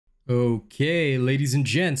Okay, ladies and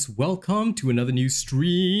gents, welcome to another new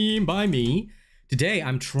stream by me. Today,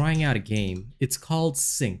 I'm trying out a game. It's called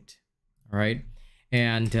Synced, all right?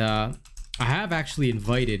 And I have actually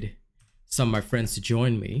invited some of my friends to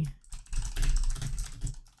join me.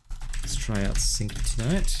 Let's try out Synced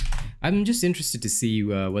tonight. I'm just interested to see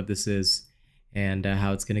what this is and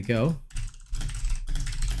how it's gonna go.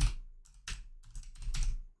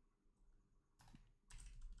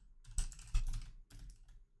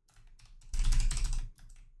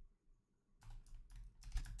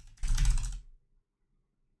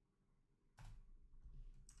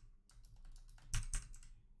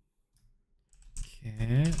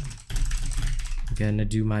 Okay, I'm gonna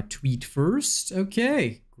do my tweet first.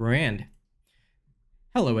 Okay, grand.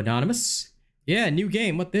 Hello, Anonymous. Yeah, new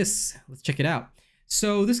game. What this? Let's check it out.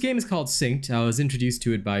 So this game is called Synced. I was introduced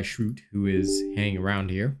to it by Shroot, who is hanging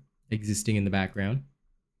around here, existing in the background.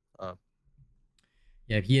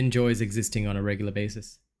 Yeah, he enjoys existing on a regular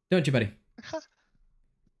basis. Don't you, buddy? From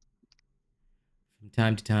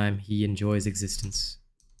time to time, he enjoys existence.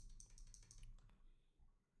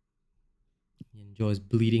 He enjoys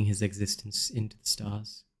bleeding his existence into the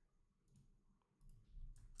stars.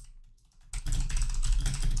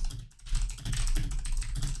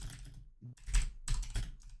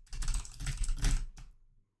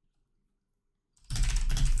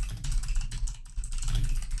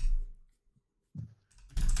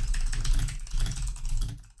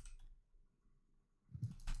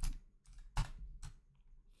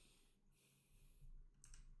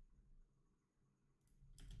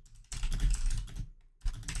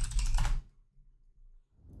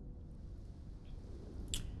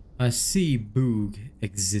 I see Boog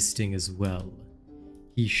existing as well.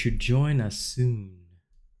 He should join us soon.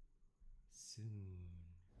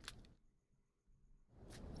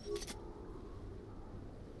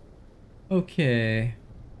 Okay.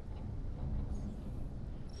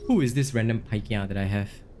 Who is this random Paikia that I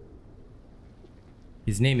have?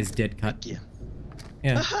 His name is Dead Cut.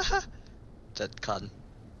 Yeah. Dead Cut.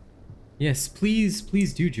 Yes, please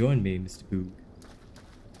do join me, Mr. Boog.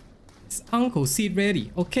 Is Uncle Seed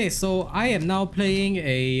ready? Okay, so I am now playing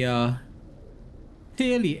a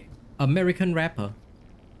clearly American rapper.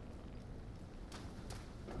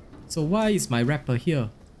 So why is my rapper here?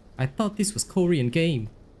 I thought this was Korean game.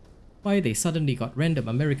 Why they suddenly got random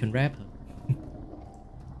American rapper?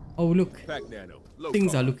 Oh look,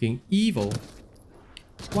 things are looking evil.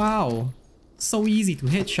 Wow, so easy to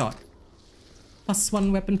headshot.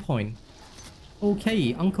 +1 weapon point.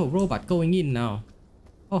 Okay, Uncle Robot going in now.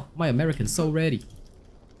 Oh, my American's so ready.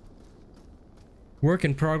 Work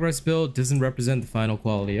in progress build doesn't represent the final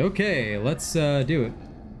quality. Okay, let's do it.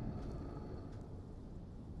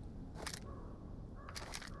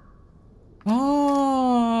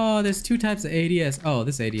 Oh, there's two types of ADS. Oh,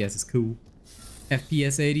 this ADS is cool.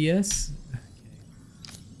 FPS ADS.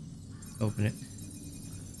 Okay. Open it.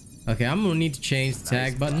 Okay, I'm gonna need to change the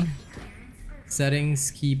tag button. Settings,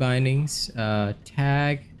 key bindings,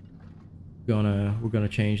 tag. We're gonna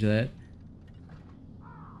change that.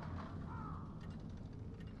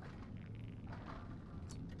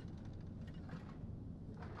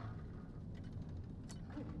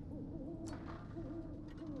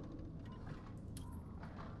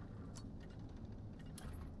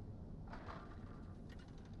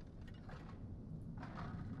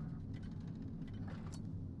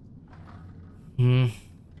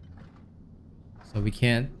 So we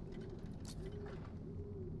can't.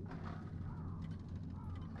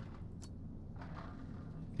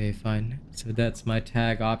 Okay, fine. So that's my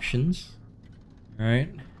tag options. All right.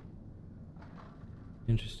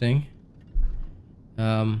 Interesting.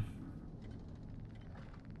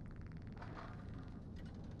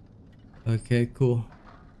 Okay, cool.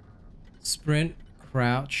 Sprint,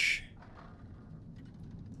 crouch.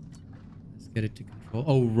 Let's get it to control.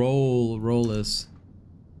 Oh, roll is.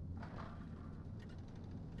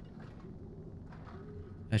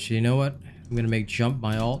 Actually, you know what? I'm gonna make jump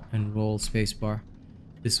my alt and roll spacebar.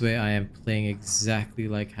 This way I am playing exactly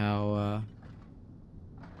like how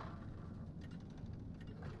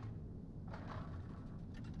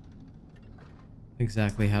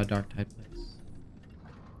Dark Tide plays.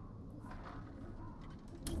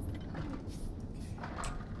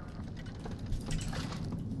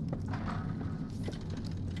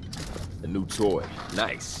 A new toy.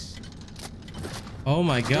 Nice. Oh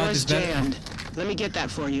my god, this jammed. Let me get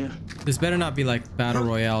that for you. This better not be like Battle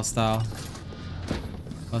Royale style.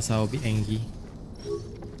 Else I will be angry.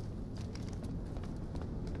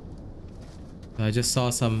 I just saw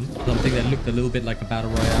something that looked a little bit like a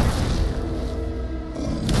Battle Royale.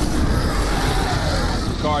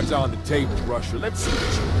 Cards on the table, Rusher. Let's see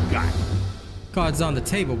what you got. Cards on the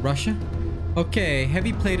table, Russia. Okay,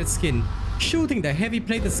 heavy plated skin. Shooting the heavy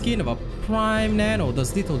plated skin of a prime nano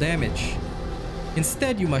does little damage.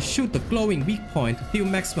 Instead, you must shoot the glowing weak point to deal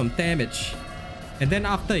maximum damage. And then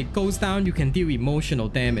after it goes down, you can deal emotional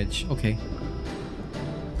damage. Okay.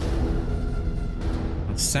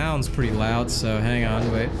 It sounds pretty loud, so hang on,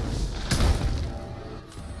 wait.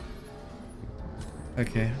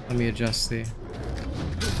 Okay, let me adjust the...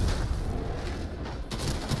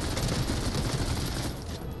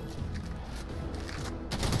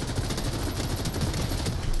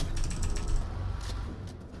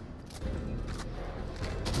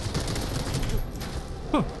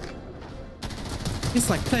 Huh. It's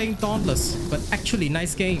like playing Dauntless, but actually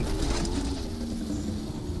nice game.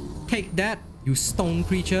 Take that, you stone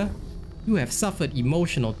creature. You have suffered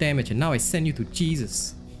emotional damage and now I send you to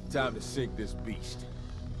Jesus. Time to sink this beast.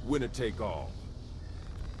 Winner take all.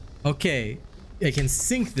 Okay, I can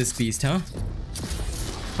sink this beast, huh?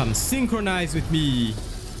 Come synchronize with me.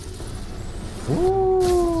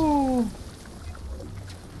 Ooh.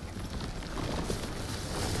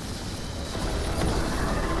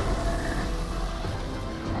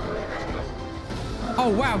 Oh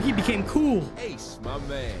wow, he became cool. Ace, my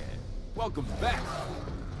man. Welcome back.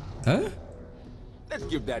 Huh? Let's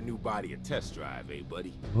give that new body a test drive, eh,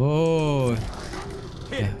 buddy? Oh.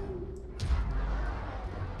 Hit him.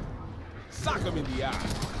 Sock him in the eye.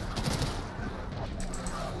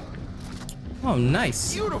 Oh,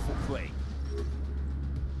 nice. Beautiful play.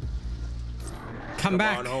 Come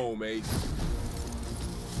back. On home, Ace.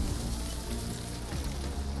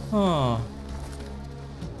 Oh.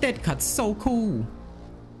 Dead Cut's so cool.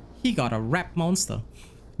 He got a rap monster.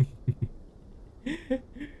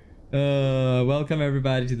 Welcome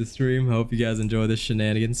everybody to the stream. Hope you guys enjoy the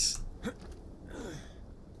shenanigans.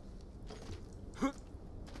 What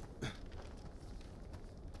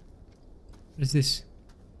is this?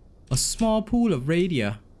 A small pool of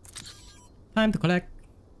radia. Time to collect.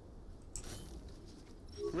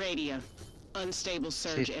 Radia. Unstable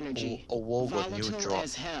surge energy. Volatile Volatile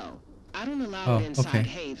as hell. I don't allow it inside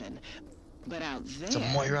Haven. But out there... It's a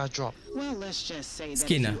Moira drop. Well, let's just say that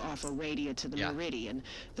Skinner. if you offer radia to the Meridian,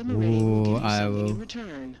 the Meridian will give you something in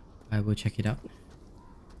return. I will check it out.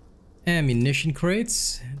 Ammunition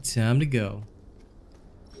crates. Time to go.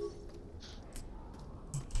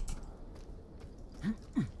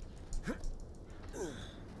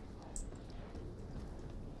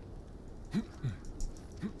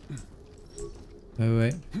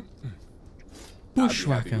 Wait.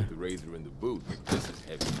 Bushwhacker. The razor in the boot. This is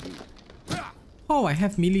heavy duty. Oh, I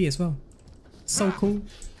have melee as well. So cool.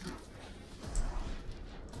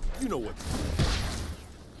 You know what?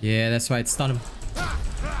 Yeah, that's right. Stun him.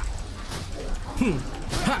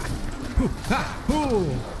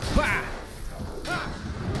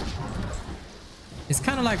 It's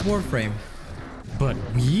kind of like Warframe, but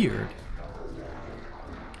weird.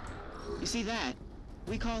 You see that?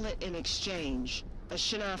 We call it an exchange. A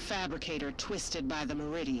Shinar fabricator twisted by the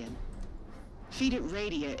Meridian. Feed it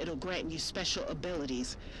radia, it'll grant you special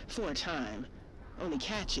abilities for a time. Only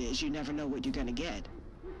catch is you never know what you're gonna get.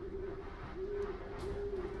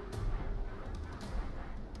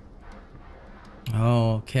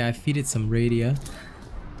 Oh, okay. I feed it some radia.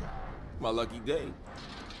 My lucky day.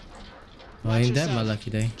 Oh, ain't that my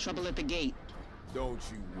lucky day? Trouble at the gate. Don't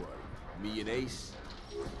you worry. Me and Ace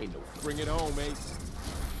ain't no bring it home, Ace.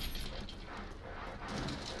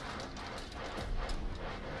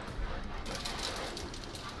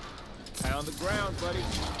 Pound the ground, buddy.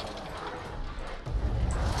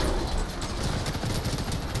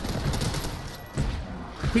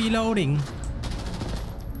 Reloading.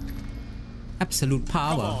 Absolute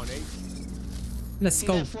power. Come on, Ace. Let's See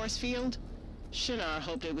go. that force field? Shinar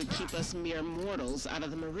hoped it would keep us mere mortals out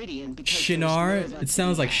of the Meridian because Shinar? It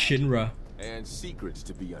sounds like Shinra. And secrets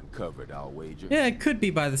to be uncovered, I'll wager. Yeah, it could be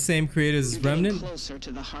by the same creators as You're getting Remnant. closer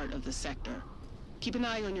to the heart of the sector. Keep an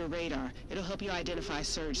eye on your radar. It'll help you identify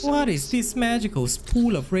surge What zones. is this magical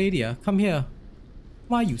pool of radia? Come here.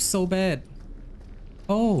 Why are you so bad?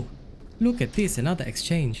 Oh, look at this, another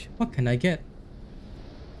exchange. What can I get?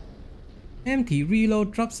 Empty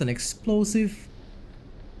reload drops an explosive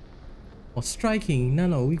or striking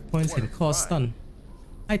nano weak points can cause stun.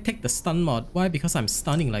 I take the stun mod. Why? Because I'm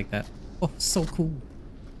stunning like that. Oh, so cool.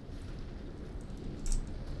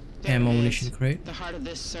 There it Ammunition is, crate. the heart of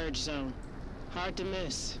this surge zone. Hard to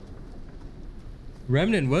miss.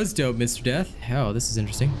 Remnant was dope, Mr. Death. Hell, this is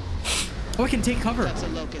interesting. Oh, I can take cover. That's a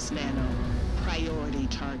Locust Nano. Priority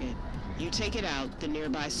target. You take it out, the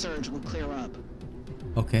nearby surge will clear up.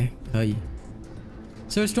 Okay, 可以.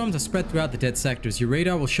 Surge storms are spread throughout the dead sectors. Your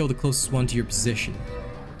radar will show the closest one to your position.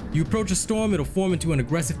 You approach a storm, it'll form into an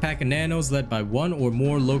aggressive pack of nanos led by one or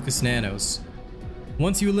more locust nanos.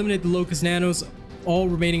 Once you eliminate the locust nanos, all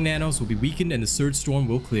remaining nanos will be weakened and the surge storm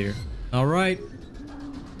will clear. Alright.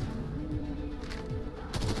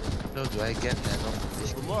 No, do I get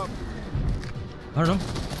nano? I don't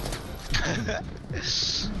know.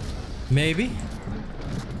 Maybe.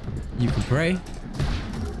 You can pray.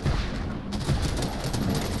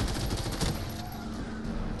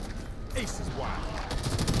 Ace is wild.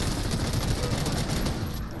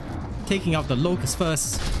 Taking out the locust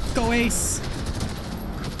first. Go Ace!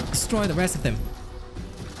 Destroy the rest of them.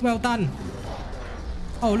 Well done.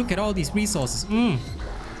 Oh, look at all these resources.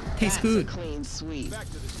 Tastes good. That's a clean sweep.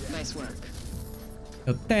 Nice work.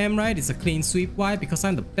 You're damn right it's a clean sweep. Why? Because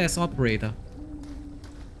I'm the best operator.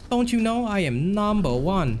 Don't you know I am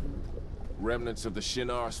 #1? Remnants of the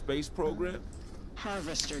Shinar space program?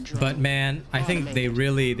 Harvester drone. But man, I think they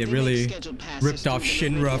really ripped off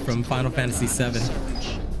Shinra from Final Fantasy VII.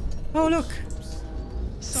 Oh look!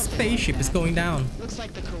 Spaceship is going down. Looks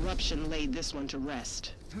like the corruption laid this one to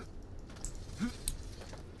rest.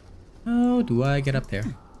 How do I get up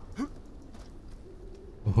there?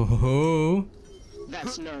 Oh,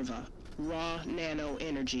 That's Nerva. Raw nano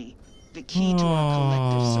energy. The key to our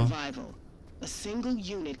collective survival. A single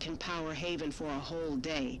unit can power Haven for a whole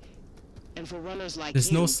day. And for runners like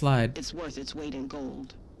there's you, no slide. it's worth its weight in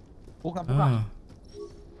gold. Ah.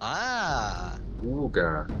 Ah.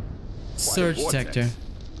 Ooga. Surge detector.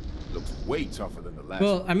 Looks way tougher than the last.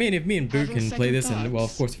 Well, I mean, if me and Boo Having can play this, second and well,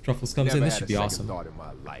 of thoughts. course, if Truffles comes in, Never this had should a be second awesome. thought in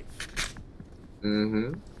my life.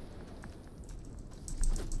 Mm-hmm.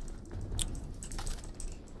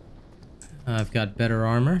 I've got better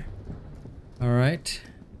armor. Alright.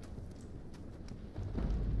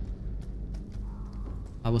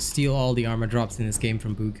 I will steal all the armor drops in this game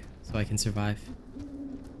from Boog, so I can survive.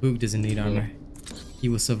 Boog doesn't need armor. He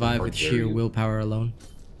will survive with sheer willpower alone.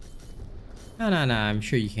 No, I'm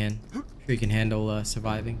sure you can. I'm sure you can handle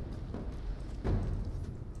surviving.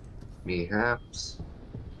 Perhaps.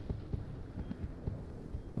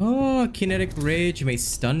 Oh, kinetic rage may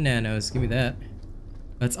stun nanos. Give me that.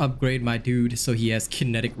 Let's upgrade my dude so he has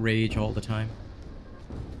kinetic rage all the time.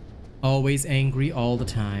 Always angry all the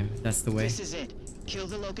time. That's the way. This is it. Kill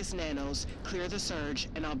the locust nanos, clear the surge,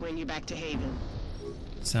 and I'll bring you back to Haven.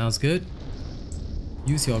 Sounds good.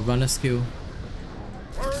 Use your runner skill.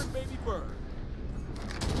 Burn, baby, burn.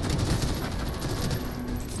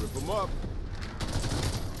 Rip them up.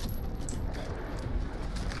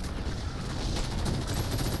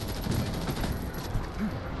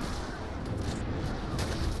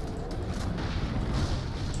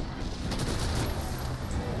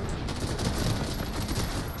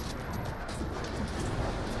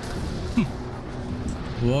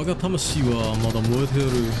 Waga Tamashi wa mada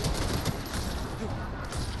moeteru.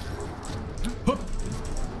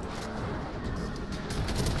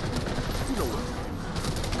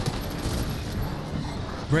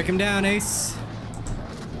 Break him down, Ace.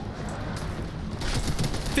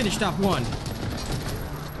 Finished off one.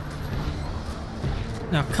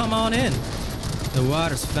 Now come on in. The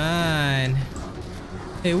water's fine.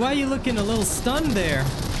 Hey, why are you looking a little stunned there?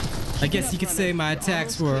 I guess you could say my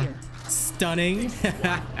attacks were stunning.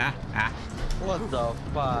 What the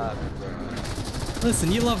fuck, bro?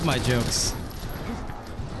 Listen, you love my jokes.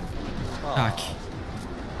 Oh. Okay.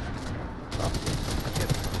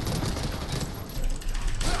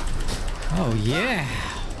 Oh yeah.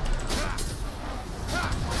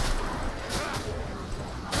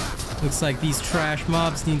 Looks like these trash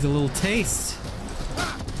mobs needs a little taste.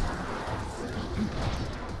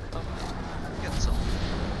 Get some.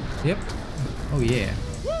 Yep. Oh yeah.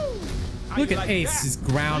 Look at Ace just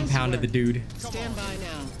ground pounded the dude. Stand by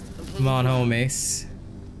now. Come on home, Ace.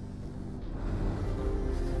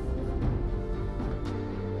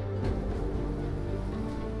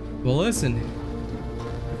 Well, listen.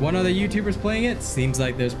 If one other YouTuber's playing it, seems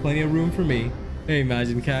like there's plenty of room for me. Hey,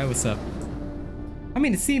 Imagine Kai, what's up? I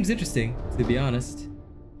mean, it seems interesting, to be honest.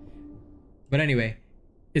 But anyway,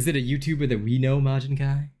 is it a YouTuber that we know, Majin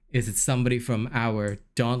Kai? Is it somebody from our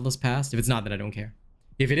dauntless past? If it's not, then I don't care.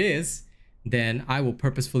 If it is, then I will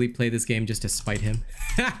purposefully play this game just to spite him.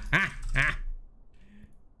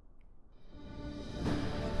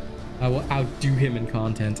 I will outdo him in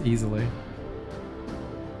content easily.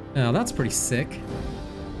 Now that's pretty sick.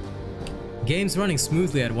 Game's running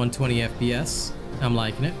smoothly at 120 FPS. I'm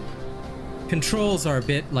liking it. Controls are a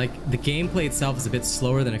bit, like, the gameplay itself is a bit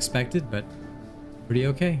slower than expected, but pretty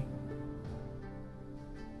okay.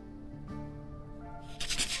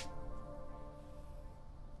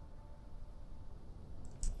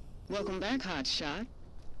 Welcome back, hotshot.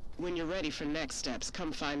 When you're ready for next steps,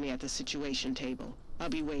 come find me at the situation table. I'll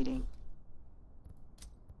be waiting.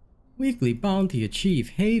 Weekly bounty achieve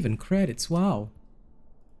Haven credits. Wow.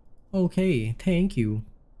 Okay, thank you.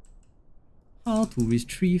 How to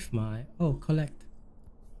retrieve my... Oh, collect.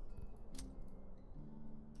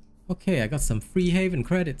 Okay, I got some free Haven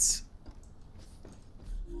credits.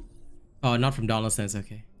 Oh, not from dollar cents,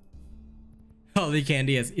 okay. Holy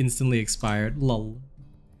candy has instantly expired. Lol.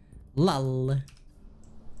 Lol.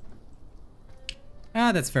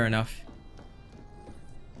 Ah, that's fair enough.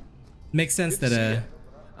 Makes sense Good to see that ya.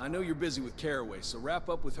 I know you're busy with Caraway, so wrap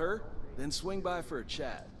up with her, then swing by for a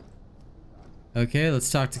chat. Okay, let's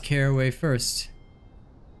talk to Caraway first.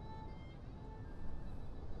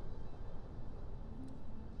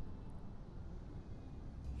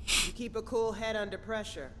 You keep a cool head under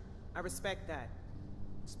pressure. I respect that.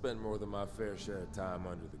 Spend more than my fair share of time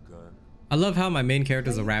under the gun. I love how my main character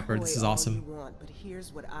is a Play rapper. coy This is all awesome. you want, but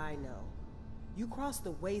here's what I know. You cross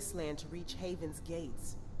the wasteland to reach Haven's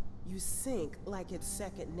gates. You sink like it's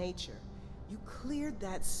second nature. You cleared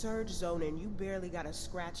that surge zone and you barely got a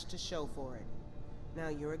scratch to show for it. Now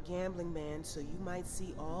you're a gambling man, so you might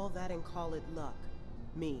see all that and call it luck.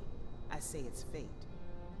 Me, I say it's fate.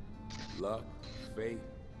 Luck, fate,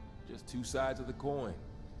 just two sides of the coin.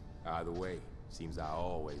 Either way, seems I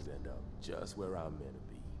always end up just where I'm meant to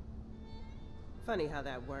be. Funny how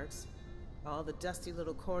that works. All the dusty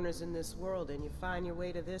little corners in this world and you find your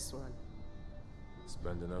way to this one.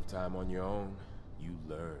 Spend enough time on your own, you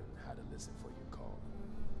learn how to listen for your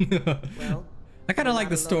call. Well, I kind of like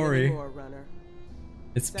the story. Anymore, runner.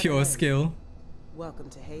 It's Step pure ahead. skill. Welcome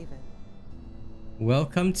to Haven.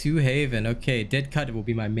 Welcome to Haven. Okay, Dead Cut will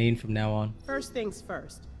be my main from now on. First things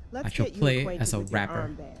first. Let's I shall get you play acquainted as a with your rapper.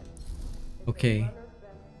 armband. Okay.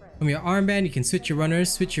 From your armband, you can switch your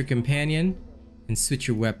runners, switch your companion, and switch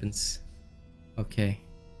your weapons. Okay.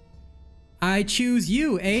 I choose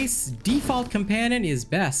you, Ace. Default companion is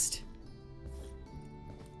best.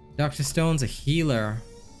 Dr. Stone's a healer.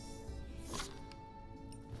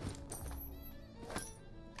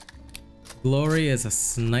 Glory is a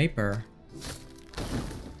sniper.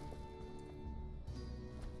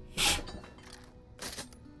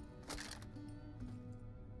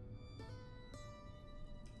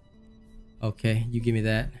 Okay, you give me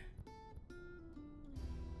that.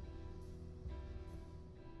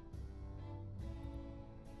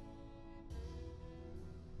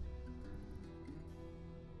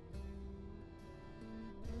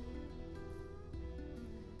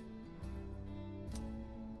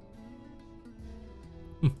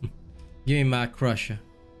 Give me my crusher.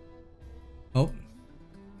 Oh,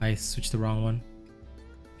 I switched the wrong one.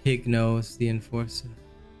 Pig nose, the enforcer.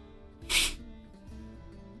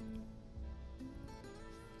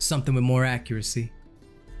 Something with more accuracy.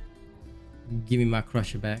 Give me my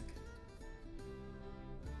crusher back.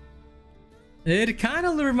 It kind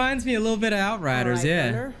of reminds me a little bit of Outriders, All right, yeah.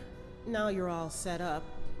 runner. Now you're all set up.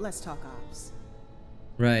 Let's talk ops.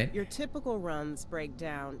 Right. Your typical runs break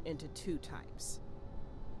down into two types.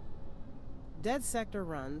 Dead sector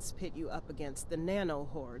runs pit you up against the nano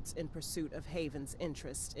hordes in pursuit of Haven's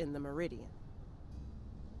interest in the Meridian.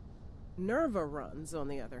 Nerva runs, on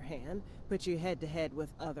the other hand, put you head-to-head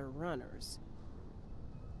with other runners.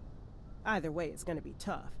 Either way, it's going to be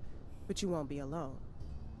tough, but you won't be alone.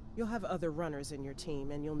 You'll have other runners in your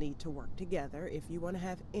team, and you'll need to work together if you want to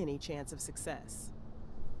have any chance of success.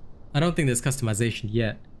 I don't think there's customization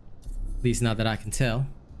yet. At least not that I can tell.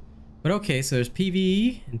 But okay, so there's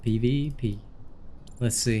PvE and PvP.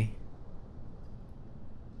 Let's see.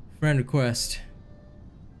 Friend request.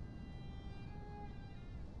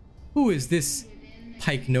 Who is this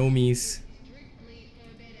Pike Nomies?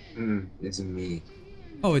 It's me.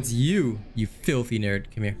 Oh, it's you, you filthy nerd.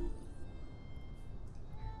 Come here.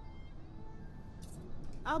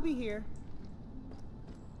 I'll be here.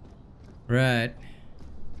 Right.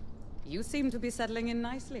 You seem to be settling in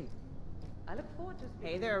nicely. I look forward to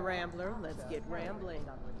Hey there, Rambler. Let's get rambling.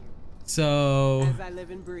 So... As I live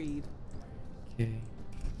and breathe. Okay.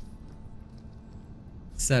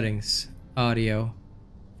 Settings. Audio.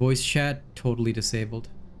 Voice chat, totally disabled.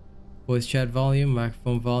 Voice chat volume,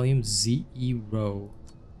 microphone volume, 0.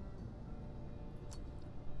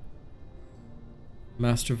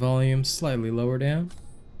 Master volume, slightly lower down.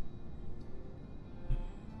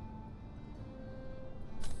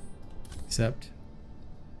 Accept.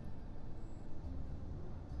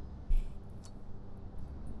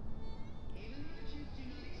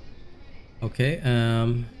 Okay,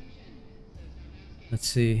 let's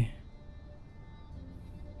see.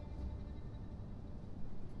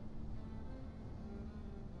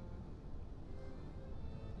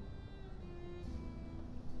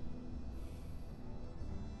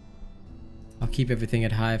 keep everything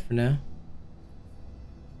at high for now.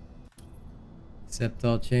 Accept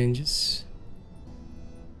all changes.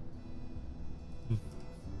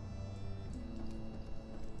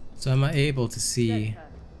 So am I able to see?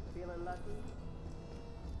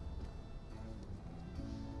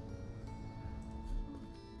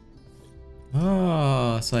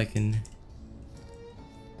 Oh, so I can...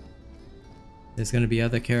 There's gonna be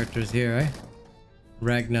other characters here, eh?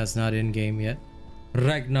 Ragnar's not in game yet.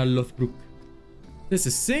 Ragnar Lothbrok. This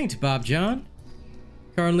is synced, Bob John.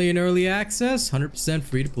 Currently in early access, 100%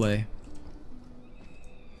 free to play.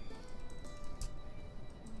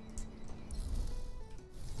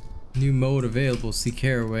 New mode available, see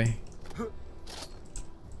Caraway.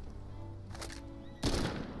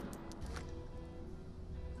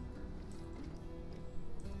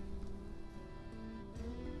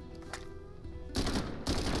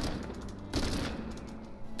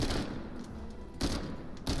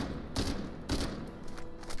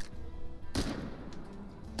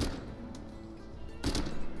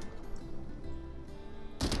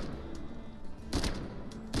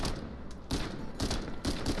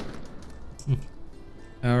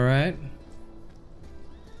 Alright.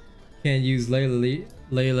 Can't use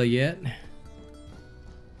Layla yet.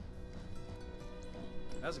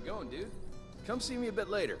 How's it going, dude? Come see me a bit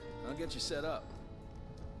later. I'll get you set up.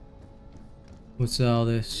 What's all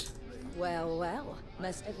this? Well, well,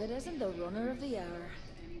 miss, if it isn't the runner of the hour.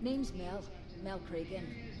 Name's Mel Cregan.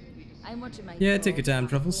 I'm watching my Yeah, take your time,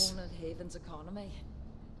 Truffles. Haven's economy.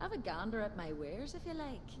 Have a gander at my wares if you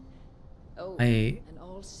like. Oh, and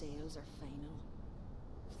all sales are final.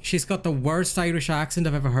 She's got the worst Irish accent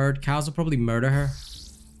I've ever heard. Cows will probably murder her.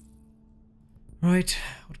 Right,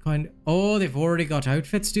 what kind? Oh, they've already got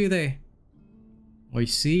outfits, do they? I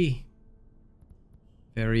see.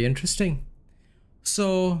 Very interesting.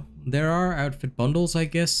 So there are outfit bundles, I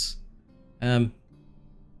guess. I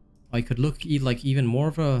could look like even more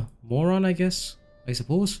of a moron, I guess. I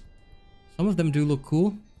suppose. Some of them do look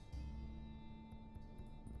cool.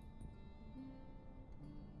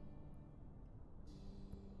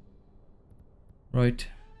 Right.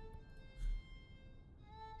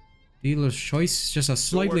 Dealer's choice. Just a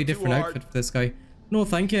slightly different outfit for this guy. No,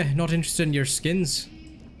 thank you. Not interested in your skins.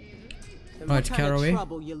 Right, Caraway. What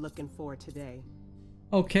trouble you looking for today?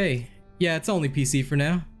 Okay. Yeah, it's only PC for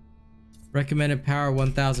now. Recommended power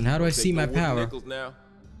 1000. How do I see my power?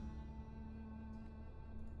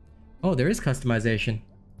 Oh, there is customization.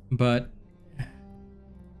 But...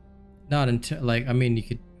 not until... like, I mean, you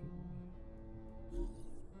could...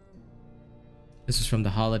 This is from the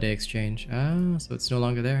holiday exchange. Ah, so it's no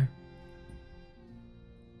longer there.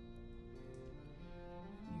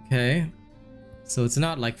 Okay. So it's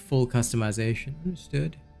not like full customization.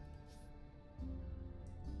 Understood.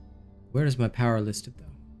 Where is my power listed though?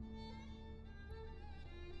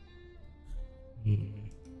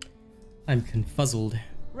 I'm confuzzled.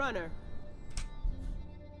 Runner.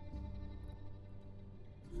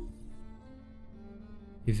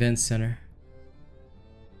 Event center.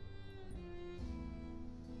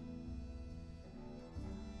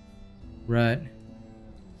 Right.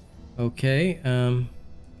 Okay,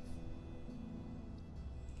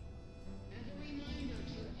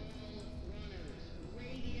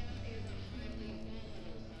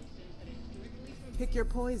 Pick your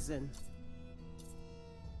poison.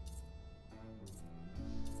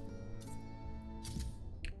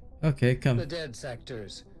 okay, come. The dead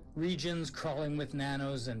sectors. Regions crawling with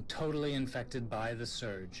nanos and totally infected by the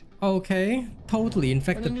surge. Okay, totally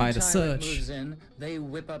infected by the surge. Moves in, they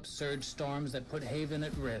whip up surge storms that put Haven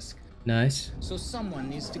at risk. Nice. So someone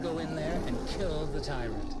needs to go in there and kill the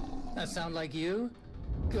tyrant. That sound like you?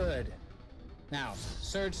 Good. Now,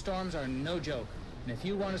 surge storms are no joke, and if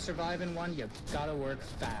you want to survive in one, you've got to work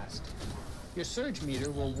fast. Your surge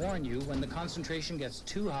meter will warn you when the concentration gets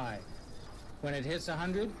too high. When it hits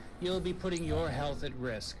 100, you'll be putting your health at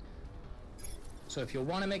risk. So if you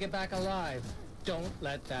want to make it back alive, don't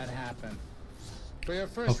let that happen. For your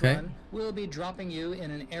first run, we'll be dropping you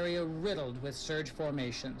in an area riddled with surge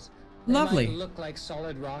formations. They Lovely. might look like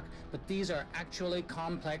solid rock, but these are actually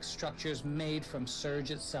complex structures made from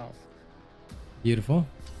surge itself. Beautiful.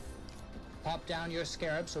 Pop down your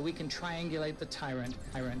scarab so we can triangulate the tyrant,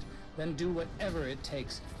 then do whatever it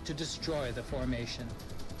takes to destroy the formation.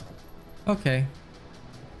 Okay.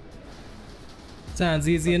 Sounds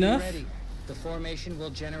easy enough. Ready. The formation will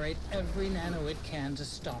generate every nano it can to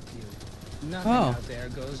stop you. Nothing out there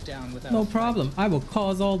goes down without no problem. I will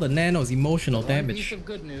cause all the nanos emotional damage. One piece of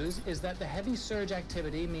good news is that the heavy surge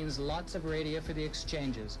activity means lots of radia for the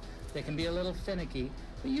exchanges. They can be a little finicky,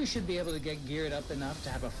 but you should be able to get geared up enough to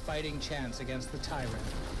have a fighting chance against the tyrant.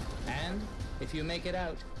 And if you make it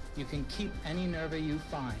out, you can keep any nerva you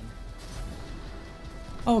find.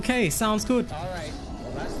 Okay, sounds good. All right,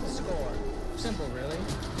 well that's the score. Simple, really.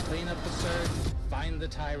 Clean up the surge, find the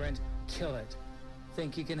tyrant, kill it.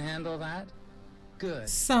 Think you can handle that? Good.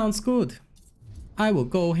 Sounds good. I will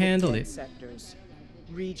go handle it. Sectors.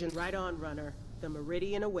 Region right on, runner. The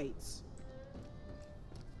Meridian awaits.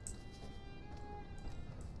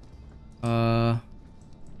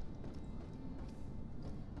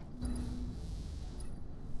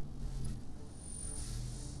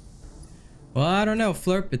 Well, I don't know,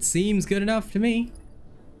 Flurp. It seems good enough to me.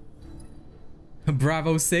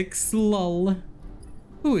 Bravo 6, lol.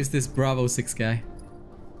 Who is this Bravo 6 guy?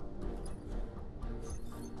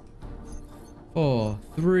 4,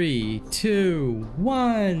 3, 2,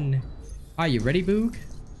 1. Are you ready, Boog?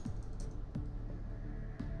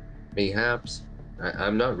 Mayhaps.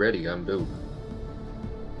 I'm not ready, I'm Boog.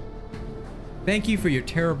 Thank you for your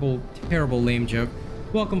terrible, terrible lame joke.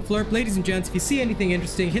 Welcome, Flurp. Ladies and gents, if you see anything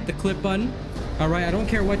interesting, hit the clip button. Alright, I don't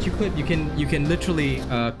care what you clip. You can literally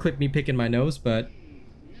clip me picking my nose, but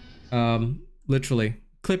literally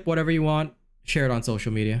clip whatever you want, share it on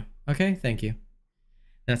social media. Okay, thank you.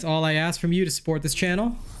 That's all I ask from you to support this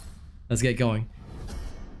channel. Let's get going.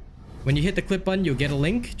 When you hit the clip button, you'll get a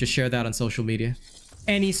link. Just share that on social media.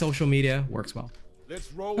 Any social media works well.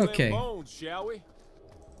 Let's roll them bones, shall we?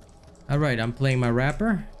 Alright, I'm playing my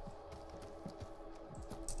rapper.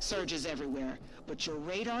 Surges everywhere, but your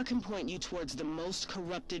radar can point you towards the most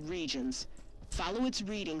corrupted regions. Follow its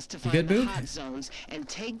readings to find the hot zones and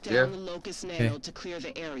take down the locust nano to clear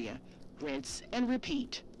the area. Rinse and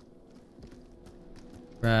repeat.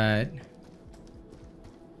 Right.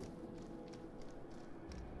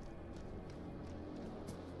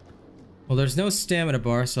 Well, there's no stamina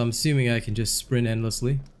bar, so I'm assuming I can just sprint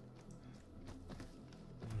endlessly.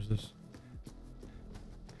 What is this?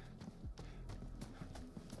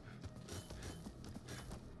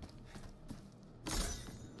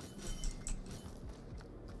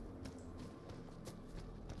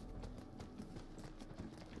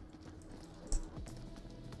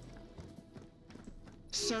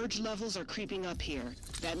 Surge levels are creeping up here.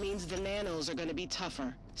 That means the nanos are going to be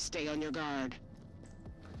tougher. Stay on your guard.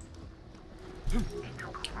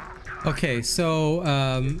 Okay, so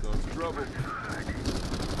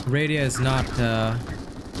Radia is not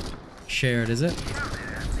shared, is it?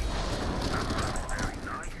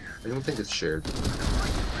 I don't think it's shared.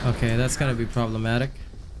 Okay, that's gonna be problematic.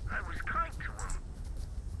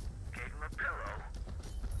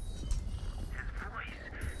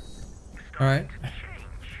 All right.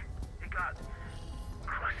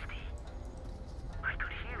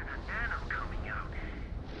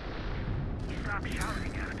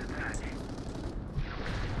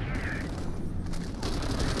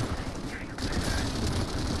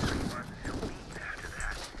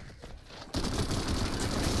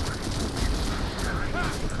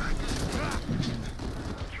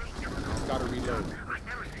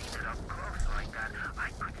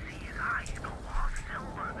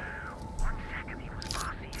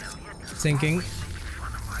 Sinking.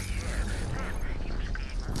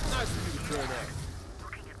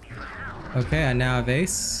 Okay, I now have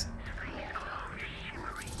ace.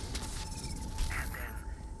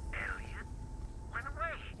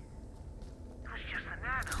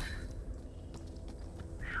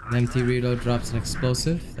 An empty reload drops an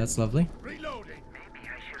explosive. That's lovely.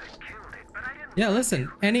 Yeah,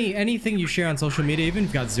 listen, anything you share on social media, even if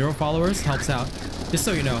you've got 0 followers, helps out. Just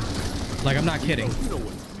so you know. Like, I'm not kidding.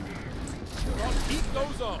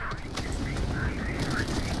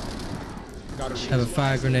 Have a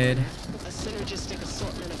fire grenade. A synergistic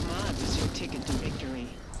assortment of mods is your ticket to victory.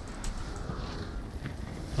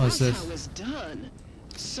 What's this? That's how it's done.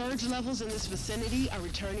 Surge levels in this vicinity are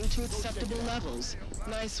returning to acceptable levels.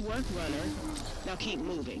 Nice work, runner. Now keep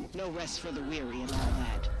moving. No rest for the weary and all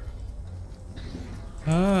that.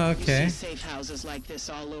 Oh, okay. You see safe houses like this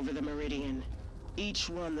all over the Meridian. Each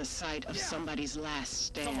one the site of somebody's last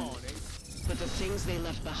stand. But the things they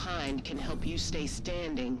left behind can help you stay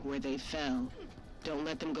standing where they fell. Don't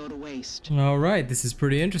let them go to waste. All right, this is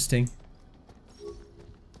pretty interesting.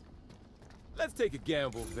 Let's take a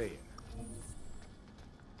gamble there.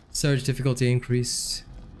 Surge difficulty increased.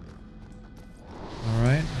 All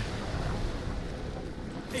right.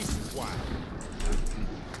 Ace is wild.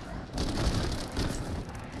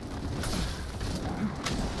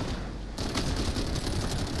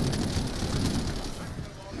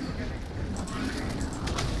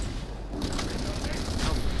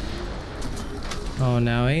 Oh,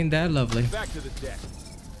 now ain't that lovely? Back to the deck.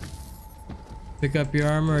 Pick up your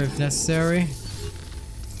armor if necessary.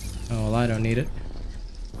 Oh, well, I don't need it.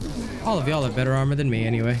 All of y'all have better armor than me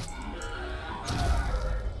anyway.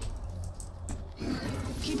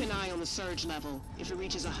 Keep an eye on the surge level. If it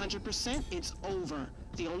reaches 100%, it's over.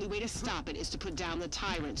 The only way to stop it is to put down the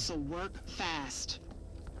tyrant, so work fast.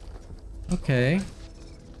 Okay.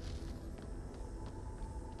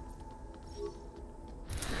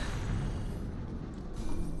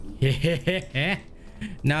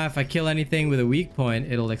 Now if I kill anything with a weak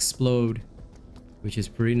point, it'll explode, which is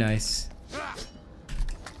pretty nice.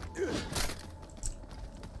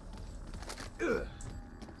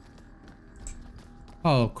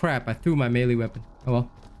 Oh crap, I threw my melee weapon. Oh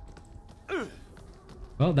well.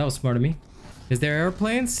 Well, that was smart of me. Is there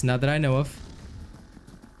airplanes? Not that I know of.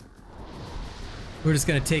 We're just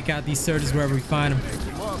gonna take out these surges wherever we find them.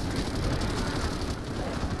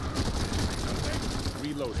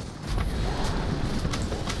 Reloading.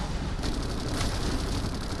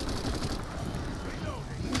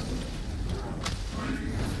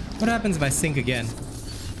 What happens if I sink again?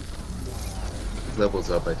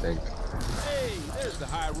 Levels up, I think. Hey, there's the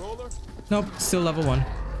high roller. Nope, still level 1.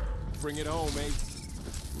 Bring it home, mate.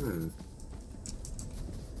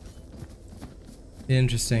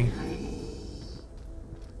 Interesting.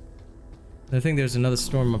 I think there's another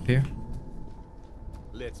storm up here.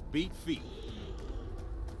 Let's beat feet.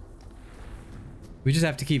 We just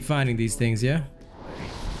have to keep finding these things, yeah?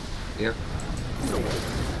 Yeah.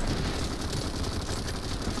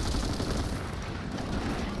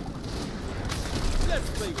 Let's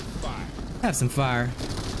play with fire. Have some fire.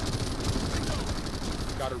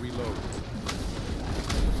 Gotta reload.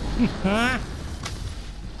 Huh?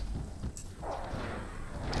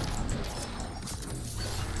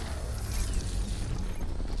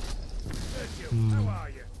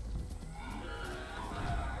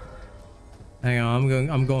 Hang on,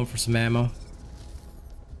 I'm going for some ammo.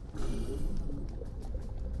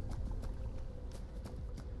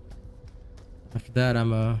 After that,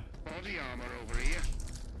 I'm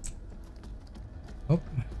Oh.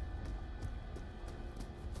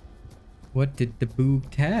 What did the boob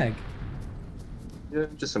tag? Yeah,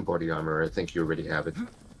 just some body armor. I think you already have it.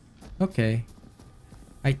 Okay.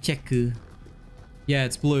 I check. Yeah,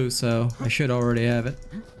 it's blue, so I should already have it.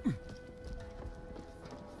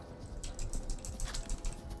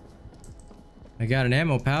 I got an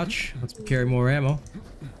ammo pouch. Let's carry more ammo.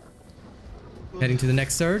 Heading to the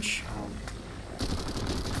next surge.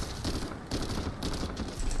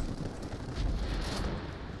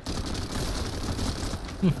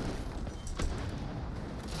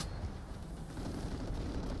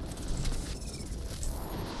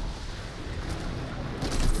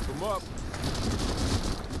 Come up.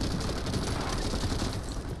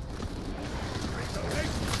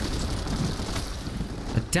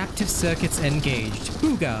 Adaptive circuits engaged.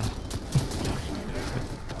 Booga!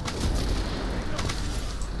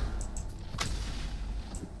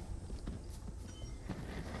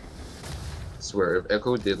 Swear, if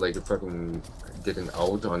Echo did like a fucking did an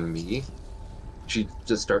out on me, she'd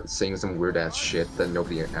just start saying some weird ass shit that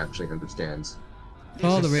nobody actually understands.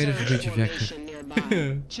 Follow the radar to reach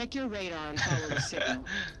objective. Check your radar and follow the signal.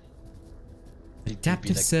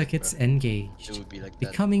 Adaptive circuits engaged. It would be like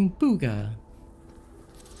that. Becoming Booga.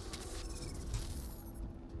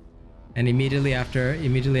 And immediately after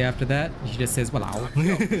that, she just says, "Well,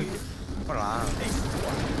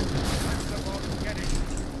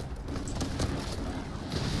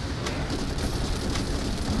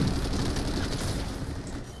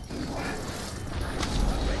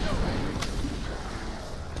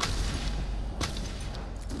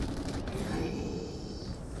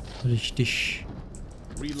 Dish.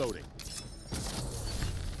 Reloading.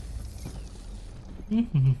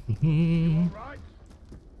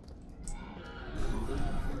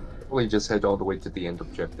 We just head all the way to the end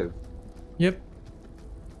objective. Yep.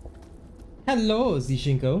 Hello,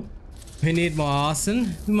 Zishinko. We need more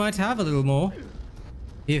arson. We might have a little more.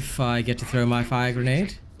 If I get to throw my fire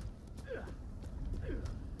grenade.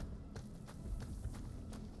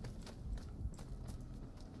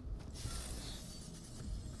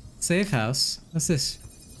 Safe house. What's this?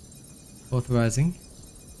 Authorizing.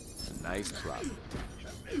 Nice drop.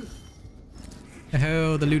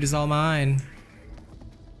 Oh, the loot is all mine.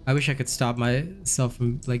 I wish I could stop myself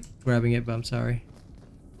from like grabbing it, but I'm sorry.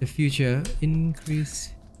 The future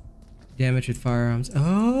increase damage with firearms.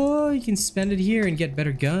 Oh, you can spend it here and get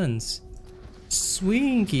better guns.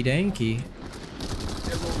 Swinky danky.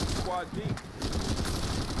 Squad deep.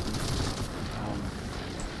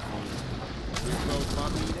 Reload my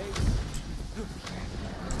meat ace.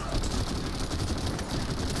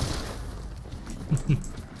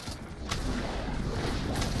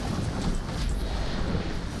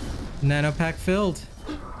 Nano pack filled.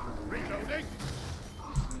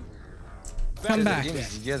 Come back. The game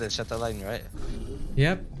is easier than Shatterline, right?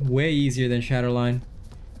 Yep, way easier than Shatterline.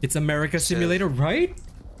 It's America Simulator, right?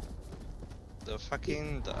 The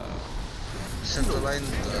Shatterline,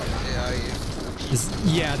 the AI.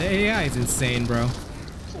 Yeah, the AI is insane, bro.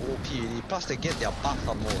 OP. Plus they get their buff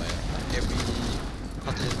from more, every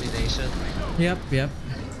elimination. Yep.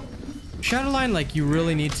 Shadowline, like, you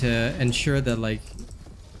really need to ensure that, like,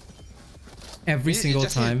 every single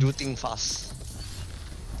time. You do things fast.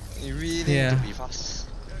 You really need to be fast.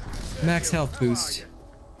 Max health boost.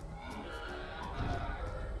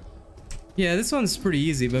 Yeah, this one's pretty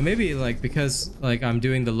easy, but maybe, like, because, like, I'm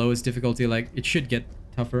doing the lowest difficulty, like, it should get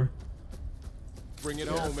tougher. Bring it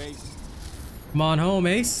home, Ace. Come on home,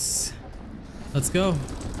 Ace. Let's go.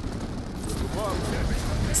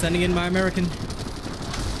 Sending in my American.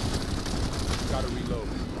 Gotta reload.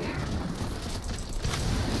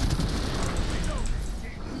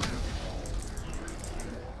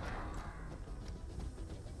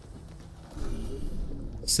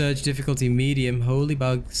 Surge difficulty medium. Holy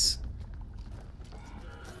bugs.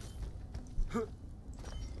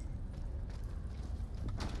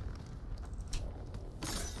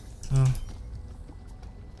 Oh.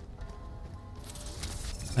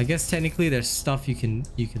 I guess technically there's stuff you can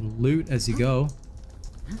loot as you go.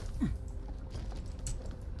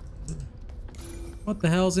 What the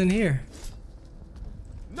hell's in here?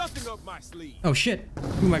 Nothing up my sleeve. Oh shit.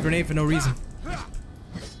 Threw my grenade for no reason.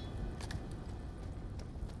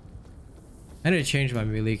 I need to change my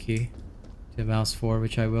melee key to mouse 4,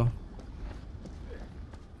 which I will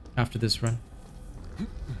after this run.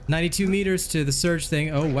 92 meters to the surge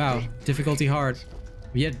thing. Oh wow, difficulty hard.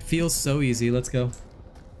 Yet it feels so easy. Let's go.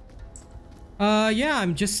 Yeah,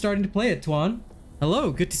 I'm just starting to play it, Tuan.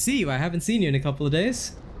 Hello, good to see you. I haven't seen you in a couple of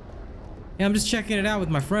days. Yeah, I'm just checking it out with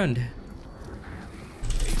my friend.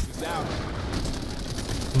 Ace is out.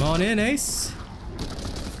 Come on in, Ace.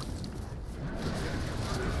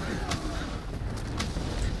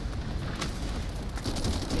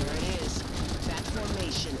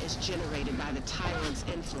 Generated by the tyrant's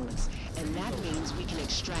influence, and that means we can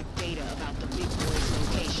extract data about the big boy's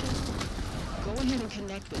location. Go ahead and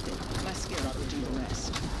connect with it. My scarab will do the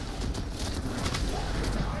rest.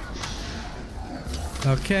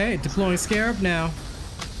 Okay, deploying scarab now.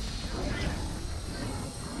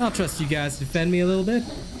 I'll trust you guys to defend me a little bit.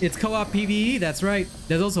 It's co-op PvE, that's right.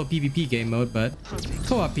 There's also a PvP game mode, but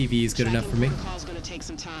co-op PvE is good enough for me. Call's gonna take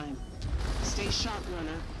some time. Stay sharp,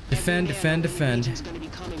 runner. Defend.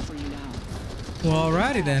 Well,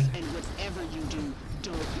 alrighty then. And whatever you do,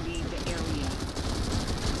 don't leave the area.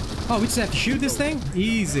 Oh, we just have to shoot this thing?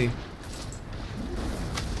 Easy.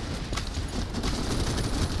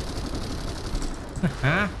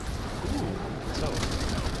 Haha.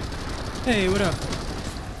 Hey, what up?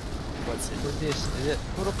 What's it with this? Is it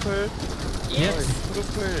protocol? Yes.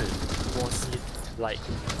 Protocol. What's it like?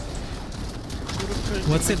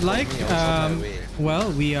 What's it like?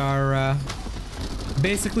 Well, we are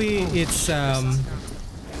basically it's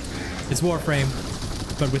Warframe,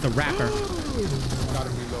 but with a wrapper.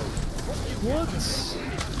 What?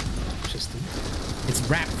 Interesting. It's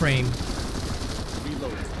wrap frame.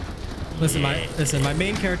 Listen, my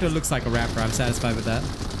main character looks like a rapper. I'm satisfied with that.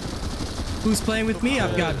 Who's playing with me?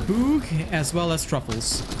 I've got Boog as well as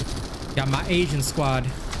Truffles. Got my Asian squad.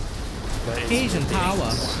 Asian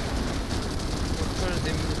power.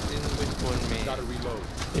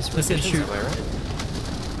 Listen, shoot.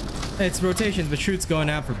 It's rotations, but shoot's going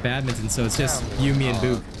out for badminton, so it's just you, me, and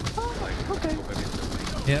Boog. Okay.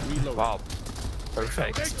 Yep. Wow.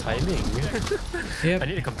 Perfect timing. Yep. I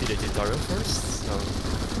need to complete a tutorial first, so...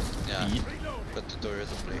 Yeah, but tutorial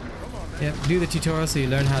to play. Yep, do the tutorial so you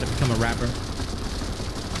learn how to become a rapper.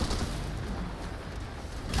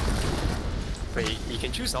 Wait, you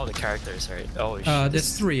can choose all the characters, right? Oh,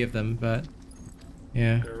 there's 3 of them, but...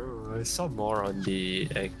 Yeah. I saw more on the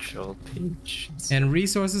actual page. And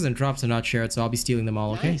resources and drops are not shared, so I'll be stealing them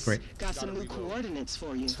all, okay? Nice. Great. Got some new coordinates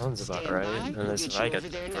for you. Sounds about right, unless I get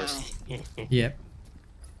first. Yep.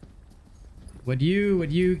 What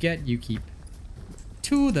you get, you keep.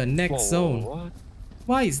 To the next zone. What?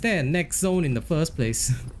 Why is there a next zone in the first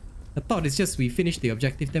place? I thought it's just we finish the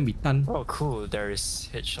objective, then we done. Oh, cool. There is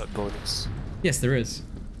headshot bonus. Yes, there is.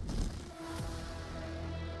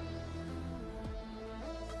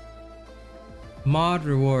 Mod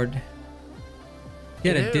reward.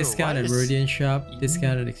 Get a discount at Meridian Shop.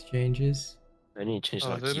 Discounted exchanges. I need to change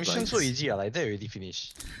the mission so easy, like that already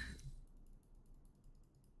finished.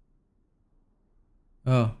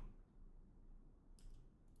 Oh.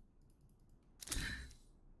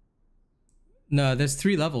 No, there's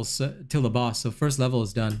 3 levels till the boss. So first level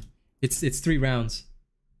is done. It's 3 rounds.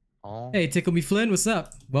 Oh. Hey, Tickle Me Flynn, what's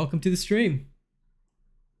up? Welcome to the stream.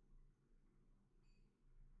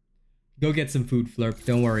 Go get some food, Flurp.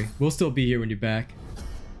 Don't worry. We'll still be here when you're back.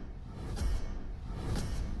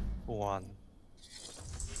 One.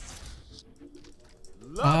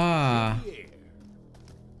 Ah.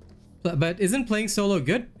 But isn't playing solo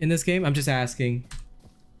good in this game? I'm just asking.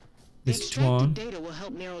 This one.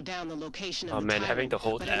 Oh man, having to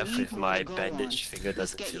hold F with my bandaged finger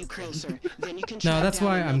doesn't feel great. No, that's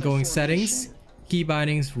why I'm going settings, key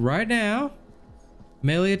bindings right now.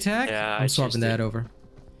 Melee attack. Yeah, I'm swapping that over.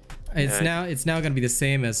 It's now gonna be the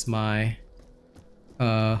same as my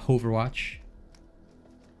Overwatch.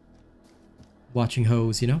 Watching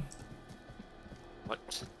hoes, you know.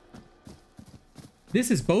 What? This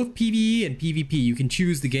is both PvE and PvP. You can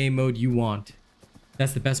choose the game mode you want.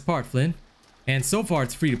 That's the best part, Flynn. And so far,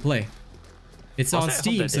 it's free to play. It's on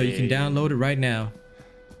Steam, so you can download it right now.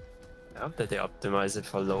 I hope that they optimize it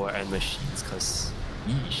for lower end machines, cause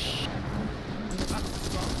yeesh.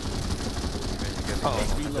 Oh,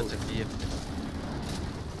 that's a game.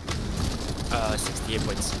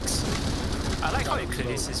 68.6. I like how it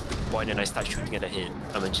clearly says big point and I start shooting at the head.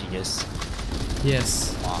 I'm a genius.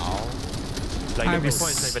 Yes. Wow. Like the big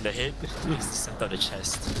point is not even the head, it's the center of the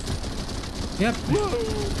chest. Yep.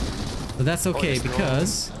 But that's okay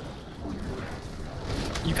because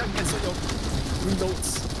you can't cancel your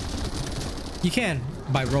reloads. You can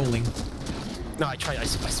by rolling. No, I tried. I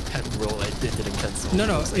spam roll. It didn't cancel.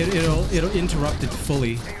 No, it'll interrupt it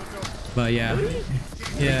fully. But yeah,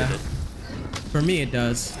 yeah. For me, it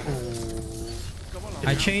does.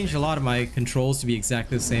 I changed a lot of my controls to be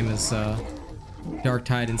exactly the same as Dark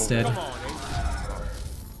Tide instead.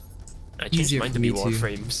 I changed mine to be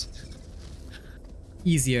Warframes.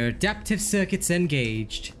 Easier. Adaptive circuits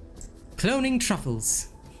engaged. Cloning truffles.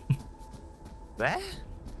 Where?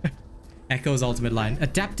 Echo's ultimate line.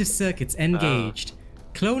 Adaptive circuits engaged.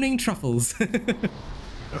 Cloning truffles.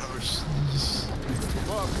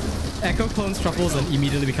 Echo clones truffles and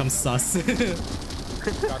immediately becomes sus.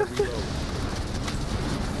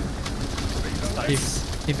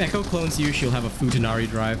 If Echo clones you, she'll have a Futanari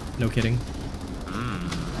drive. No kidding.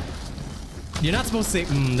 You're not supposed to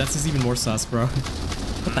say that's just even more sus, bro.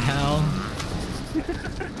 What the hell?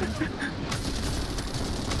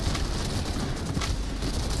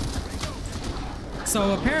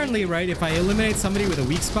 So apparently, right, if I eliminate somebody with a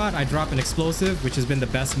weak spot, I drop an explosive, which has been the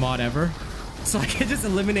best mod ever. So I can just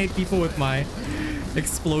eliminate people with my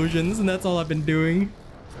explosions, and that's all I've been doing.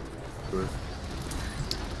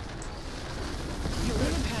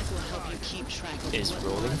 Is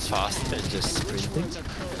rolling faster than just sprinting?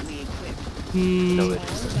 No, it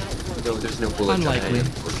isn't. No, there's no bullet time, unlikely.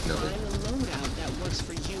 unfortunately.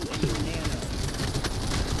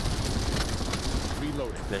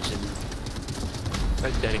 Imagine.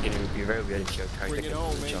 But then again, it would be very weird if your character can do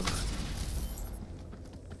the jump.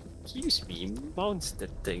 Excuse me, bounce the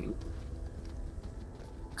thing.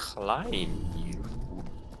 Climb you.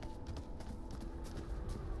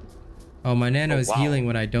 Oh, my nano is healing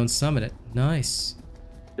when I don't summon it. Nice.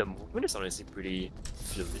 The movement is honestly pretty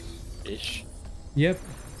fluid-ish. Yep.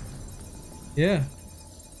 Yeah.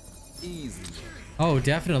 Easy. Oh,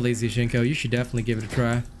 definitely, Zishinko. You should definitely give it a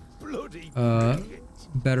try.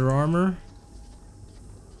 Better armor.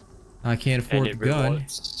 I can't afford the gun.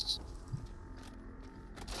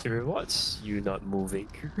 It rewards you not moving.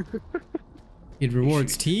 It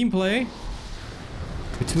rewards team play.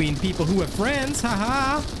 Between people who have friends,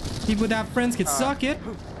 haha. People without friends can suck it.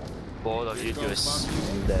 Bold of you to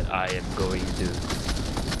assume that I am going to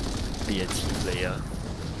be a team player.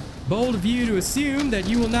 Bold of you to assume that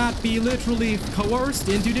you will not be literally coerced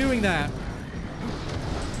into doing that.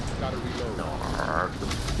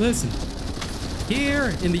 Listen,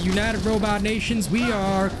 here in the United Robot Nations, we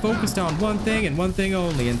are focused on one thing and one thing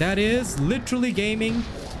only, and that is literally gaming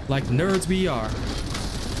like nerds we are.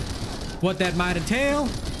 What that might entail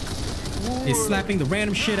is slapping the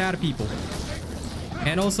random shit out of people.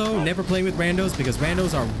 And also, never playing with randos because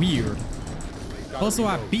randos are weird. Also,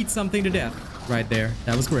 I beat something to death right there.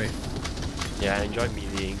 That was great. Yeah, I enjoy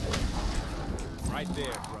meleeing. Right there,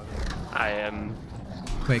 brother. I am...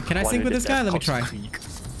 Wait, can I sync with this guy? Let me try.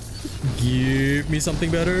 Give me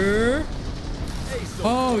something better.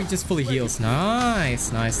 Oh, he just fully heals.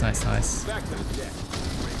 Nice, nice, nice, nice.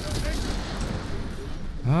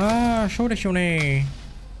 Ah, Shone.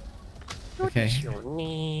 Okay.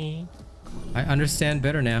 I understand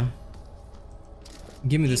better now.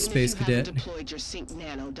 Give me the space, cadet. Deployed your sync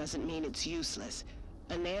nano doesn't mean it's useless.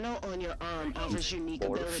 A nano on your arm offers unique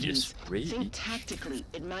abilities. Think tactically.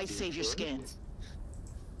 It might save your skin.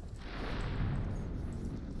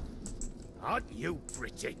 Aren't you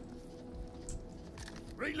pretty?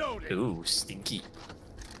 Ooh, stinky.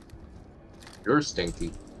 You're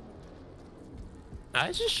stinky.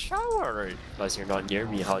 I just showered. Plus, you're not near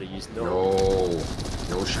me. How do you know? No.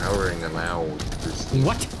 No showering allowed.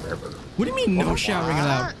 What? Forever. What do you mean no showering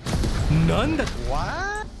allowed? None that.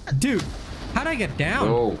 What? Dude, how'd I get down?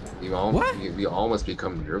 No, What? we almost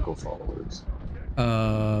become MjRiffle followers.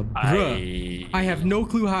 Bruh. I have no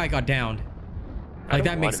clue how I got downed. Like,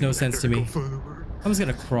 that makes no sense to me. I'm just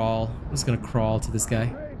gonna crawl. I'm just gonna crawl to this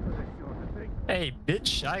guy. Hey,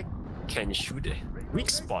 bitch, I can shoot weak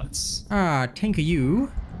spots. Ah, thank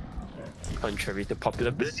you. Contrary to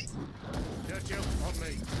popular belief.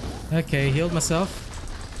 Okay, healed myself.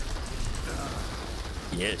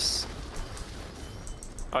 Yes.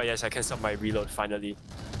 Oh yes, I can stop my reload finally.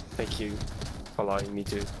 Thank you for allowing me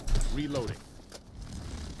to. Reloading.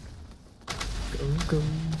 Go.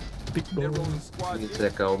 Big They're boy. rolling squad. You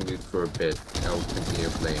take out mute for a bit. I'll continue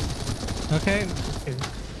playing. Okay.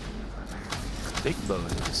 Big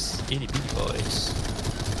boys. Itty bitty boys.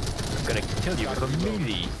 I'm gonna kill you with a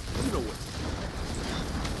melee. You know what?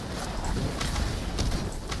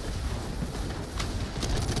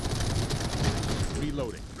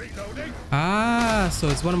 Reloading. Reloading. Ah, so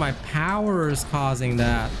it's one of my powers causing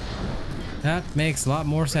that. That makes a lot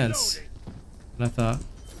more sense than I thought.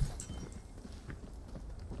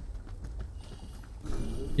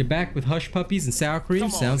 You're back with hush puppies and sour cream?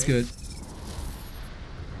 Sounds good.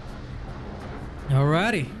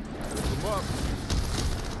 Alrighty.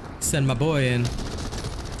 Send my boy in.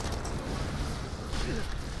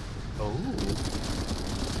 Oh.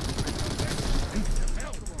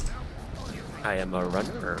 I am a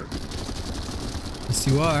runner. Yes,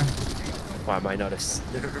 you are. Why am I not a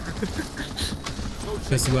sinner?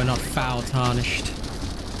 Because you are not foul tarnished.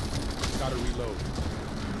 Gotta reload.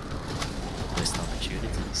 Missed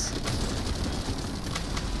opportunities.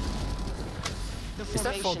 Is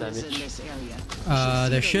that full damage?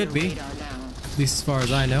 There should be. At least as far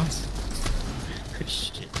as I know.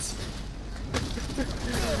 Shit.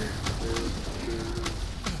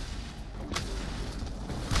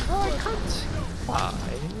 Oh, I can't. Why?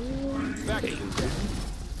 Back Okay.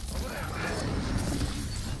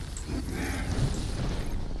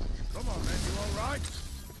 Come on, man. You all right?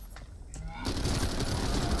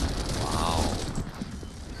 Wow.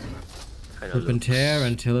 Kinda Rip and looks tear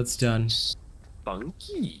until it's done.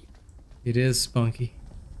 spunky. It is spunky.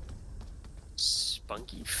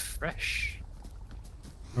 Spunky fresh.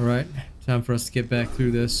 Alright, time for us to get back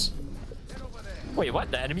through this. Wait,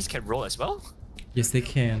 what? The enemies can roll as well? Yes, they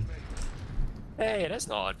can. Hey, that's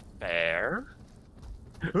not fair.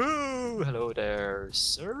 Ooh, hello there,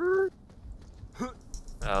 sir.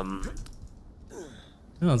 Oh,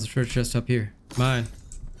 there's a treasure chest up here. Mine.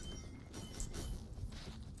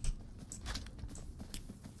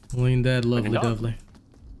 Lean that lovely dovely.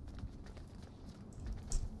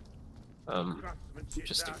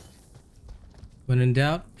 Interesting. When in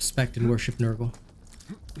doubt, respect and worship Nurgle.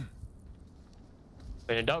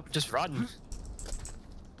 When in doubt, just run.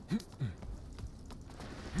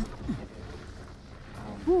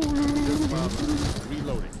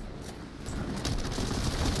 Reloading.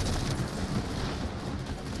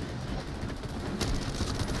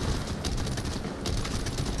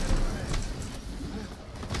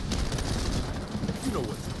 You know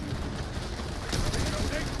what to do.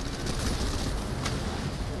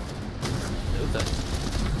 That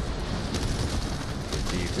would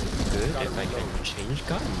be really good if I can change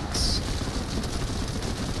guns.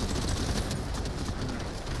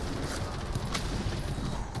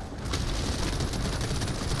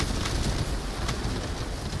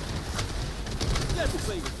 Let's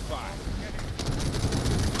play with fire.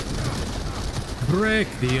 Break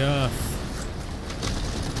the earth.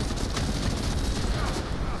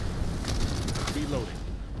 Reloading.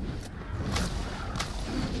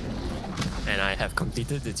 And I have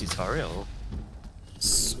completed the tutorial.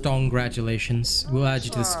 Congratulations. We'll add you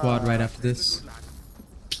to the squad right after this.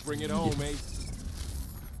 Bring it home, mate.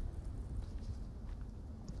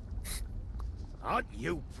 Aren't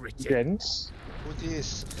you pretty? Who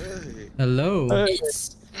this? Hey. Hello.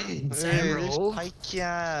 It's Hey, this Zero.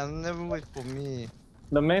 Paikian. Never wait for me.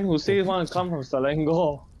 The man who says want to come from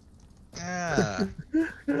Selangor. Yeah.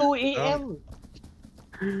 2 AM.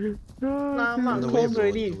 Nah, On man, the way, close bro, on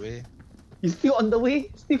already. the way. He's still on the way.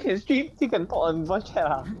 Still can stream. Still can talk on voice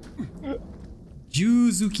chat.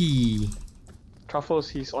 Juzuki. Truffles,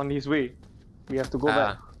 he's on his way. We have to go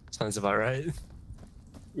back. Sounds about right.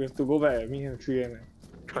 We have to go back. Meet him at 3 AM.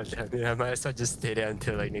 I might as well just stay there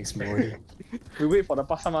until like next morning. We wait for the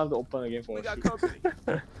Pasar to open again for We us. got company.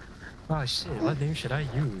 Oh shit, what name should I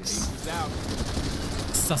use? He's out.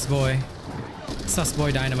 Sus boy. Sus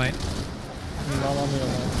boy dynamite. No,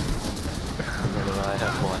 I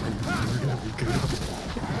have one.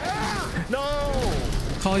 No!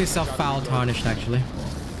 Call yourself foul tarnished, actually.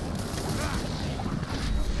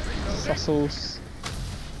 Sussels.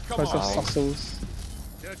 Price of Sussels.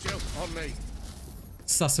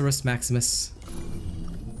 Susurrus Maximus.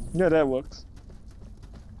 Yeah, that works.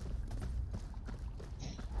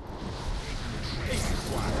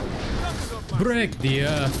 Break the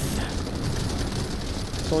earth.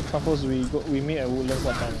 So Truffles, we meet at Woodlands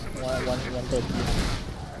what time? 1:30.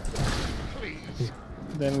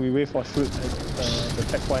 Then we wait for shoot at the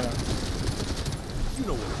checkpoint. You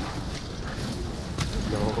know what?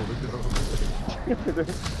 No.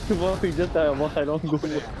 Tomorrow we just tell your boss I don't go.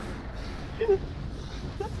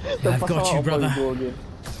 I've got you, brother.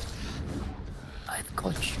 I've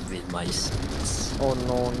got you in my sights. Oh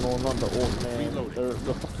no, not the old man.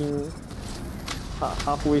 The fucking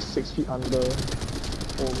halfway 6 feet under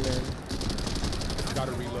old man.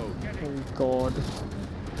 Gotta reload. Oh god.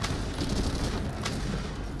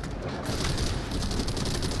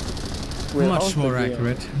 Wait, Much more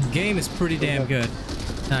accurate. Game is pretty damn good.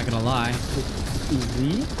 Not gonna lie.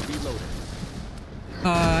 Easy?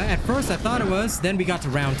 At first I thought it was, then we got to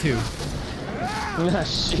round 2. Ah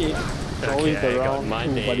shit. It's always Okay, the I got round my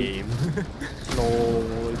 2, name. buddy.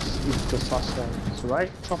 No, it's the sus one. It's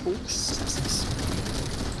right, Truffles?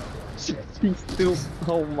 Still.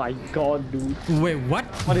 Oh my god, dude. Wait, what?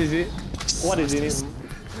 What is it? What is in it?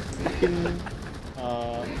 Fucking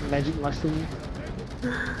magic mushroom.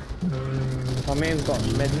 My man's got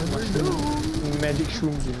magic mushroom. Magic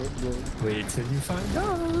shrooms in it, bro. Wait till you find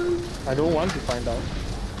out. I don't want to find out.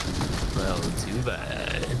 Well, too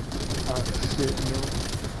bad. Ah shit, no.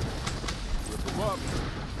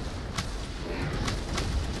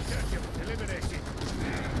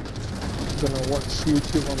 Gonna watch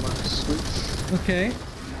YouTube on my Switch. Okay.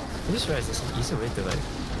 I just realized there's an easier way to like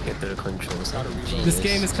get to the controls. This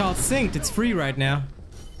game is called Synced. It's free right now.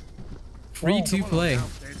 Free to play.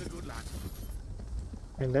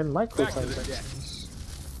 And then microtransactions.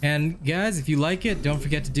 And guys, if you like it, don't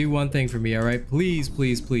forget to do one thing for me, alright? Please,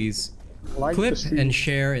 please, please. Like Clip the stream. and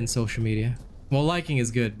share in social media. Well, liking is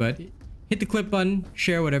good, but hit the clip button,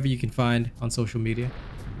 share whatever you can find on social media.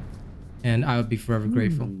 And I would be forever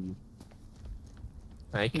grateful.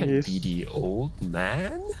 I can be the old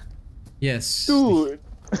man? Yes. Dude!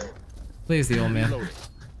 Play as the old man.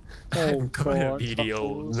 Oh gonna be the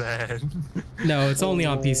old man. No, it's only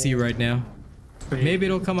on PC right now. Maybe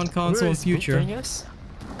it'll come on console in future.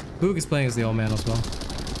 Boog is playing as the old man as well.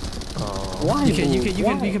 Why? You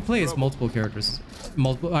can play as multiple characters.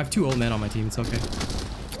 I have 2 old men on my team. It's okay.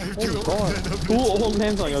 Oh god. 2 old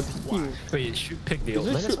men on your team. Wait, you should pick the old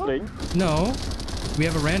Is man it as shoot well? playing? No, we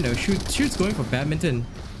have a rando. Shoot's going for badminton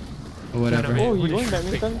or whatever. Oh, you going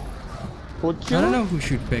badminton? I don't know who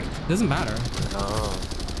shoot picked. Doesn't matter. Oh.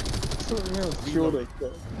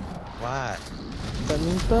 What?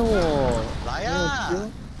 Badminton or Liar!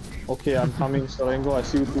 Okay, I'm coming, Serengo. I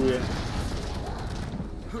see you 2 here.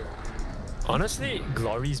 Honestly,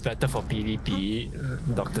 Glory is better for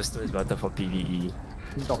PvP. Dr. Stone is better for PvE.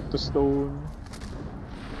 Dr. Stone.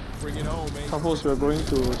 Bring it home, man. Suppose we're going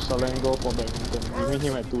to Selengo for badminton. We meet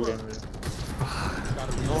him at 2 then.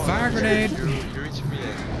 Fire grenade! You reach me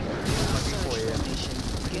at fucking 4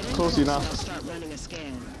 AM. Close enough. Start running a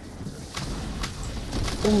scan.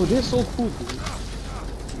 Oh, they're so cool, dude.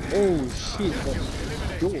 Oh shit.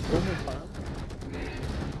 Yo, promo fire.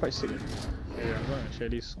 Quite sick. Yeah, I'm gonna share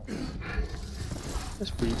this song.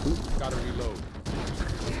 That's pretty cool. Gotta reload.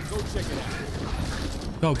 Go check it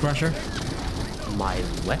out. Go, Crusher. My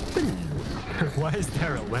weapon? Why is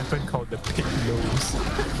there a weapon called the Pit Nose?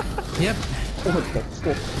 Yep. What the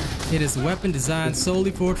fuck? It is a weapon designed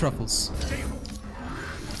solely for Truffles.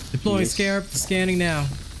 Deploying Scarab to scanning now.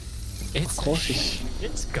 It's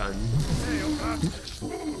gun.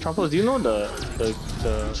 Truffles, do you know the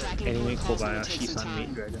anime Kobayashi-san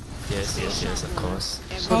made dragon? Yes, of course.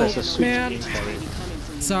 So there's a Switch man. game for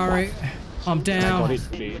it. Sorry, I'm I got down. it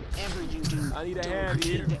today. I need a hand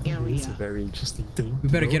here. It's a very interesting thing. We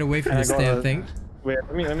better get away from And I this got damn a- thing. Wait,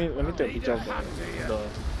 let me take a picture of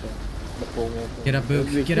the promo. Get up,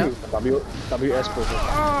 Boog. Get up. WS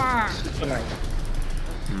promo. Super nice.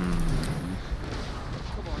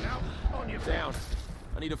 Down.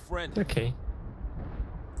 I need a friend. Okay.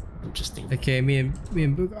 Interesting. Okay, me and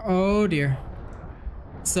Boog. Oh dear.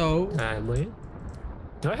 So, Wait.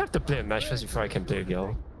 Do I have to play a match first before I can play a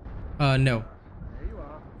girl? no.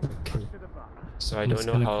 Okay. So I I'm don't just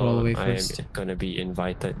know gonna crawl how away I'm first. gonna be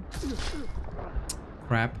invited.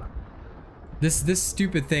 Crap. This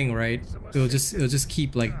stupid thing, right? It'll just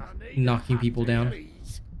keep like knocking people down.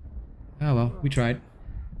 Oh well, we tried.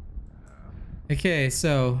 Okay,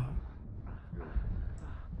 so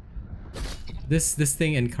this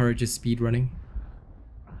thing encourages speed running.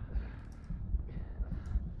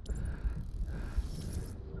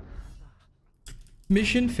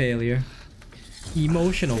 Mission failure.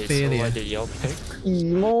 Emotional failure. So what did y'all pick?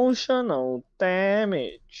 Emotional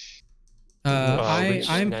damage.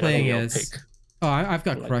 I'm playing y'all as. pick? Oh, I've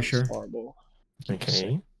got Like, Crusher. it's horrible.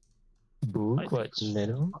 Okay. Boog, Like, what it's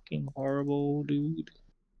nano? fucking horrible, dude.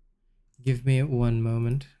 Give me one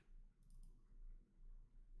moment.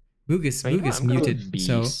 Boog is I'm gonna muted,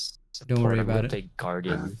 so beast don't worry support. I'm about gonna it. play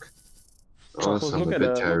Guardian. Also, I'm Look a at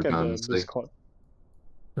bit the tired, look at the honestly. Discord.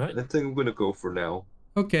 I think I'm gonna go for now.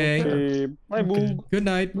 Okay. Okay, bye, Boog. Good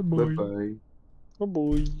night. Bye bye. Oh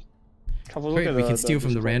boy. Look Wait, at we can steal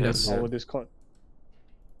from the Discord, randos. Our Discord.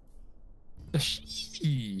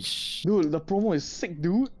 Sheesh. Dude, the promo is sick,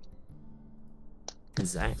 dude.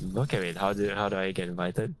 Zach, okay, wait. How do I get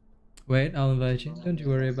invited? Wait, I'll invite you. Don't you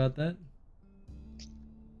worry about that.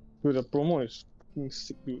 Dude, the promo is fucking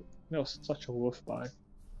sick, dude. That was such a worth buy.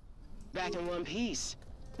 Back in one piece.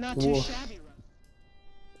 Not too Whoa. shabby.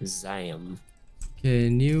 Zam. Okay,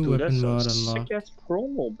 new Dude, weapon that's mod a unlocked. sick ass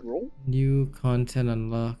promo, bro. New content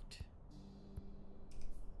unlocked.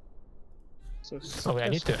 Oh wait, I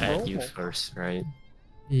need to add you first, right?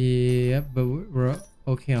 Yeah, but we're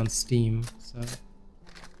okay on Steam, so.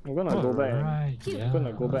 I'm gonna go back. Alright, And, I'm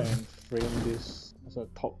gonna go back and frame this as a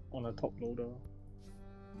top loader.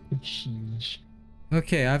 Sheesh.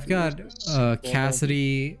 Okay, I've got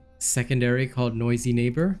Cassidy secondary called Noisy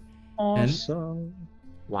Neighbor. Awesome.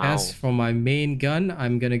 Wow. As for my main gun,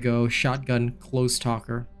 I'm gonna go Shotgun Close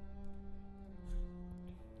Talker.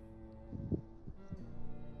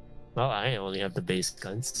 Well, I only have the base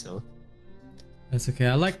guns, so. That's okay.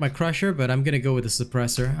 I like my Crusher, but I'm gonna go with the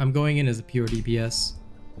Suppressor. I'm going in as a pure DPS.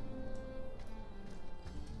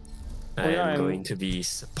 I yeah, am and- going to be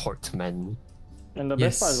support man. And the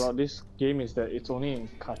best part Yes. about this game is that it's only in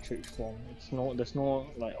cartridge form. There's no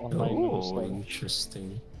like online mode Oh, stuff.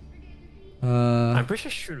 interesting. I'm I'm pretty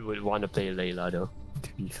sure Shrew would want to play Layla though,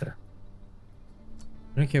 to be fair.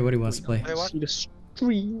 I don't care what he wants to play. See the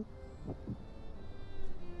stream.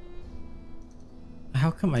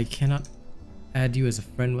 How come I cannot add you as a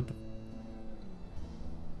friend? What the?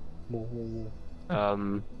 Whoa, whoa,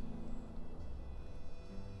 whoa.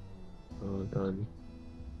 Hold on.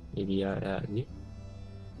 Maybe I add you.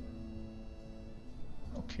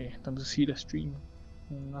 Okay, time to see the stream.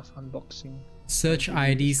 Enough unboxing. Search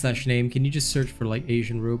ID/name. Can you just search for like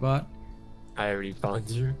Asian robot? I already found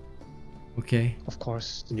you. Okay. Of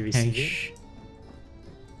course. Can you receive it? Hansh.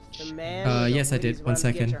 The man with the yes, I did. wheeze 1 runs to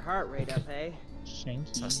get second. your heart rate up, eh? Thank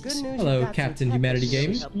you. Good news, Hello, you've got Captain some tech Humanity that should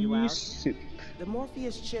Games. help you out. Sip. The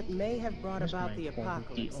Morpheus chip may have brought Where's about my the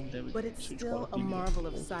quality? apocalypse, Oh, there we but go. it's Switch still a quality. marvel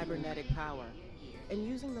of cybernetic power. And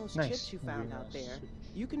using those Nice. chips you found Very out nice. there,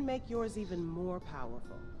 you can make yours even more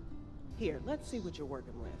powerful. Here, let's see what you're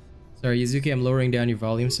working with. Sorry, Yuzuki, I'm lowering down your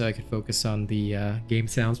volume so I can focus on the game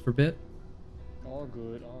sounds for a bit. All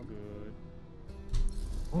good, all good.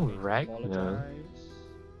 Oh, right. Apologize.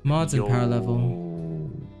 Mods and power level.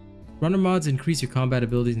 Runner mods increase your combat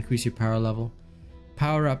abilities, increase your power level.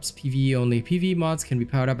 Power-ups, PvE only. PvE mods can be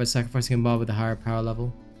powered up by sacrificing a mod with a higher power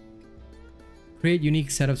level. Create unique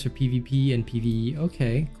setups for PvP and PvE.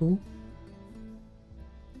 Okay, cool.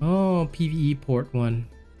 Oh, PvE port 1.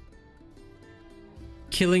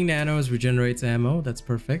 Killing nanos regenerates ammo. That's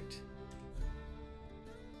perfect.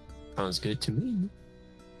 Sounds good to me.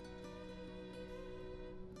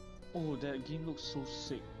 Oh, that game looks so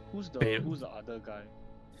sick. Who's the Wait. other guy?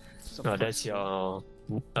 No, that's your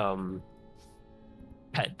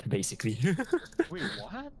pet basically. Wait,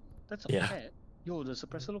 what? That's a Yeah. pet. Yo, the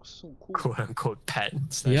suppressor looks so cool. Quote unquote pet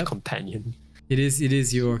 / Yep. companion. It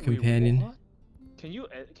is your Wait, companion. what? Can you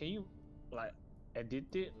like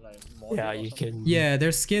edit it like mod Yeah, it or you something? can. Yeah,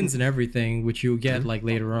 there's skins and everything, which you'll get like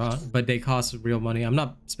later on, but they cost real money. I'm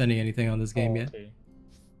not spending anything on this game Oh, yet. okay.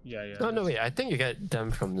 Yeah, yeah. No, no, that's- wait. I think you get them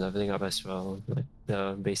from leveling up as well, like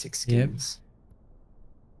the basic Yep. skins.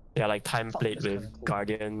 Yeah, like time Fuck, plate that's with kinda cool.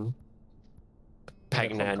 Guardian, Pack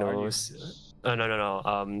They're called Nanos. Guardians.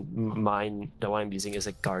 No. Mine, the one I'm using is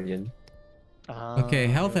a Guardian. Okay,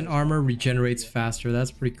 health and yeah. armor regenerates faster.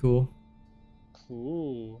 That's pretty cool.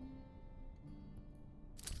 Cool.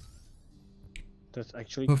 That's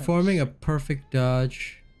actually Performing a perfect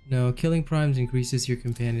dodge. No, killing primes increases your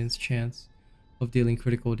companion's chance of dealing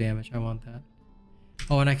critical damage. I want that.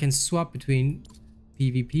 Oh, and I can swap between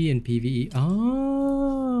PvP and PvE.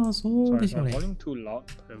 So Sorry, this is my one. volume too loud?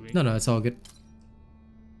 By the way? No, it's all good.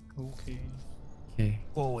 Okay. Okay.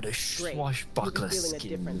 Whoa, the Great. swashbuckler You'll be feeling a skin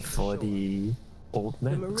difference for sure. the old The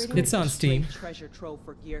man. Meridian It's on is a Steam. great treasure trove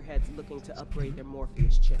for gearheads looking to upgrade their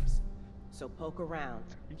Morpheus chips. So poke around,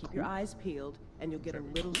 keep your eyes peeled, and you'll get a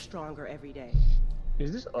little stronger every day.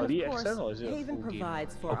 Is this And early of course, access or is it a Haven full game?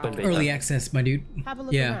 provides for Open our beta. Early access, my dude. Have a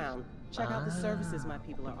look Yeah. around. Check out the services my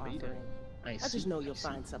people are offering. I I see, just know you'll I see.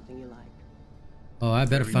 find something you like. Oh, I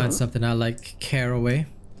better There we find go. something I like. Caraway.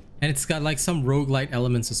 And it's got like some roguelite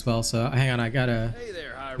elements as well. So hang on, I gotta. Hey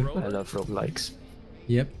there, high I roller. love roguelikes.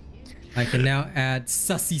 Yep. I can now add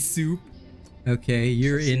sussy soup. Okay,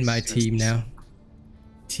 you're in my team now.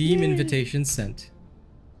 Team invitation sent.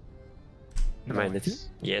 Am I in the team?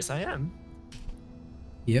 Yes, I am.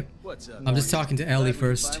 Yep. What's up? I'm just talking to Ellie Glad we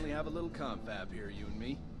first. Finally have a little confab here, you and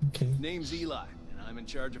me. Okay. Name's Eli, and I'm in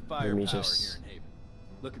charge of Let firepower me just- here in Haven.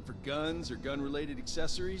 Looking for guns or gun-related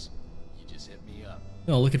accessories? You just hit me up.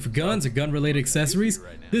 Oh, looking for guns or gun-related accessories?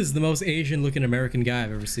 Right now. This is the most Asian-looking American guy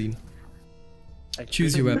I've ever seen.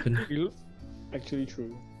 Choose your weapon. Actually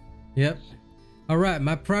true. Yep. Alright,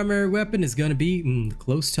 my primary weapon is gonna be the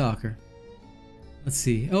close talker. Let's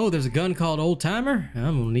see. Oh, there's a gun called Old Timer?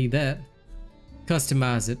 I'm gonna need that.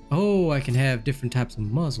 Customize it. Oh, I can have different types of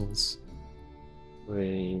muzzles.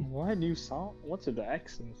 Wait. Why do you sound? What's with the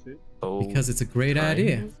accent? Is it? Oh, Because it's a great fine.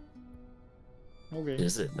 idea. Okay.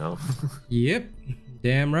 Is it now? Yep.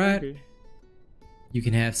 Damn right. Okay. You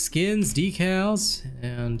can have skins, decals,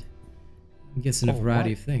 and I'm guessing a Oh,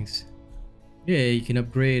 variety what? of things. Yeah, you can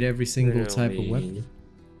upgrade every single type of weapon. Really?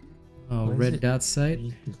 Oh, What is red it? dot sight.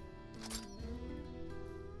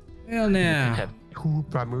 Well You now. have 2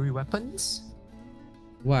 primary weapons?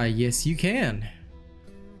 Why, yes you can.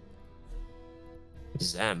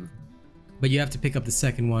 Zam. But you have to pick up the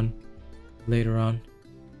second one later on.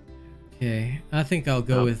 Okay, I think I'll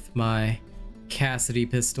go Oh. with my Cassidy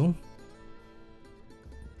pistol.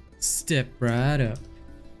 Step right up.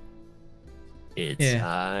 It's Yeah.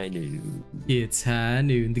 high noon. It's high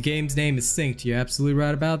noon. The game's name is synced. You're absolutely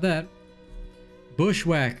right about that.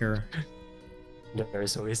 Bushwhacker. There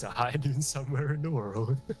is always a high noon somewhere in the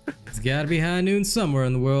world. It's gotta be high noon somewhere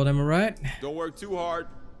in the world, am I right? Don't work too hard.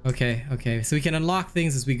 Okay, okay. So we can unlock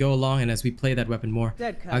things as we go along and as we play that weapon more.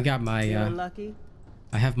 Dead cut. I got my Feeling lucky?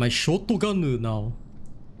 I have my shotgun now.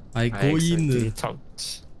 I I go accidentally in.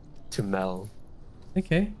 talked to Mel.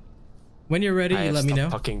 Okay. When you're ready, I you have let me stopped know.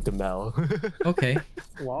 talking to Mel. Okay.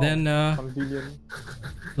 Wow. Then Convenient.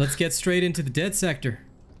 let's get straight into the dead sector.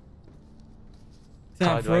 How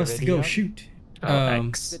Time do for I us to ready go up? shoot.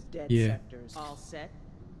 X. The dead Yeah. sectors all set.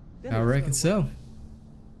 Then I let's go reckon to so. work.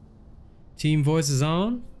 Team voice is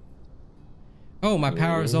on. Oh, my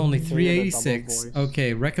power is only Yeah, the 386. double voice.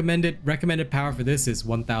 Okay, recommended power for this is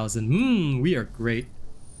 1000. We are great.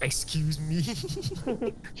 Excuse me.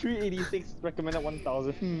 386 recommended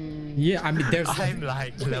 1000. Yeah, I mean there's I'm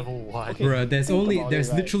like level 1. Okay. bruh, there's think only about there's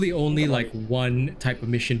it, right? literally only Think like about one type of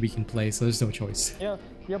mission we can play, so there's no choice. Yeah,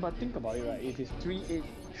 but think about it, right? If it's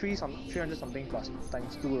 300 something plus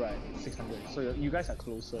times 2, right? 600. So you guys are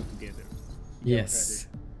closer together. Yes.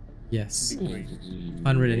 Yes. Big brain.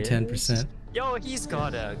 110%. Yo, he's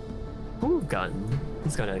got a cool gun.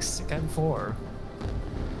 He's got a second 4.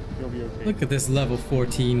 You'll be okay. Look at this level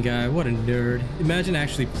 14 guy. What a nerd. Imagine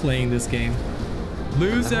actually playing this game.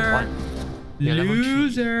 Loser. You're level 3.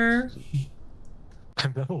 Loser.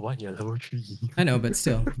 I'm level 1, you're level 3. I know, but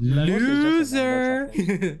still. Levels is just a number,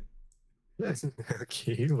 Loser.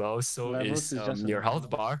 Okay, well, so Levels is is just a your health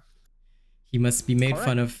number. bar. He must be made Correct.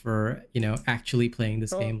 fun of for, actually playing this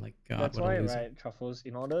So, game. Like, God, That's what why, a loser. right, Truffles,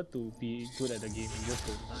 in order to be good at the game, you just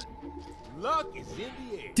don't learn. Luck is in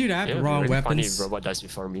the air. Dude, I have It the would be wrong really funny weapons. if robot dies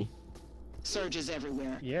before me. Surges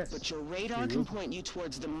everywhere. Yes. But your radar You can will. point you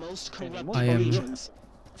towards the most And corrupt most I am- regions.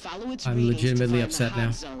 Follow its I'm readings legitimately to find upset the hot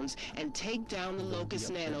now. zones and take down the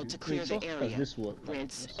locust nano to clear Wait, so the how does area. this work?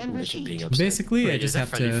 Rinse and Imagine being repeat. upset. Basically, I Wait, just is that have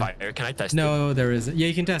friendly to- fire? Can I test it? No, there isn't. Yeah,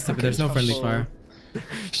 you can test it, but there's no friendly fire.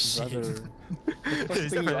 Shit. Brother, the Is first that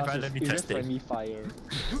thing you friendly ask fire? is, Let me is there test it. friendly fire? You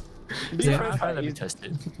Yeah. didn't Friendly ask, fire, let me is- test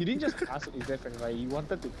it. You didn't just ask is there friendly fire, you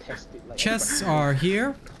wanted to test it. Like, Chests are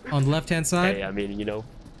here on the left-hand side. Hey, I mean,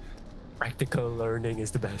 practical learning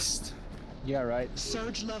is the best. Yeah, right.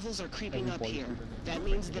 Surge levels are creeping Every up point here. student. That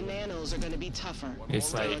means the nanos are going to be tougher. It's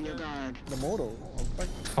Stay like- on your guard. The model.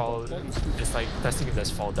 Fall, it's like testing if there's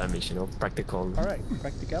fall damage, practical. Alright,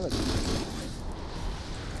 practicality.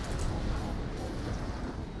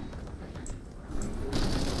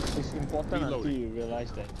 It's important until you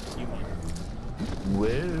realize that you might.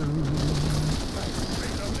 Whoa.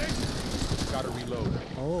 Gotta reload.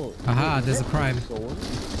 Oh. Aha, there's a prime. Zone?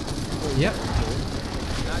 Yep.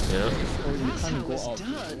 Yeah. Oh, you That's how can't go it's out.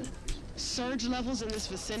 done. Surge levels in this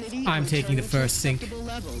vicinity. I'm taking the first sink.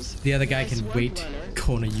 The other guy can wait.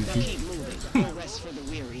 Corner Yuki.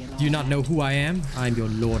 Do you not know who I am? I'm your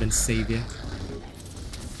lord and savior.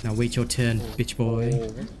 Now wait your turn, bitch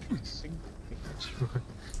boy.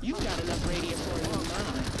 You've got enough radio for a new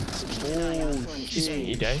mine, so keep an eye out for an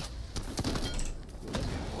exchange.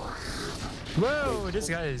 Whoa, this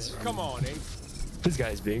guy is... Come on, eh? This guy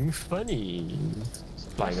is being funny.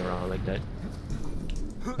 Flying around like that.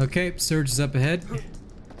 Okay, Surge is up ahead.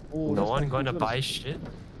 No one gonna buy shit?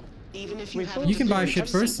 Even if you can buy shit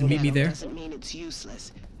first and meet me there. Doesn't mean it's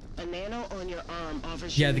useless. A nano on your arm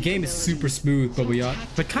offers Yeah, the game is super smooth,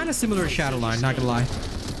 but kind of similar to Shadowline, not gonna lie.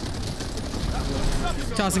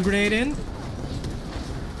 Tossing grenade in.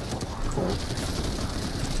 Cool.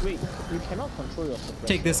 Wait, you cannot control your suppressor.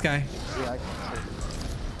 Take this guy. Yeah, I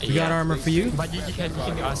can. We got armor for you. But you can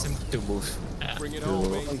ask him to move to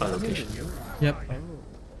a location. Yep.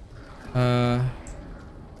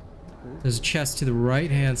 There's a chest to the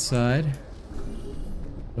right-hand side.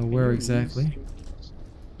 Don't know where exactly.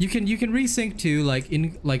 You can resync to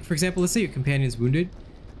like for example, let's say your companion's wounded.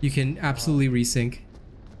 You can absolutely resync.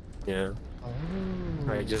 Yeah.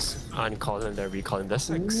 Right, just uncall and then recall him. That's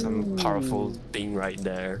like some powerful thing right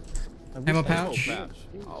there. Ammo pouch.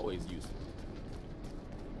 Always useful.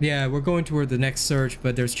 Yeah, we're going toward the next search,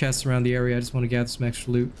 but there's chests around the area. I just want to gather some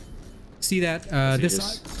extra loot. See that?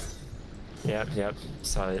 This. Yep.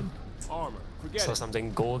 Saw it. Saw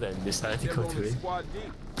something gold and decided to go to it.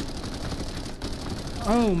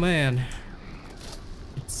 Oh man.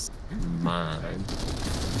 It's mine.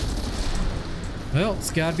 Well, it's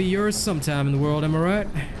gotta be yours sometime in the world, am I right?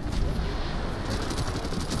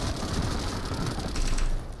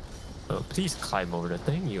 Oh, please climb over the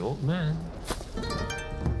thing, you old man.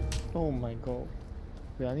 Oh my god.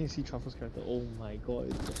 Wait, I need to see Truffle's character. Oh my god,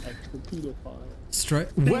 it's the actual pedophile.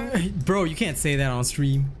 What? Bro, you can't say that on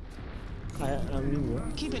stream. I mean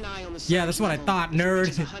what? Keep an eye on the yeah, that's what I thought, nerd.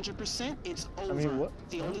 100%, it's over. I mean what?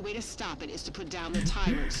 The only way to stop it is to put down the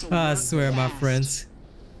tyrant. So I swear, my friends.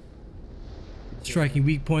 Striking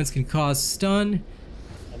weak points can cause stun.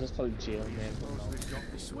 I just call it jail, man.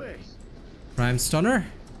 Prime stunner.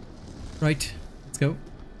 Right, let's go.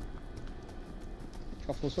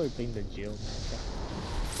 Truffle's why you're playing the jail,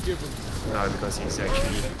 man. No, because he's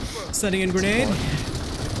actually setting in grenade.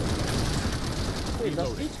 Wait,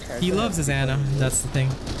 he loves his Anna, that's the thing.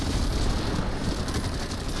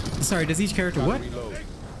 Sorry, does each character what?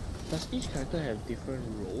 Does each character have different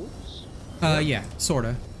roles? Yeah,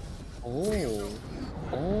 sorta. Oh,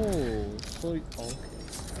 so okay.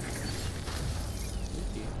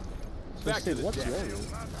 So what's your role?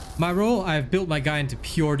 My role, I've built my guy into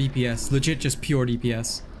pure DPS, legit just pure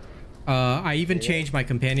DPS. I even changed my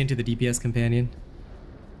companion to the DPS companion.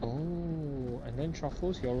 Oh, and then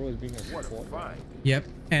Truffles, your role is being a support. Yep,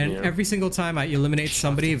 and every single time I eliminate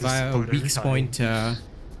somebody via a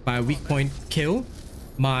weak point kill,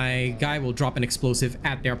 my guy will drop an explosive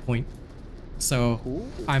at their point. So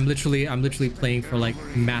I'm literally playing for like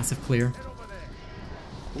massive clear.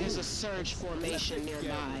 There's a surge formation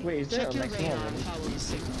nearby. Wait, is there a maximum?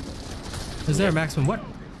 Is there a maximum what?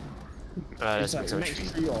 That's max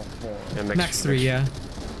 3 or 4? Yeah, max 3, yeah.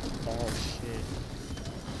 Oh shit.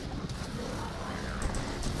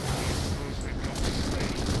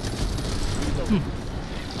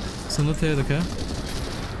 Så nu till det kan.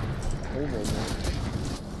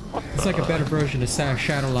 It's like a better version of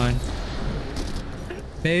Shadowline.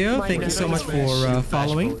 Bayo, thank you so much for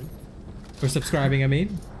following. For subscribing, I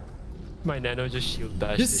mean. My nano just shield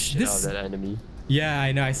bashed the shit out of that enemy. Yeah,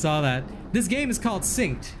 I know, I saw that. This game is called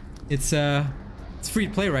Synced. It's free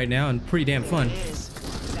to play right now and pretty damn fun.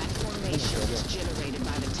 That formation is generated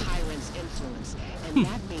by the tyrant's influence, and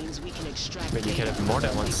that means we can extract. But you can have more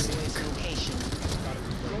than one sync.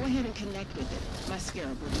 Go ahead and connect with it. My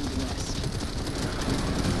scarab will do the rest.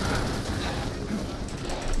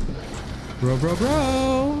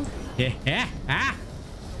 Bro. Yeah. Ah.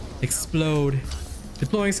 Explode.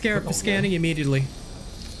 Deploying scarab for scanning immediately.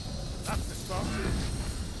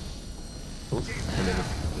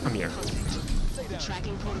 I'm here. The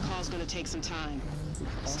tracking protocol is going to take some time.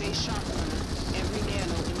 Stay sharp, every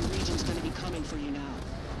nano in the region's going to be coming for you now.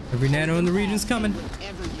 Every nano in the region's coming.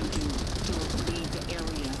 Whatever you do to leave the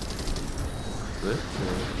area.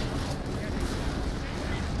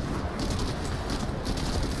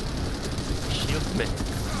 Shield me.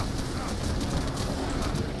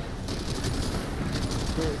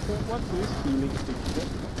 So what is healing stick?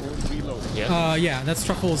 Reload. Yeah, that's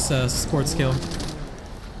Truffle's support skill.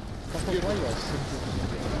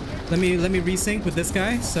 Let me resync with this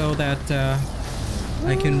guy so that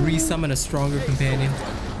I can resummon a stronger companion.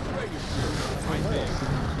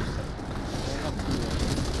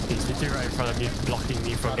 in front of me, blocking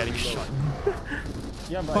me from getting shot.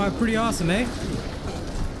 Yeah, but Oh, pretty awesome, eh?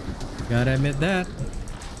 Gotta admit that.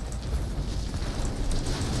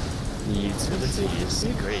 The utility is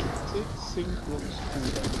great.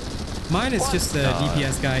 Mine is just the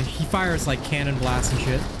DPS guy. He fires like cannon blasts and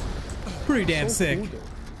shit. Pretty damn sick.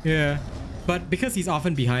 Yeah. But because he's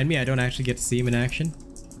often behind me, I don't actually get to see him in action.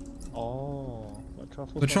 Oh,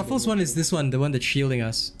 but Truffle's one is this one, the one that's shielding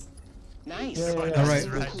us. Nice. Alright.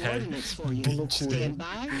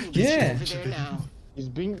 Yeah. He's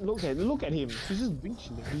being look at him. He's just being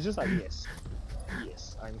chilling. He's just like yes.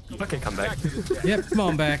 Yes, I'm here. Okay, come back. Yep, come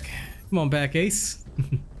on back. Come on back, Ace.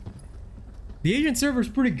 The Asian server's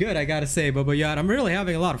pretty good, I gotta say, Bubba Yacht. I'm really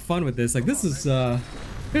having a lot of fun with this. Like, this is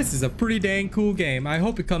a pretty dang cool game. I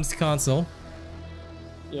hope it comes to console.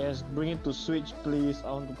 Yes, bring it to Switch, please.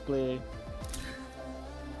 I want to play.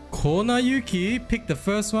 Konayuki picked the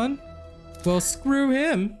first one. Well, screw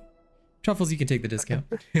him. Truffles, you can take the discount.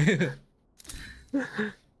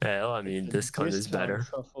 Well, I mean, discount is better.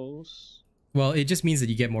 Truffles. Well, it just means that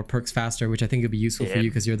you get more perks faster, which I think would be useful for you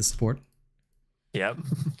because you're the support. Yep.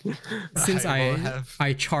 Since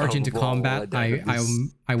I charge into combat,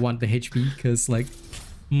 I want the HP because like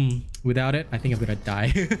without it, I think I'm gonna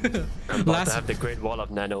die. I'm about to have the Great Wall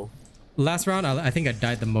of Nano. Last round, I think I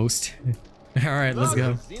died the most. All right, let's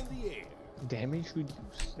go. Damage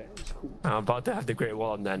reduced. That is cool. I'm about to have the Great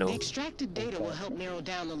Wall of Nano. The extracted data will help narrow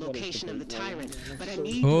down the location of the tyrant, but I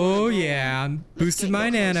need. Oh yeah, I'm boosting my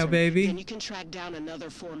nano, baby. Then you can track down another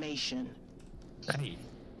formation. Hey.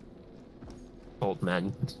 Old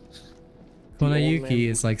man. Konayuki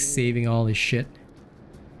is like saving all his shit.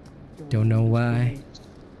 Don't know why.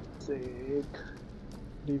 Sick.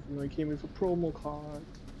 Even though I came with a promo card.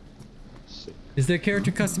 Sick. Is there character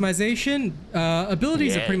customization?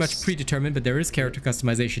 Abilities are pretty much predetermined, but there is character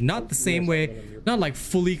customization. Not the same way, not like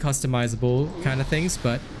fully customizable kind of things,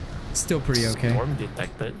 but still pretty okay. Storm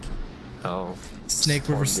detected. Oh. Snake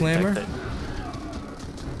River Slammer.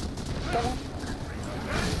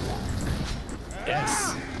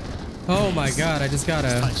 Yes. Oh my god, I just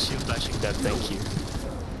gotta shield bashing them, thank you.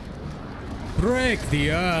 Break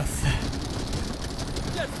the earth.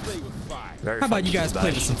 How about you guys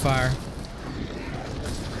play with some fire?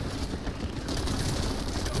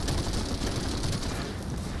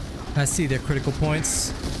 I see their critical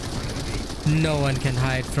points. No one can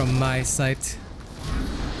hide from my sight.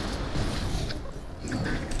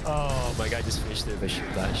 Oh, my guy just finished it with a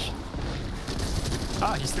shield bash.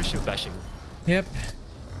 Ah, he's still shield bashing. Yep.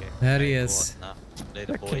 There he is.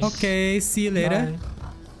 Okay, see you later.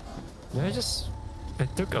 Yeah, I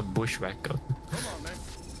took a bushwhacker.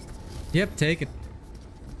 Yep, take it.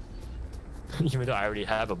 Even though I already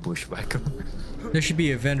have a bushwhacker. There should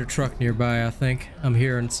be a vendor truck nearby, I think. I'm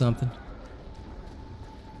hearing something.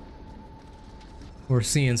 Or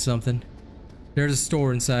seeing something. There's a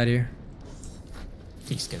store inside here.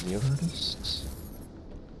 Please get me over this.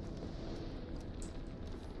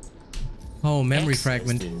 Oh, memory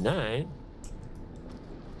fragment.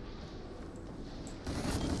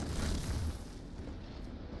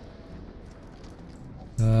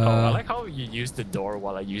 Oh, I like how you use the door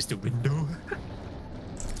while I use the window.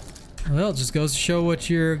 Well, it just goes to show what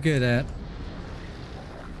you're good at.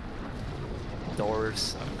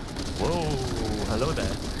 Doors. Whoa, hello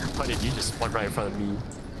there. How did you just spawn right in front of me,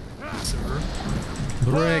 sir?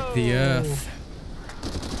 Break the earth.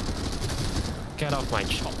 Get off my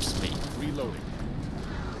chops, mate. Reloading.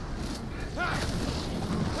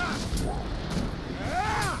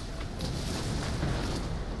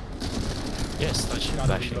 Yes, that's shield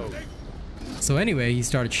bashing. So anyway, he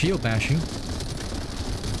started shield bashing.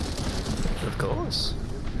 Of course.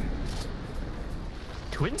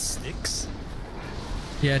 Twin sticks?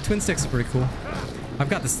 Yeah, twin sticks are pretty cool. I've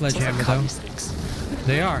got the sledgehammer though.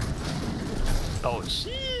 They are. Oh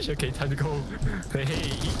sheesh, okay, time to go. Hey,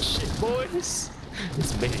 eat shit, boys.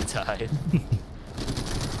 It's melee time.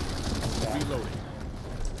 Reloading.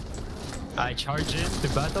 I charge into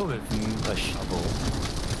battle with a shovel.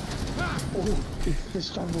 Oh,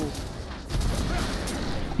 his shovel.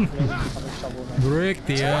 Break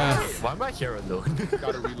the earth. Why am I here alone?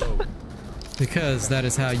 Gotta reload. Because that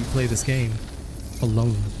is how you play this game.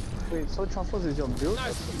 Alone. Wait, so Truffles is your build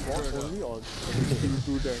as the boss only, or do you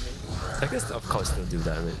do damage? I guess of course they'll do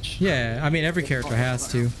damage. Yeah, I mean every character has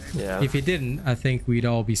to. Yeah. If it didn't, I think we'd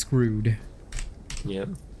all be screwed. Yep.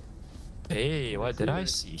 Hey, what did I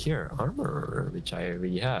see here? Armor, which I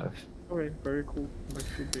already have. Okay, very cool. Much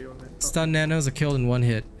to be on it. Stun nanos are killed in one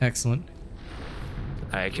hit. Excellent.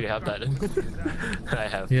 I actually have that. I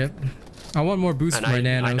have. Yep. I want more boost and for my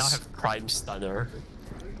nanos. I now have Prime Stunner.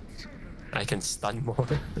 I can stun more.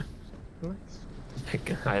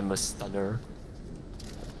 I am a stunner.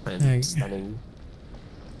 I'm stunning.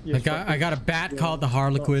 I got a bat called the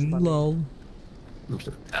Harlequin. Lol.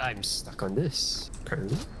 I'm stuck on this,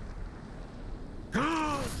 apparently.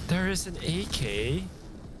 There is an AK.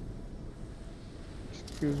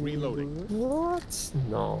 Reloading. What?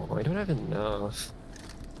 No, I don't have enough.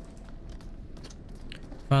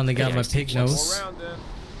 Finally got my pig nose.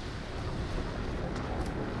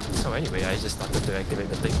 So anyway, I just started to activate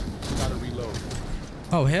the thing. Gotta reload.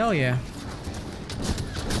 Oh hell yeah!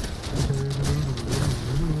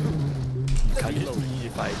 Can hit me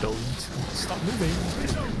if I don't stop moving.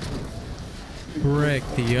 Break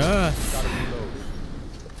the earth.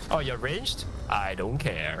 Oh, you're ranged? I don't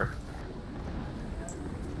care.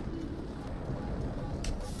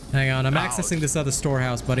 Hang on, I'm accessing this other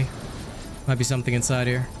storehouse, buddy. Might be something inside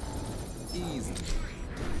here. Easy.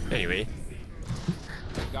 Anyway.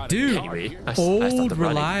 Dude, Anyway, old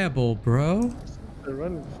reliable, bro.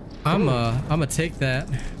 I'ma take that.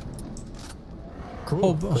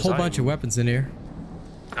 Cool. Whole bunch of weapons in here.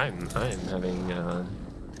 I'm having an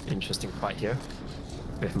interesting fight here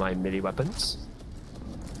with my melee weapons.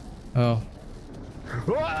 Oh.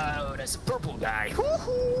 Whoa, that's a purple guy.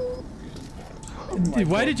 Dude,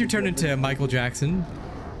 why did you turn into Michael Jackson?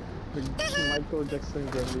 Michael Jackson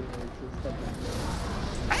gremlin.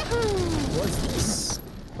 What's this?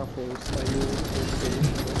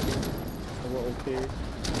 Okay.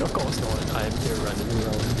 Of course not. I'm here running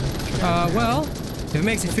around. Well, if it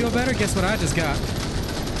makes you feel better, guess what I just got?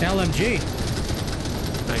 LMG.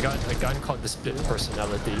 I got a gun called the Split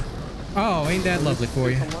Personality. Oh, ain't that lovely for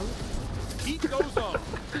you? Keep those on.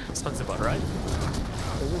 Sounds about right.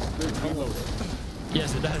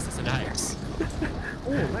 Yes, it does. It's an axe.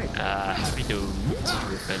 Oh, nice. Happy to meet you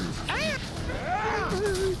with an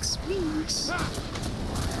axe, please.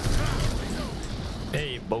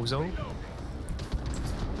 Hey, bozo.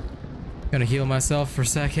 Gonna heal myself for a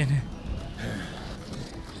second.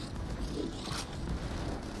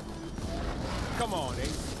 Come on, eh?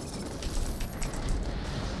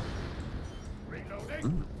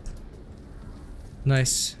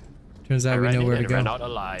 Nice. Turns out we know where to go. Ran out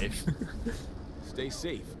alive. Stay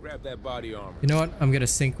safe. Grab that body armor. You know what? I'm gonna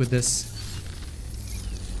sync with this.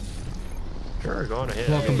 Sure, go on ahead.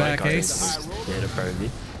 Welcome back, Ace. Yeah, apparently.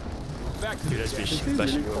 Dude, that's been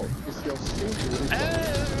flashing over.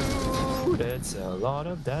 Oh, that's a lot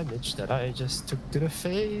of damage that I just took to the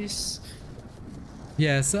face.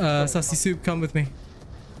 Yes, Sussy Soup, come with me.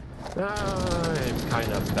 I'm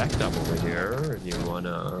kind of backed up over here. If you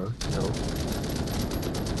wanna, you know.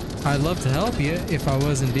 I'd love to help you if I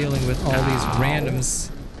wasn't dealing with all these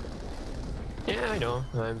randoms. Yeah, I know.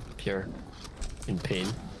 I'm here in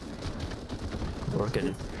pain.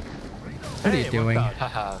 Working. What are you doing?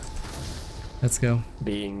 Haha. Let's go.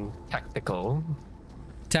 Being tactical.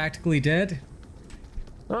 Tactically dead?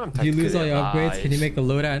 I'm Do you lose all your alive. upgrades? Can you make a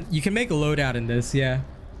loadout? You can make a loadout in this, yeah.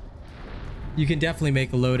 You can definitely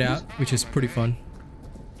make a loadout, which is pretty fun.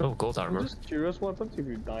 Oh, gold armor. I'm just curious what happens if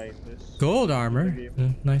you die in this. Gold armor?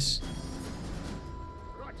 Nice.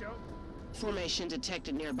 Formation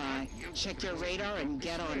detected nearby. Check your radar and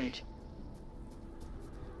get on it.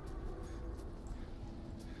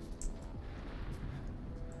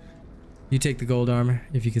 You take the gold armor,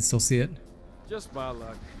 if you can still see it. Just my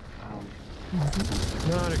luck.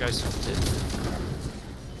 No, the guy's dead.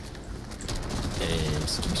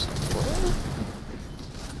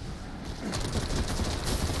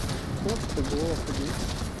 What's the goal of the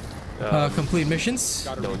game? Complete missions.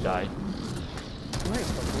 Don't die.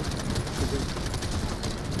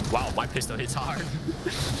 Wow, my pistol hits hard.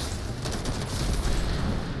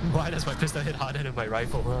 Why does my pistol hit harder than my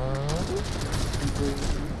rifle?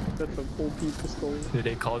 That's an OP pistol. Do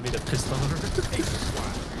they call me the pistol?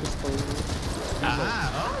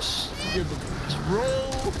 Ah, oh shit.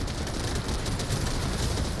 Roll.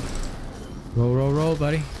 Roll, roll, roll,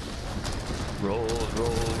 buddy. Roll,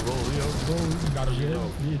 roll, roll your boat. Gotta get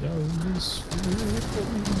me down this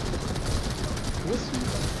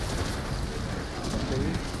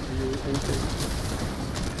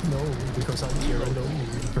No, because I'm here alone,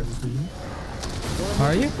 friendly.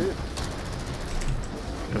 Are you?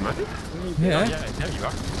 Am I? Yeah. Oh, yeah, there you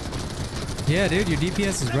are. Yeah, dude, your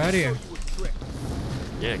DPS is right here.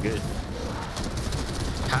 Yeah, good.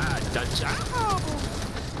 Ha, dungeon.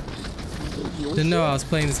 Didn't know I was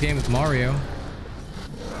playing this game with Mario.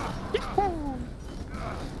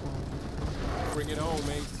 Bring it home,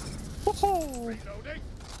 mate.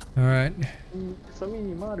 Alright. It's a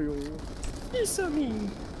me, Mario. It's a me,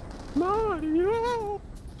 Mario.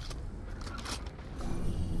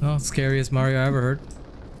 Oh, scariest Mario I ever heard.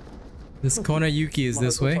 This corner Yuki is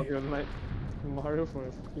this way. Mario for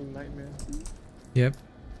a fucking nightmare. Yep.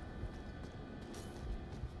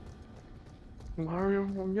 Mario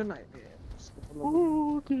from your nightmares.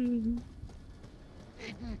 Okay.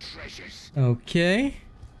 Hidden treasures. Okay.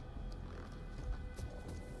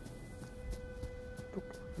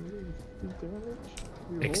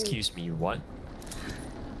 Excuse me, what?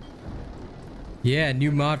 Yeah,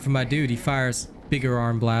 new mod for my dude. He fires bigger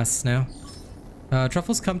arm blasts now.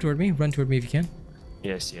 Truffles, come toward me. Run toward me if you can.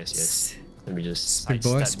 Yes, yes, yes. Let me just Sprint,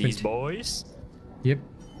 boy, sidestep these sprint. boys. Yep.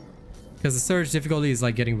 Because the surge difficulty is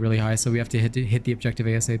like getting really high, so we have to hit the objective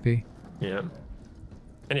ASAP. Yeah.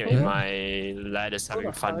 Anyway, Yeah. my lad is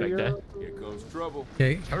having fun back there. Here comes trouble.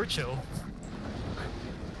 Okay. Churchill.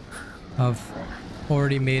 I've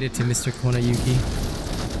already made it to Mr. Konayuki.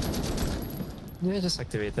 Yeah, just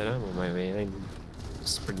activate that. I'm on my way. I'm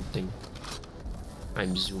sprinting.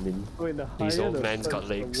 I'm zooming. Wait, the These higher old the men's got surge,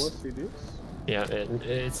 the legs. worse it is? Yeah,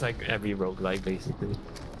 it's like every roguelike basically.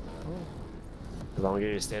 The longer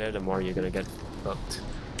you stay there, the more you're gonna get fucked.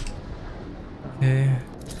 Okay.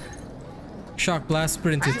 Shock blast,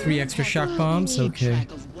 sprint into 3 extra shock bombs. Okay.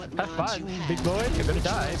 Have fun, big boy. You're gonna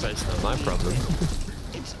die, but it's not my problem.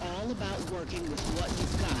 It's all about working with what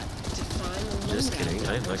you've got to find a Just kidding.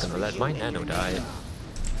 I'm not gonna let my nano die.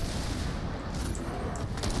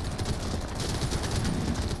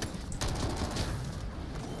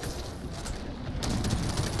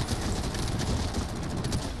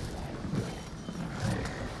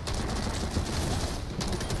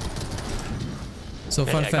 So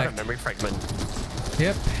fun I got fact. a memory fragment.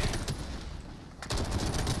 Yep.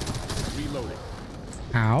 Reloading.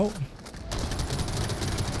 Ow.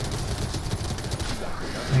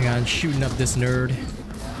 Hang on, shooting up this nerd.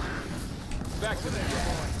 Back to the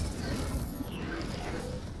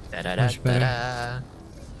Da da da Much da better.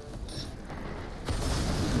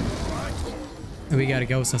 da. We gotta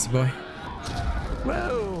go, sussy boy.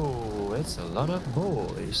 Whoa, it's a lot of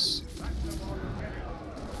boys.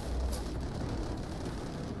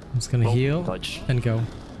 I'm just gonna Oh, heal dodge. and go.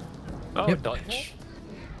 Oh, Yep. dodge.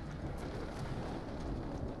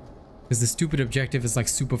 Because the stupid objective is like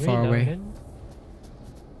super far Reload away. in.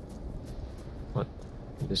 What?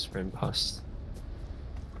 You just ran past.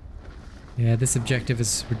 Yeah, this objective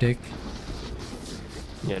is ridiculous.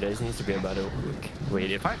 Yeah, there needs to be a better look.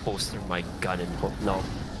 Wait, if I holster my gun and hold. No.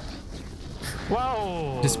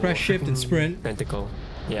 Wow! Just press shift and sprint. Tentacle.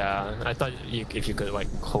 Yeah, I thought if you could like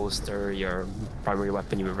holster your primary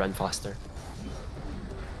weapon, you would run faster.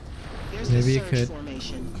 Maybe you could.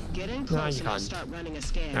 Get in No, close you and I'll can't. start running a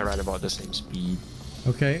scan. I ran about the same speed.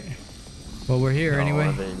 Okay. Well, we're here Oh,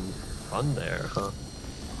 anyway. Then fun there, huh?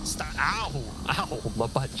 Stop! Ow! Ow! My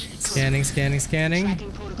butt cheeks. Scanning, scanning, scanning.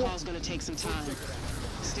 Tracking protocol's gonna take some time.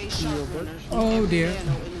 Stay sharp, runner. Oh Every dear.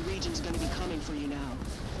 nano in the region's gonna be coming for you now.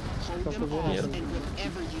 Hold them off, Yep. and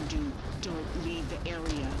whatever you do, don't leave the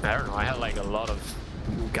area. I don't know. I had like a lot of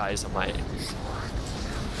guys on my.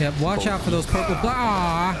 Yep, watch out for those purple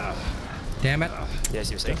blah. Damn it. Yes,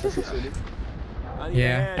 you're saying.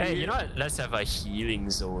 Yeah. Hey, you know what? Let's have a healing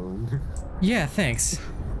zone. Yeah, thanks.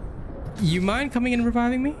 You mind coming and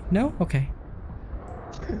reviving me? No? Okay.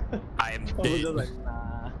 I am dead.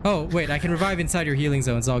 Oh, wait, I can revive inside your healing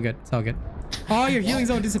zone. It's all good. It's all good. Oh, your healing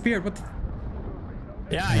zone disappeared. What the?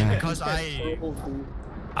 Yeah, because I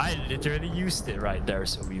literally used it right there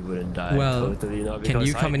so we wouldn't die. Well, Totally not can because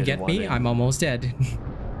you I come and didn't get want me? it. I'm almost dead.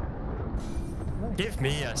 Give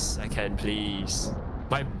me a second, please.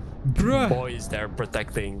 My Bruh. boy is there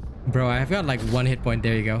protecting. Bro, I've got like 1 hit point.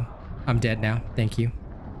 There you go. I'm dead now. Thank you.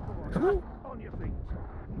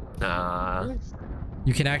 Nah.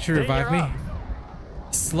 You can actually revive me?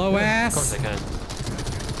 Slow ass. Of course I can.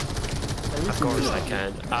 Of course I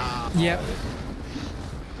can. Yep.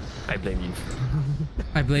 I blame you.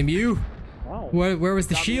 I blame you. Wow. Where was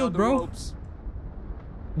the shield, bro?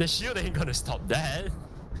 The shield ain't gonna stop that.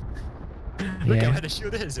 Look Yeah. at where the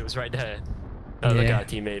shield is. It was right there. Look at Yeah. our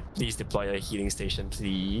teammate. Please deploy a healing station,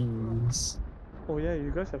 please. Oh yeah,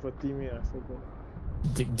 you guys have a teammate, I forgot.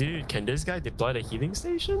 Dude, can this guy deploy the healing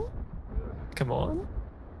station? Come on.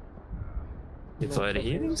 Deploy the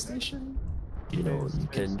healing station? You know you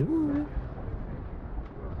can do it.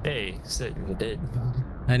 Hey, Sid, you're dead.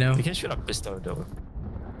 I know. You can shoot a pistol though.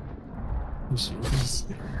 Jeez.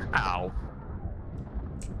 Ow.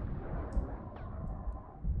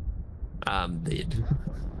 I'm dead.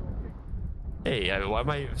 Hey, why am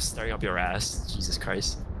I staring up your ass? Jesus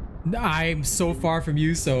Christ. I'm so far from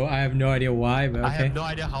you, so I have no idea why, but okay. I have no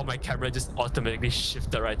idea how my camera just automatically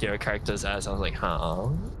shifted right to your character's ass. I was like, huh?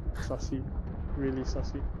 Sussy. Really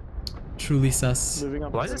sussy. Truly sus. Living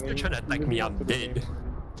up Why to is this the guy name. trying to attack Living me? up I'm to the dead. name.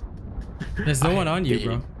 There's no one on you,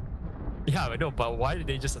 bro. Yeah, I know, but why did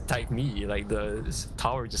they just attack me? Like the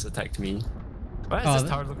tower just attacked me. Why does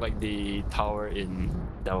this tower look like the tower in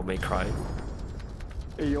Devil May Cry?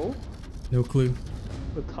 Hey yo. No clue.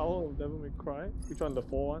 The tower of Devil May Cry? Which one? The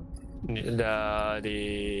 4 one?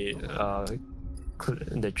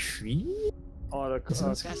 The tree? Oh,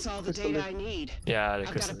 that's all the data I need. Yeah, the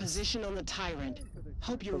I've got a position on the Tyrant.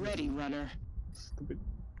 Hope you're ready, runner. Stupid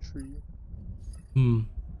tree.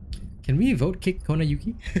 Can we vote kick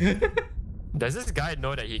Konayuki? Does this guy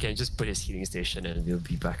know that he can just put his healing station and he'll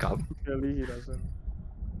be back up? Clearly he doesn't.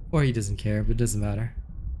 Or he doesn't care, but it doesn't matter.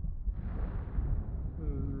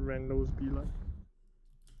 Randos be like.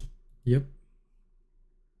 Yep.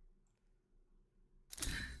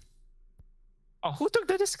 Oh, who took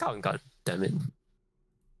the discount? God damn it.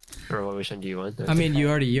 Or what mission do you want? I mean, you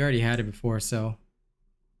already had it before, so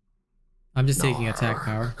I'm just taking attack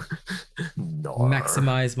power.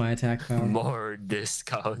 Maximize my attack power. More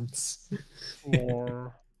discounts.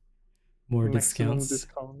 More discounts.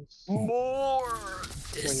 More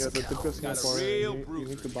discounts. When you're the typical Singaporean, you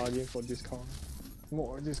need to bargain for discounts.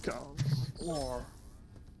 More discounts. More.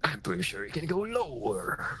 I'm pretty sure you can go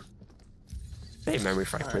lower. Hey, memory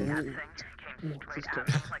fragment.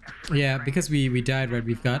 Yeah, because we died, right?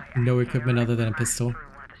 We've got no equipment other than a pistol.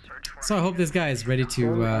 So I hope this guy is ready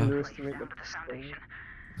to. Yeah,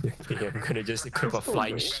 I'm gonna just equip a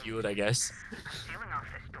flying shield, I guess.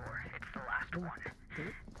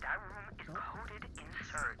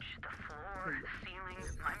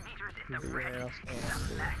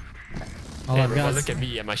 All I've got. Look at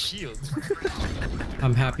me and my shield.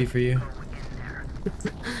 I'm happy for you.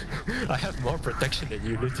 I have more protection than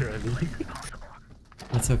you, literally.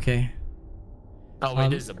 That's okay. Oh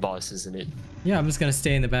wait, this is a boss, isn't it? Yeah, I'm just gonna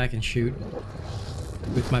stay in the back and shoot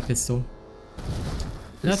with my pistol.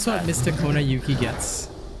 That's what Mr. Konayuki gets.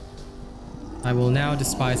 I will now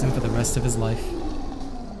despise him for the rest of his life.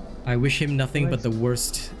 I wish him nothing but the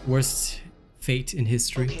worst fate in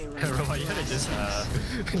history. Why you gotta just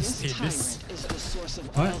say this?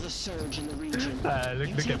 What?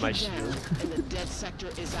 Look at my shield. And the dead sector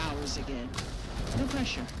is ours again. No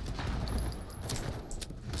pressure.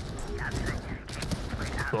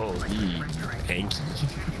 Oh, Hanky.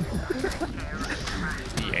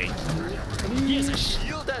 The Hanky. He has a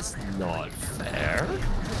shield? That's not fair.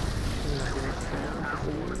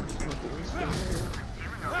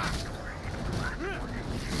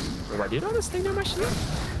 Why do you know this thing on my shield?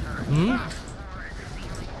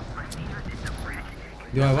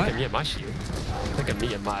 Do I what? Look at me and my shield. Look at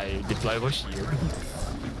me and my deployable shield.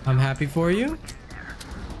 I'm happy for you.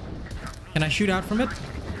 Can I shoot out from it?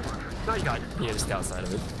 No, you can't. You gotta stay outside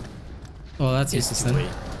of it. Oh, that's useless then.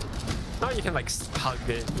 No, you can like hug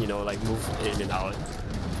it, you know, like move in and out.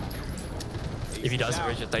 If he does a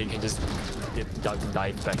range attack, you can just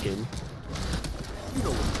dive back in.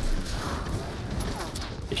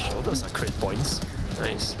 His shoulders are crit points.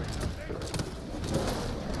 Nice.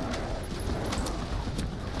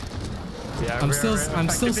 Yeah, I'm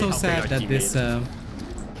still so sad that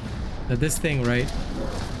this thing, right?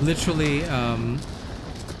 Literally,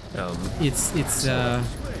 it's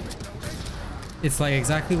like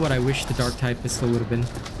exactly what I wish the dark type pistol would have been.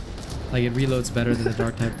 Like it reloads better than the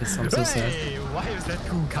dark type pistol. I'm so sad. Hey, why is that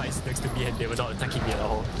two guys next to me and they were not attacking me at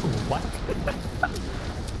all? What?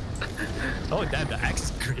 Oh damn, the axe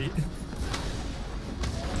is great.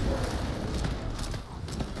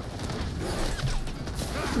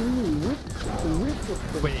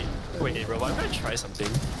 Wait, bro, I'm gonna try something.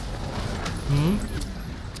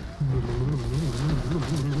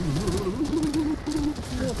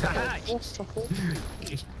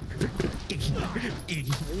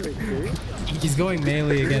 He's going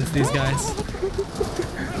melee against these guys.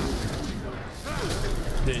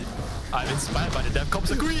 I'm inspired by the Death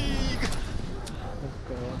Comes a Greek!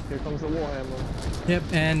 Here comes the Warhammer. Yep,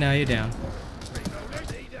 and now you're down.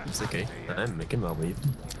 It's okay, I'm making my way.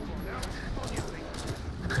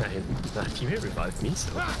 My teammate revived me,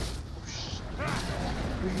 so...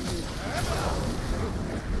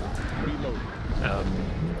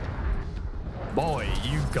 Boy,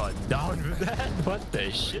 you got down with that? What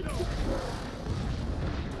the shit?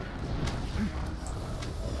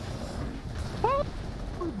 Oh,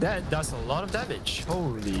 that does a lot of damage.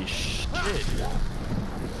 Holy shit.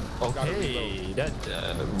 Okay, that,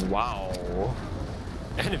 wow.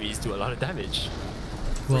 Enemies do a lot of damage.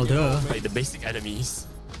 Well, duh. Like the basic enemies.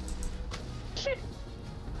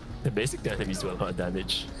 The basic enemies do a lot of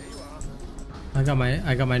damage. I got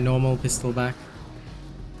my normal pistol back.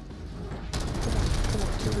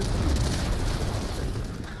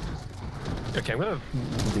 Okay, I'm gonna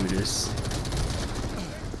do this.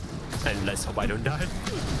 And let's hope I don't die.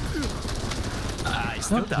 I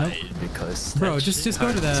still died because... Bro, just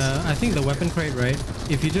go to the... I think the weapon crate, right?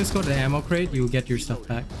 If you just go to the ammo crate, you'll get your stuff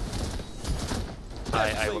back.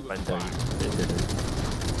 I went there.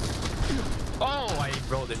 Oh, I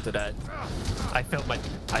rolled into that. I felt my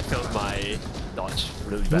dodge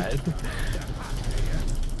really bad.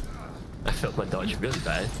 I felt my dodge really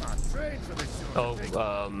bad. Oh,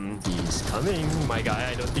 he's coming, my guy.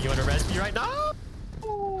 I don't think you want to res me right now.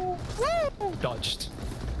 Woo! Dodged.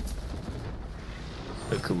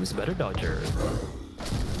 Look who's a better dodger.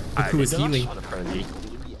 Look who is healing. Apparently.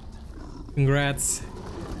 Congrats.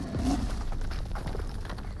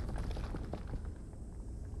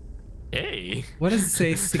 Hey. What does it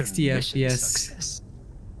say? 60 FPS. Success.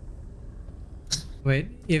 Wait,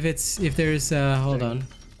 if there's hold on.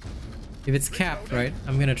 If it's capped, right?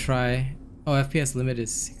 I'm gonna try. Oh, FPS limit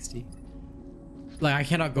is 60. Like I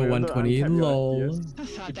cannot go 120. Lol.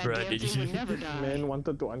 Man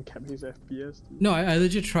wanted to uncap his FPS. No, I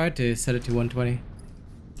legit tried to set it to 120.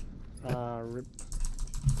 Rip.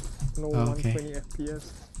 No, okay. 120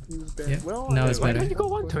 FPS. Yep. Well, now it's better. Why can't you go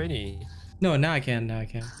 120? No, now I can. Now I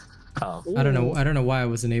can. Oh. I don't know why I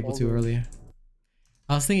wasn't able to earlier.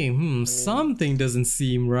 I was thinking, something doesn't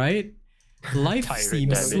seem right. Life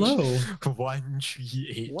seems slow.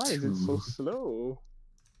 1382. Why is it so slow?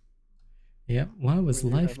 Yeah, why was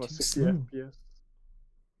life too slow? FPS.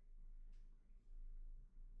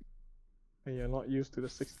 And you're not used to the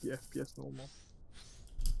 60 FPS no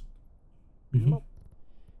more.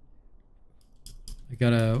 I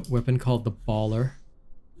got a weapon called the Baller.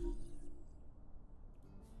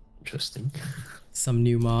 Interesting. Some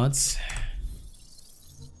new mods.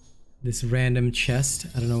 This random chest.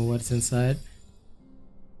 I don't know what's inside.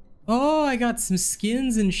 Oh, I got some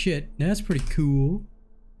skins and shit. That's pretty cool.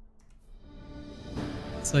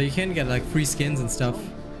 So you can get like free skins and stuff.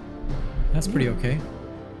 That's pretty okay.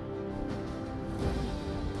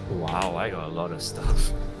 Wow, I got a lot of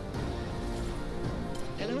stuff.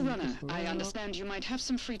 Hello, Runner. I understand you might have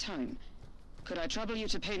some free time. Could I trouble you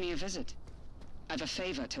to pay me a visit? I've a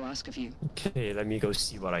favor to ask of you. Okay, let me go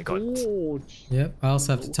see what I got. Yep, I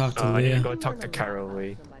also have to talk to I need Leah. to go talk to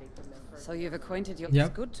Caraway. So you've acquainted your... Yep.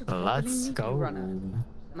 It's good to properly Let's meet go. you, Runner.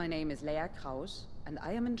 My name is Leah Kraus, and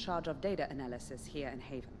I am in charge of data analysis here in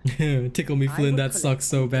Haven. Tickle me, Flynn, that sucks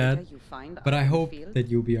so bad. But I hope that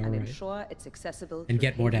you'll be alright. And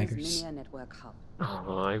get more daggers.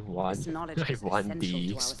 Oh, I want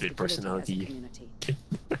the split personality.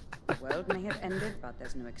 The world may have ended, but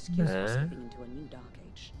there's no excuse for slipping into a new dark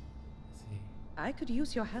age. I could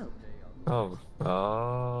use your help. Oh.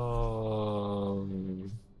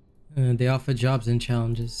 They offer jobs and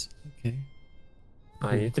challenges. Okay.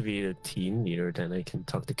 I need to be the team leader, then I can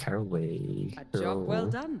talk to Caraway. A job well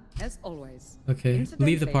done, as always. Okay,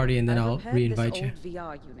 leave the party and then I'll re-invite you.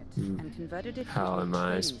 How am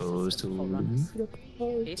I supposed to leave the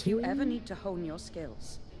party? If you ever need to hone your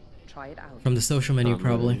skills, try it out. From the social menu,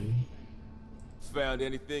 probably. Found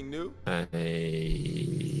anything new?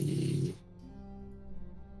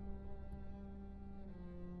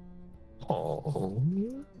 Oh.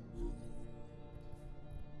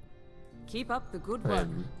 Keep up the good work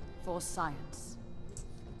for science.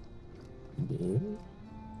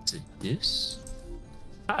 Is it this?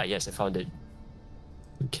 Ah, yes, I found it.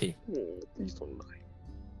 Okay. Oh, please don't lie.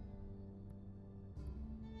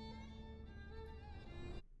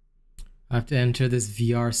 I have to enter this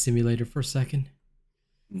VR simulator for a second.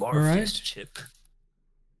 Morpheus chip.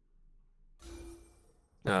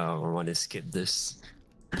 Oh, I want to skip this.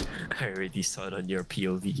 I already saw it on your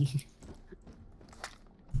POV.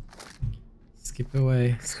 Skip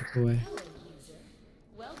away, skip away.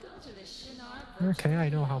 Okay, I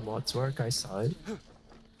know how mods work, I saw it.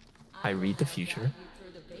 I read the future.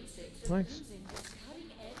 Nice.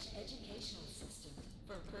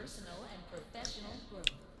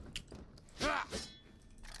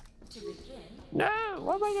 No,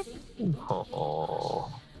 what am I doing? Oh.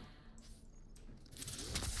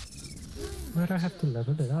 Why do I have to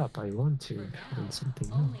level it up? I want to find something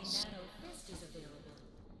else.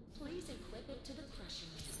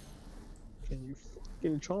 Can you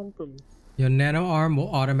fucking chomp him? Your nano arm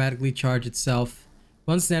will automatically charge itself.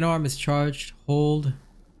 Once nano arm is charged, hold and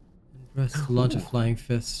press to launch a flying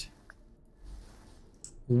fist.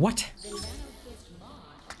 What?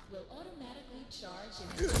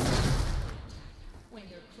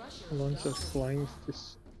 Launch a flying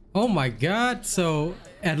fist. Oh my god, so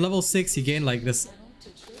at level 6 you gain like this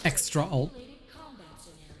extra ult.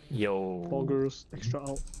 Yo. Poggers, extra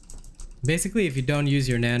ult. Basically, if you don't use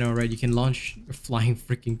your nano, right, you can launch a flying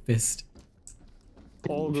freaking fist.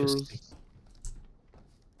 Poggers.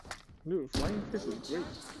 Dude, flying fish is great.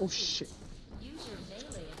 Oh shit.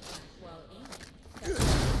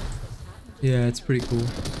 Yeah, it's pretty cool.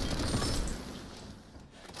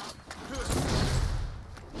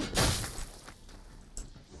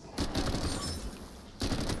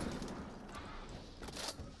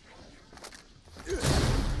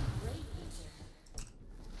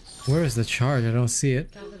 Where is the charge? I don't see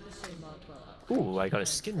it. Ooh, I got a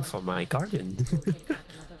skin for my guardian.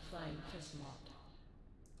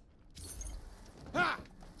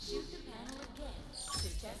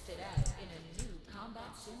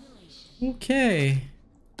 Okay.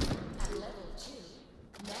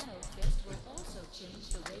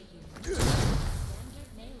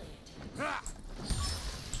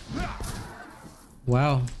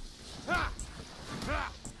 Wow.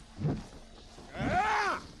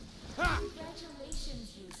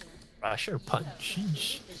 Crusher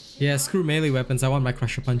punch. Yeah, screw melee weapons. I want my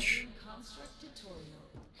crusher punch.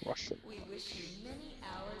 Crusher.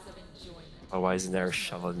 Oh, why isn't there a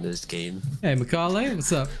shovel in this game? Hey, Macaulay,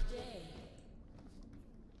 what's up?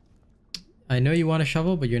 I know you want a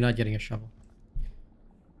shovel, but you're not getting a shovel.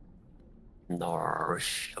 No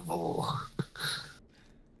shovel.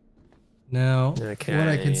 Now, Okay, what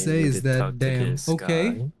I can say is that, damn, okay.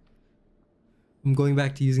 Guy. I'm going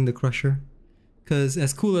back to using the crusher. Because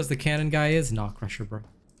as cool as the cannon guy is, not crusher, bro.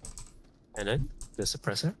 And then the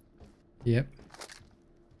suppressor? Yep.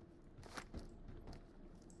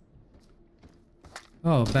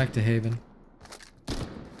 Oh, back to Haven.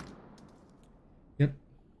 Yep.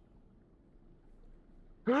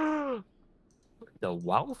 The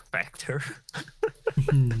wow factor.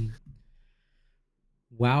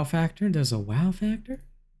 Wow factor? There's a wow factor?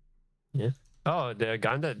 Yeah. Oh, the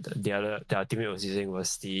gun that the teammate was using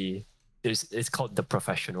was it's called the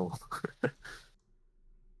professional.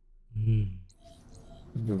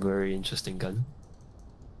 Very interesting gun.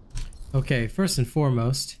 Okay, first and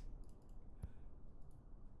foremost,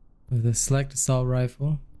 with a select assault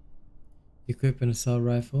rifle, equip an assault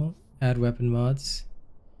rifle, add weapon mods.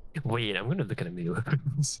 Wait, I'm gonna look at a melee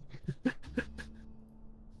weapons.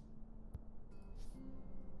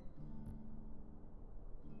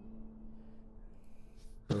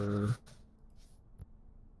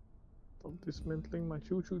 Stop dismantling my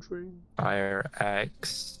choo-choo train. Fire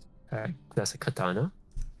axe. That's a katana.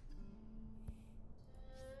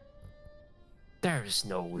 There's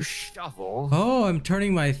no shovel. Oh, I'm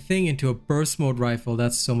turning my thing into a burst mode rifle.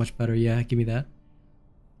 That's so much better. Yeah, give me that.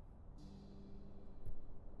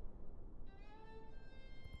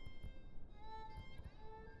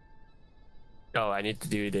 Oh, I need to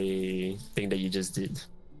do the thing that you just did.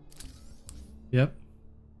 Yep.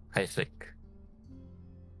 I think.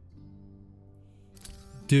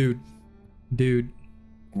 Dude.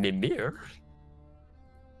 Mimir?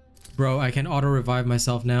 Bro, I can auto-revive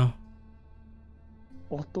myself now.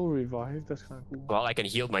 Auto-revive? That's kind of cool. Well, I can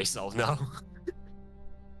heal myself now.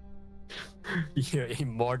 Yeah,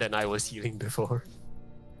 more than I was healing before.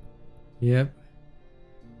 Yep.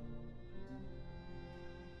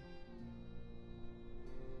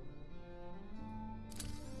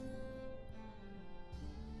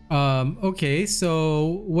 Okay,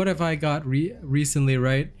 so what have I got recently,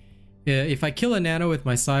 right? If I kill a nano with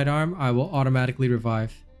my sidearm, I will automatically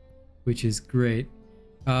revive, which is great.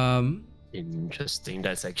 Interesting,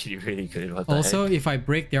 that's actually really good. What the Also, heck? if I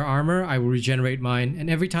break their armor, I will regenerate mine, and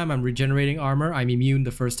every time I'm regenerating armor, I'm immune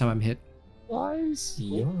the first time I'm hit. Why is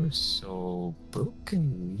yours so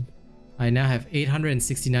broken? I now have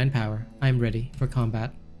 869 power. I'm ready for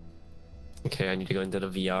combat. Okay, I need to go into the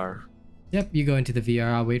VR. Yep, you go into the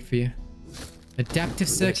VR, I'll wait for you. Adaptive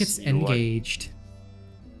circuits see engaged.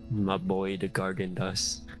 My boy, the Guardian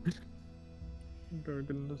does.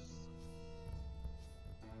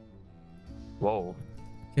 Whoa.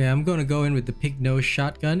 Okay, I'm gonna go in with the pig nose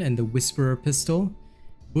shotgun and the whisperer pistol.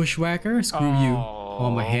 Bushwhacker, screw you.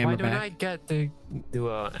 Oh, my hammer Why don't back. I get to do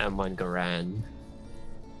a M1 Garand?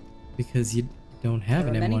 Because you don't have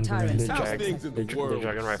an M1 The, Garand. the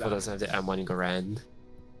Dragon Rifle doesn't have the M1 Garand.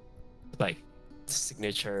 Like,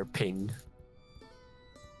 signature ping.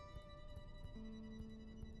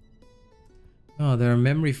 Oh, there are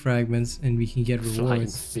memory fragments and we can get Flying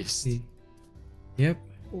rewards. fist. See. Yep.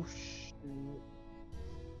 Oh shit.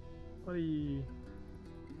 Buddy.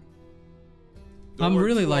 I'm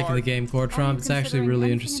really liking the game, Core Trump. It's actually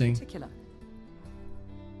really interesting.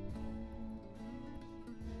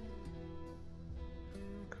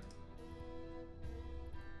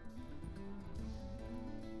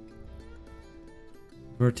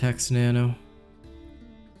 Vertex Nano.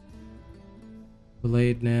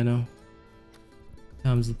 Blade Nano.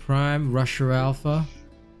 Times the Prime. Rusher Alpha.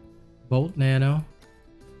 Bolt Nano.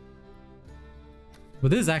 But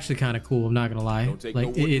this is actually kind of cool, I'm not gonna lie.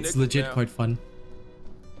 Like, it's legit quite fun.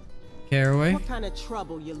 Caraway. What kind of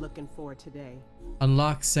trouble you looking for today?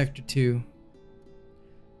 Unlock Sector 2.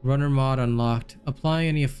 Runner mod unlocked. Applying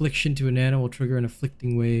any affliction to a nano will trigger an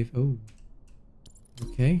afflicting wave. Oh.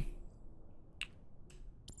 Okay.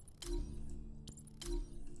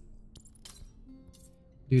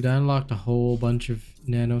 Dude, I unlocked a whole bunch of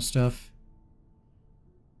nano stuff.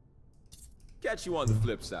 Catch you on the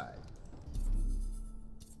flip side.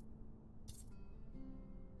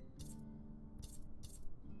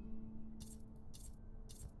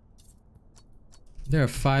 There are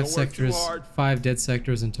 5 sectors, 5 dead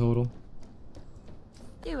sectors in total.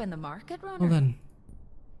 You in the market, runner? Hold on.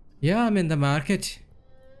 Yeah, I'm in the market.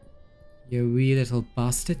 You wee little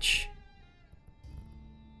bastard.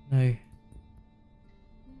 No.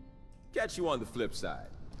 Catch you on the flip side.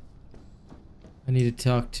 I need to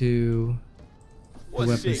talk to the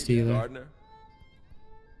weapons dealer. Gardner?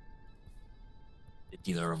 The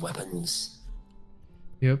dealer of weapons.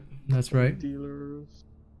 Yep, that's right. Dealers.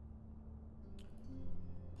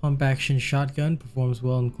 Pump action shotgun performs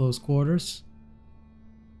well in close quarters.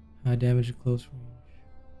 High damage at close range.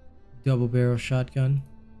 Double barrel shotgun.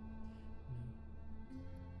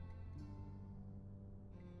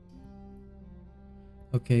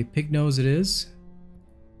 Okay, pig nose it is.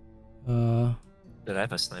 Did I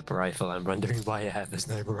have a sniper rifle? I'm wondering why I have a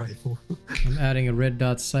sniper rifle. I'm adding a red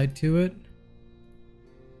dot sight to it.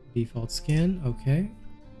 Default skin, okay.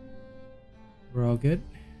 We're all good.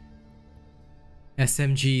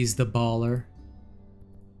 SMG's the baller.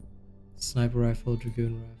 Sniper rifle,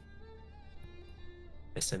 dragoon rifle.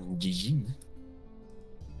 SMG.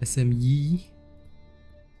 SMG.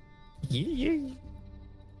 Yeah.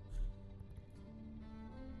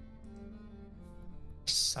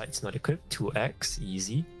 Sights not equipped. 2x,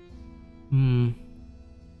 easy.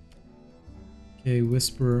 Okay,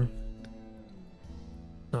 Whisperer.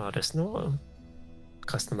 No, there's no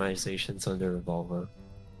customizations on the revolver.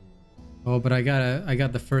 Oh, but I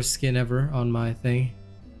got the first skin ever on my thing.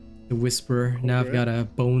 The Whisperer. Now I've got a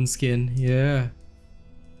bone skin. Yeah.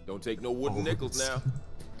 Don't take no wooden nickels now.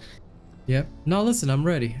 Yep. No, listen, I'm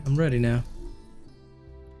ready. I'm ready now.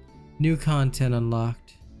 New content unlocked.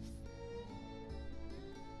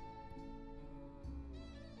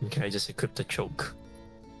 Okay, I just equipped the choke.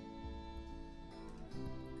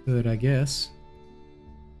 Good, I guess.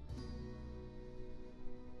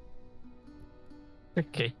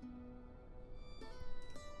 Okay.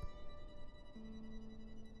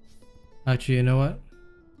 Actually, you know what?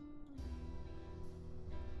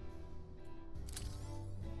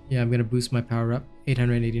 Yeah, I'm gonna boost my power up.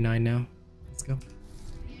 889 now. Let's go.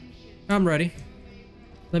 I'm ready.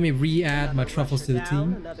 Let me re-add my truffles to the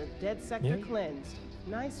team. Another dead sector cleansed.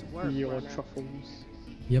 Nice work. Your truffles.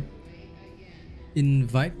 Yep.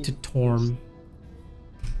 Invite to Torm.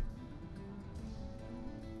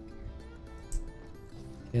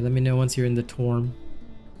 Okay, let me know once you're in the Torm.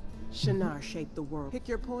 Shinar shaped the world. Pick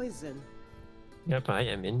your poison. Yep, I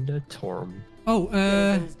am in the Torm. Oh,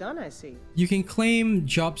 Everything's done, I see. You can claim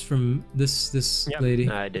jobs from this Yep, lady.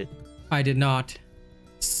 I did. I did not.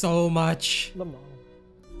 So much.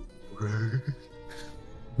 Bruh.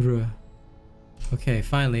 Okay,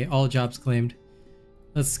 finally, all jobs claimed.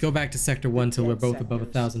 Let's go back to Sector 1 till we're both above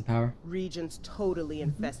 1,000 power. Regions totally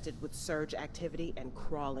infested with surge activity and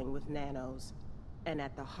crawling with nanos. And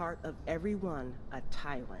at the heart of every one, a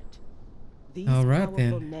tyrant. These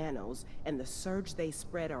powerful nanos and the surge they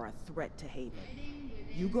spread are a threat to Haven.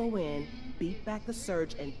 You go in, beat back the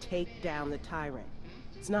surge, and take down the tyrant.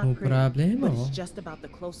 It's not pretty, but it's just about the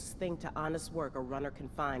closest thing to honest work a runner can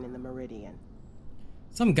find in the Meridian.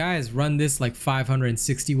 Some guys run this like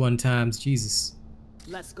 561 times. Jesus.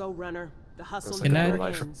 Let's go, runner. The hustle never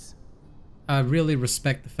ends. I really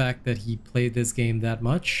respect the fact that he played this game that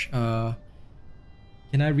much. Can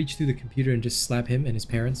I reach through the computer and just slap him and his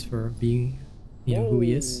parents for being, you know, who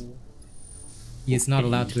he is? He is not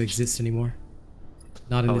allowed to exist anymore.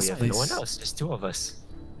 Not in this place. No one else. Just 2 of us.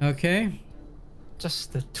 Okay.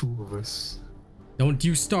 Just the 2 of us. Don't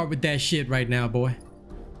you start with that shit right now, boy.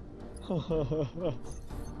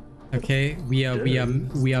 Okay, we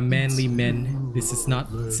are manly men. This is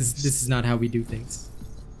not how we do things.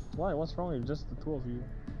 Why? What's wrong with just the 2 of you?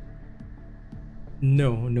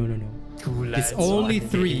 No. It's only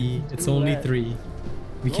 3. It's only 3.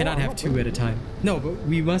 We cannot have 2 at a time. No, but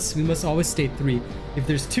we must always state 3. If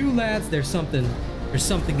there's 2 lads, there's something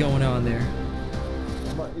going on there.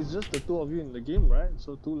 But it's just the 2 of you in the game, right?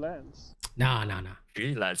 So 2 lads. Nah.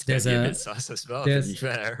 3 lads can be a bit sus as well, to be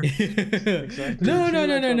fair. Exactly.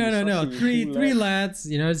 No. 3 lads.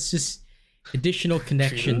 You know, it's just Additional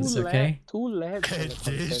connections, okay? Two labs.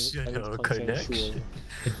 Additional connection.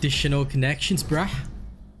 Additional connections, bruh.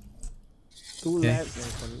 Two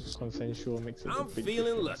labs and consensual makes it a big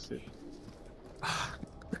difference.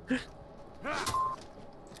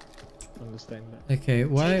 Understand that. Okay,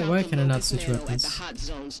 why can I not switch At the weapons? hot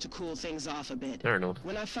zones to cool things off a bit. I don't know.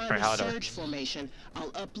 When I find a surge formation,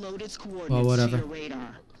 I'll upload its coordinates Well, whatever. to your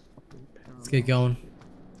radar. Let's get going.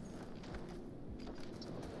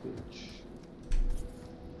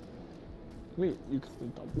 Wait, you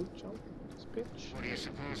can double jump this bitch? What do you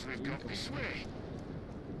suppose we've got this way?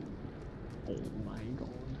 Oh my god.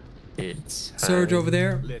 It's Surge over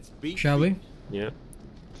there. Shall we? Yeah.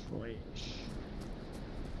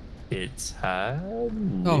 It's Oh,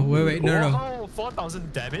 wait, no. Oh,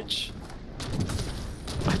 4,000 damage.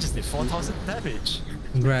 I just did 4,000 damage.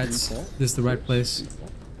 Congrats. This is the right place.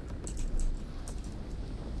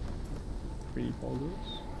 Pretty poggers.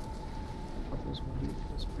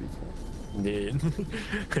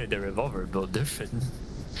 The revolver built different.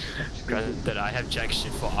 Granted that I have jack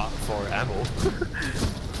shit for ammo.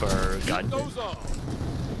 For gun.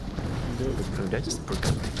 That just broke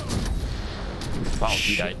up. Wow,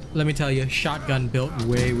 he died. Let me tell you, shotgun built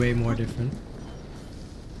way more different.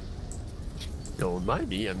 Don't mind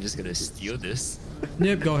me, I'm just gonna steal this.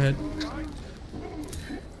 Yep, go ahead.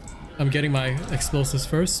 I'm getting my explosives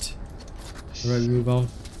first. Alright, move on.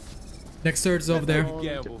 Next surge is over there.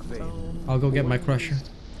 I'll go get my crusher.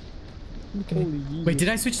 Okay. Wait, did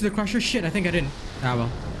I switch to the crusher? Shit, I think I didn't. Ah well.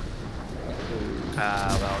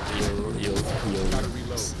 You.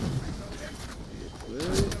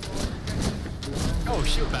 Oh,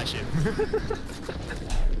 shield bash him.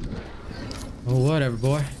 Oh, whatever,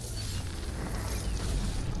 boy.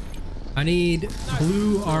 I need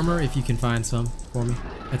blue armor if you can find some for me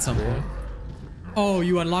at some point. Oh,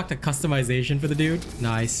 you unlocked a customization for the dude?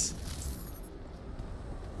 Nice.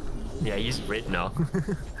 Yeah, he's red now.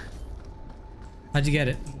 How'd you get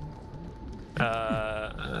it?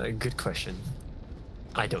 Good question.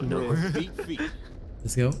 I don't know.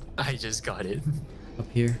 Let's go. I just got it. Up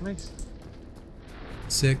here. Nice.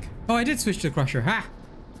 Sick. Oh, I did switch to crusher. Ha!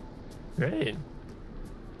 Great.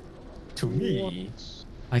 To me.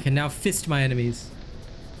 I can now fist my enemies.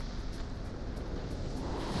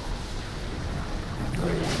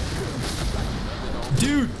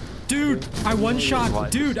 Dude, I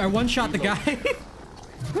one-shot. Dude, I one-shot the guy.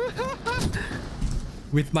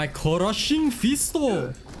 With my crushing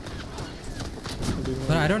pistol.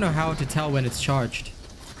 But I don't know how to tell when it's charged.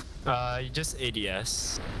 Just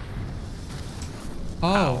ADS. Oh,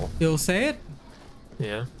 Ow. It'll say it?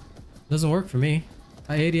 Yeah. Doesn't work for me.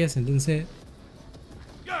 I ADS and didn't say it.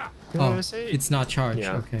 Oh, it's not charged.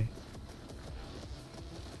 Yeah. Okay.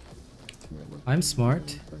 I'm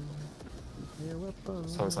smart.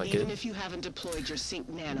 Sounds like Even it. if you haven't deployed your sync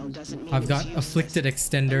nano doesn't mean I've got it's useless. afflicted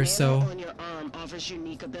extender, A so nano on your arm offers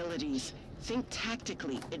unique abilities. Think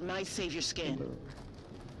tactically. It might save your skin.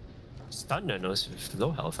 Stun nanos with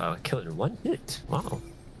low health, I'll kill it in one hit. Wow.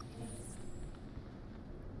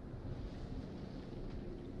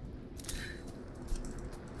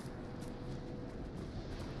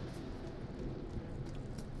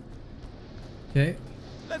 okay.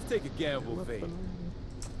 Let's take a gamble, Vade.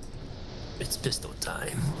 It's pistol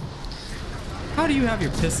time. How do you have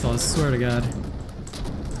your pistol? I swear to God.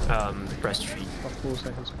 Press tree. Of course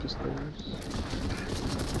I have pistols.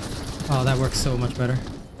 Oh, that works so much better.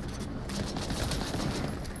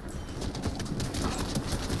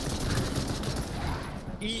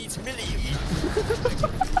 Eat Millie.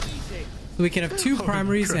 So we can have two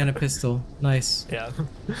primaries and a pistol. Nice. Yeah.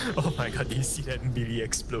 Oh my god, did you see that Millie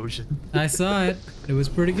explosion? I saw it. It was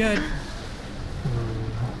pretty good.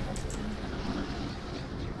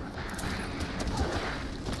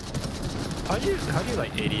 How do you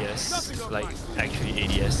like ADS? Like actually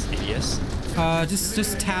ADS?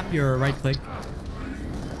 Just tap your right click.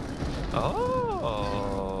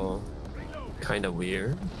 Oh. Kinda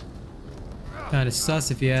weird. Kinda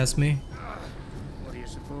sus if you ask me. What do you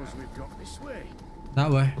suppose we've got this way?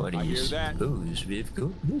 That way. What do you suppose we've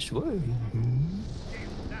got this way?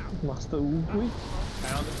 Master Ugui?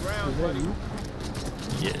 Pound the ground, buddy.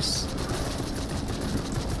 Yes.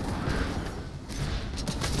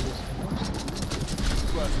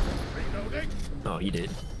 Oh, he did.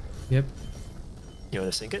 Yep. You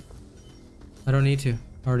wanna sink it? I don't need to.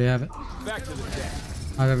 I already have it. Back to the deck.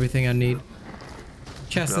 I have everything I need.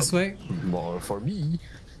 Chest this way. More for me.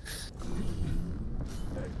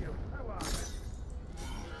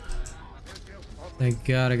 Thank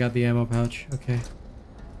God I got the ammo pouch. Okay.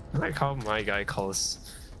 I like how my guy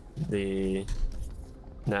calls the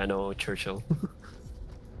Nano Churchill.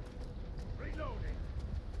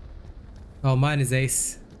 Oh, mine is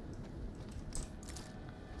Ace.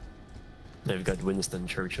 Then we've got Winston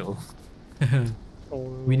Churchill.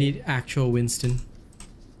 We need actual Winston.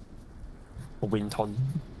 Winton.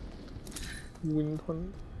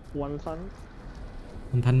 Winton. Wonton.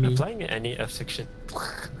 Wonton me. I'm playing any F section.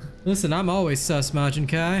 Listen, I'm always sus, Margin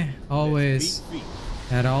Kai. Always.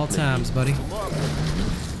 At all times, buddy.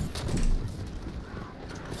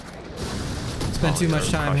 Spend too much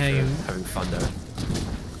time having fun there.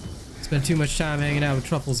 Spend too much time hanging out with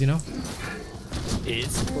truffles, you know?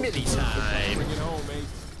 It's Millie time. Bring it home, mate.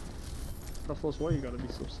 Truffles, why you gotta be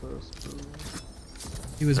so sus?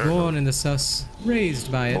 He was born in the sus,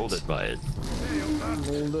 raised by it. Molded by it.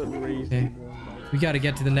 Molded, raised. Okay. We gotta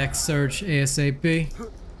get to the next surge ASAP.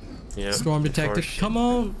 Yeah. Storm detected. Come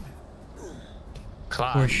on.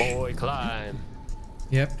 Climb, Push. boy, climb.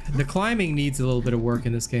 Yep. The climbing needs a little bit of work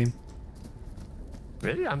in this game.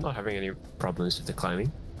 Really? I'm not having any problems with the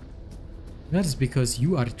climbing. That is because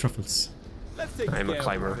you are the truffles. I'm a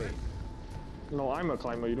climber. No, I'm a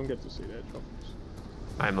climber. You don't get to say that, Truffles.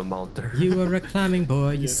 I'm a mounter. You are a climbing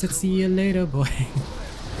boy. You said see you later, boy.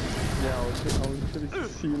 Yeah, I was gonna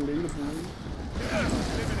see you later, boy.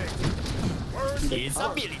 It's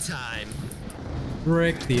a Millie time.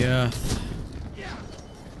 Break the earth.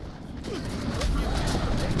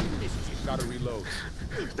 Gotta reload.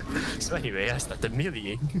 So anyway, I started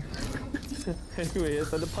millieing. Anyway, I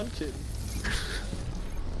started punching.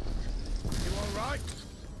 You alright?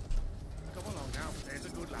 Come along now, there's a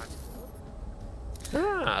good lad.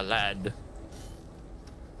 Ah, lad.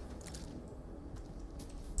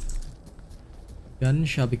 Gun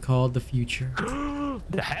shall be called the future.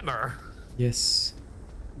 The hammer. Yes.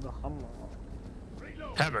 The hammer.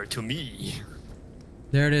 Hammer to me.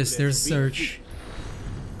 There it is. There's search.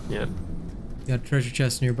 Yeah. Got a treasure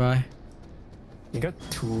chest nearby. You got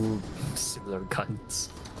two similar guns.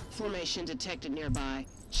 Formation detected nearby.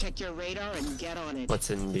 Check your radar and get on it.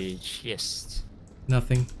 What's in the chest?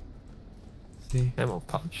 Nothing. See. Ammo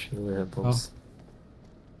pouch. Oh.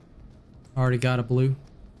 Already got a blue.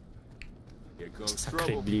 Here goes Sacre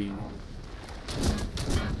trouble. bleu.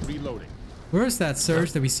 Reloading. Where's that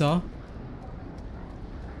surge that we saw?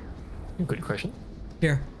 Good question.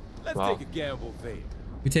 Here. Let's Wow. take a gamble there.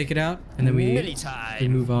 We take it out and then Millie time. we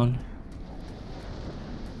move on.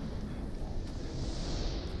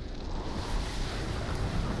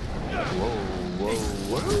 Whoa,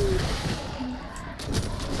 whoa.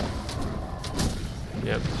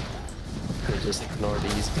 Yep. Could just ignore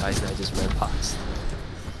these guys that I just ran past.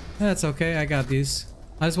 That's okay. I got these.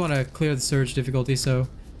 I just want to clear the surge difficulty, so...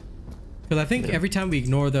 Because I think every time we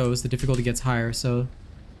ignore those, the difficulty gets higher, so...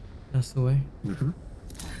 That's the way.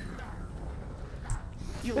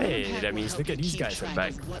 Hey, that means look at these guys are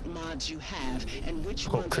back. What mods you have and which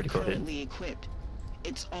Oh, ones are critical hit. currently equipped.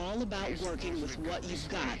 It's all about working with what you've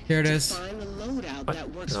got. Here it to is. Find the loadout that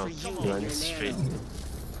works No, for you you and went your straight. nano.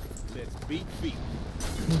 Let's beat feet.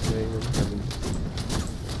 Okay, I'm coming.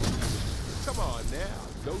 Come on now.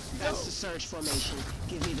 Go That's the surge formation.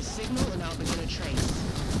 Give me the signal and I'll begin a trace.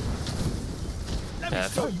 Let me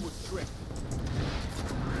show you a trick.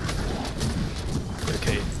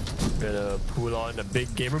 Okay, gonna pull on a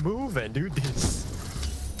big gamer move and do this.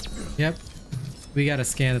 Yep. We gotta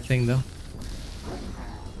scan the thing, though.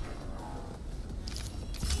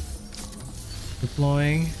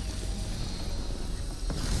 Deploying.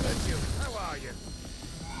 Thank you. How are you?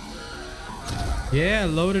 Yeah,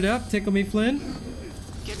 load it up. Tickle me, Flynn.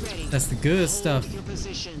 Get ready. That's the good stuff. Your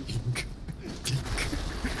position.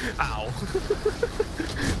 Ow.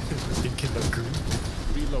 Thinking of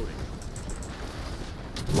green. Reloading.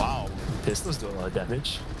 Wow, pistols do a lot of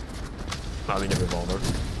damage. I mean, a revolver.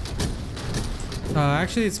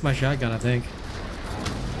 Actually, it's my shotgun, I think.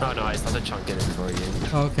 Oh no, I started chunking it before again.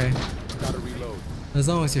 Oh, okay. Gotta reload. As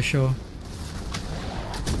long as you're sure.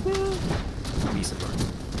 Decent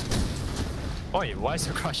one. Oi, why is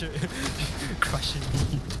your crusher crushing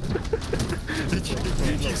me?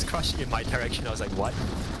 He's crushing in my direction. I was like, what?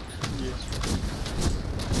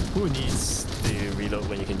 Yes. Who needs to reload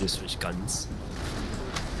when you can just switch guns?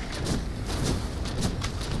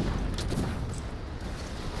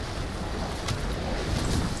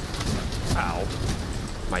 Ow.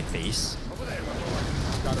 My face. Over there, my boy.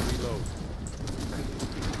 Gotta reload.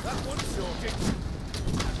 That one's sorted.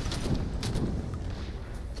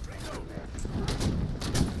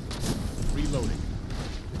 Reloading.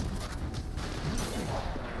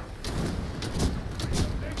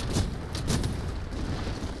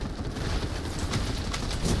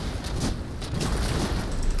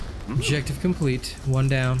 Objective complete. One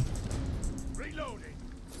down.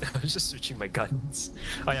 I was just switching my guns.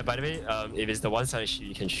 Oh yeah, by the way, if it's the one side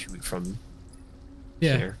you can shoot from,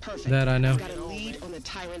 Yeah, here. Perfect. that I know. I've got a lead on the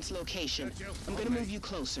tyrant's location. I'm gonna move you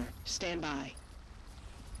closer. Stand by.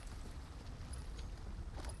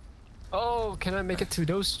 Oh, can I make it to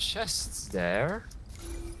those chests there?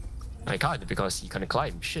 I can't because you can't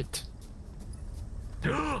climb. Shit.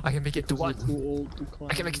 I can make it to one. Too old to climb.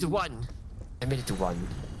 I can make it to one. I made it to one.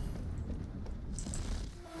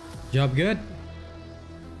 Job good.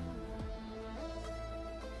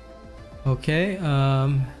 Okay,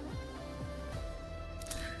 I'll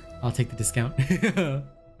take the discount.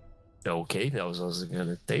 Okay, that was what I was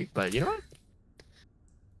gonna take, but you know what?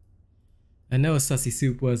 I know Sussy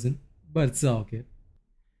Soup wasn't, but it's all good.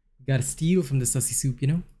 Gotta steal from the Sussy Soup, you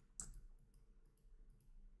know?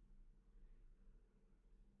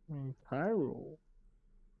 Pyro.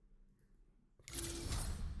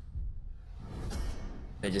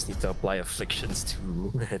 I just need to apply afflictions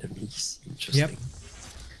to enemies. Interesting. Yep.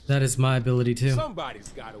 That is my ability too. Somebody's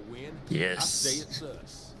gotta win. Yes. I say it's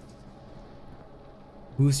us.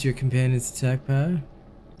 Boost your companion's attack power.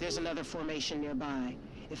 There's another formation nearby.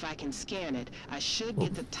 If I can scan it, I should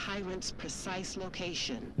get the tyrant's precise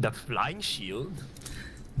location. The flying shield?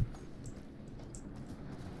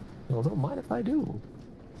 Well, don't mind if I do.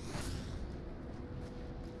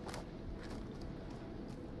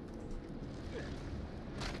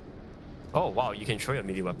 Oh wow, you can throw your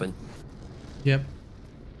melee weapon. Yep.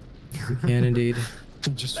 You can indeed.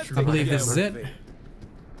 Just I believe this is it.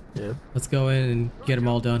 Yeah. Let's go in and get them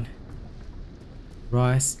all done.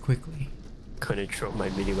 Rise quickly. Gonna throw my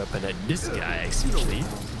melee weapon at this guy actually.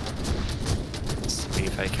 See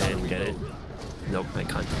if I can get it. Nope, I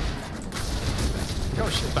can't. Oh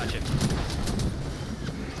shit, badge it.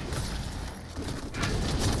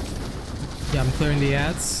 Yeah, I'm clearing the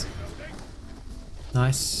ads.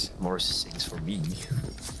 Nice. More things for me.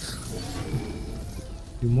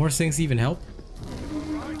 Do more things even help?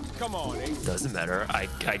 Come on, Ace. Doesn't matter. I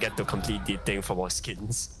get to complete the thing for more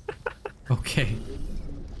skins. Okay.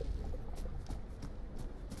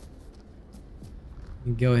 You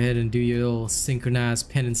can go ahead and do your little synchronized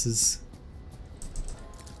penances.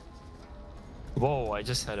 Whoa, I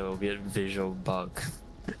just had a weird visual bug.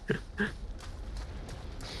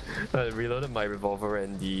 I reloaded my revolver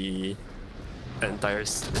and the entire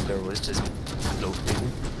cylinder was just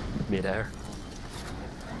floating midair.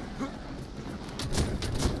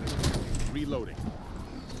 Reloading.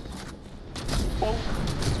 Oh.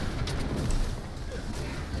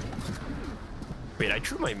 Wait, I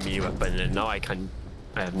threw my melee weapon and now I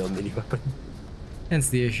have no melee weapon. Hence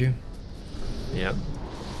the issue. Yep.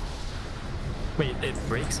 Wait, it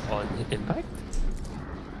breaks on impact?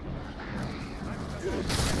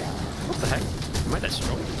 What the heck? Am I that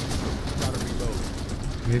strong? Gotta reload.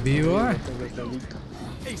 Maybe you are.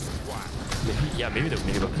 Ace is wild. Maybe, yeah, maybe the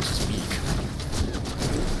melee weapon is just weak.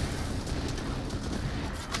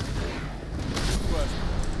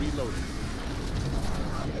 Reloading.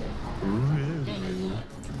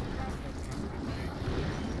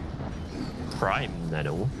 Prime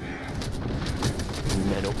Nano.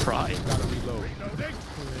 Nano Prime. Gotta reload.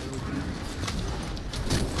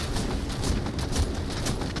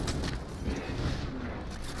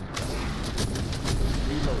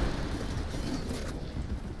 Reloading.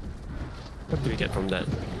 What do we get from that?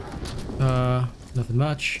 Nothing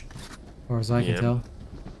much, as far as I can tell.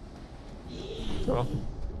 Oh.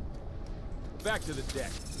 Back to the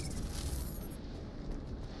deck.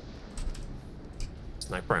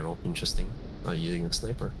 Sniper ammo, interesting. Not using a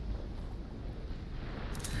sniper.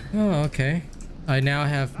 Oh, okay. I now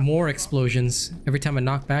have more explosions. Every time I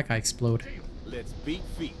knock back, I explode. Let's beat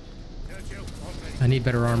feet. I need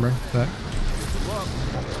better armor, but...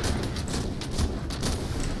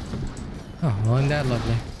 Oh, well, isn't that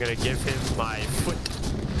lovely? I'm gonna give him my foot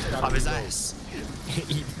of his ass.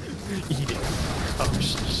 Eat it. Oh,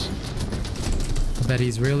 shh. I bet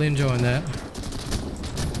he's really enjoying that.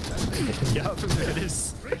 Yup, it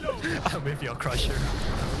is. I'm with your crusher.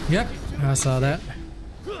 Yep, I saw that.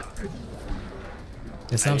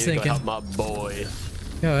 Guess I'm I need to go sinking. help my boy.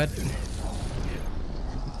 Go ahead.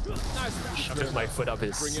 Shoving my foot up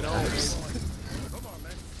his ass.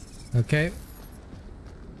 Okay.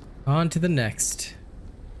 On to the next.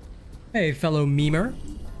 Hey, fellow memer.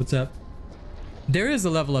 What's up? There is a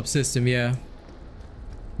level up system, yeah.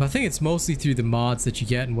 But I think it's mostly through the mods that you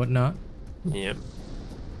get and whatnot. Yep.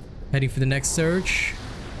 Heading for the next surge.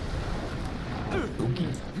 Okay.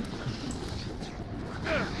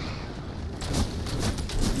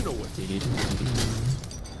 You know what?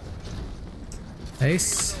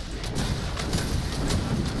 Ace.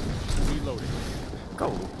 Reloading. Go.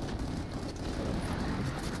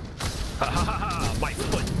 Ha ha ha ha! My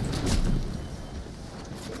foot.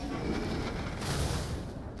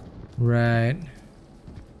 Right.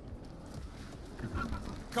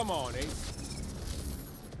 Come on, Ace.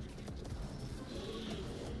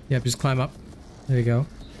 Yep, just climb up. There you go.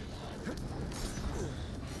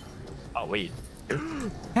 Oh wait.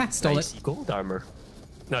 Ah, stole it. Gold armor.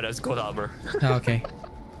 No, that's gold armor. Oh, okay.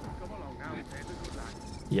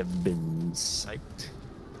 You've been psyched.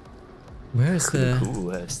 Where's the...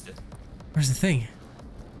 Coolest. Where's the thing?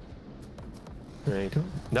 There you go.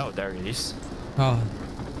 No, there it is. Oh.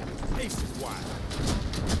 Ace is wide.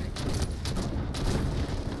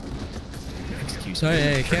 Excuse me.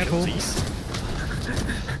 Hey, Churchill, careful. Please.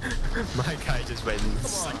 My guy just went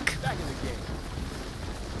psych.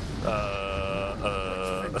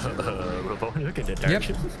 Ramon, look at the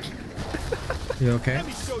direction. Yep. You okay? Let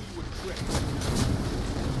me show you a trick.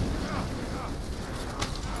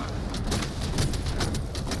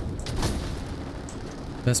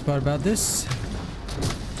 Best part about this?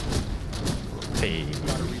 Hey.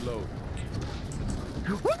 Gotta reload.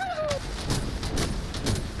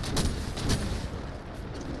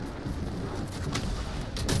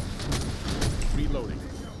 Reloading.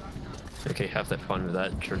 Okay, have that fun with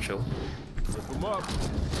that, Churchill. Flip him up.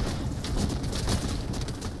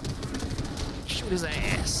 Shoot his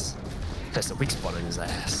ass. That's the weak spot on his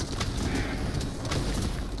ass.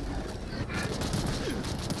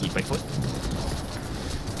 Eat my foot.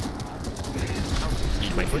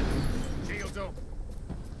 Eat my foot.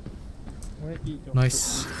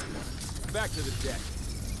 Nice. Back to the deck.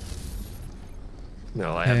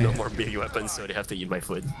 No, I have no more melee weapons, so they have to eat my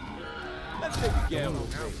foot. Let's take a gamble.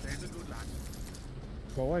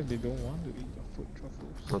 But what if they don't want to eat your foot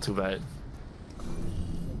truffles? Not too bad.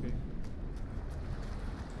 Okay.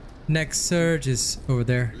 Next surge is over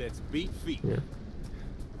there. Let's beat feet. Yeah.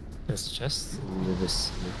 There's chest in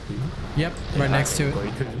this. Yep, right next to it.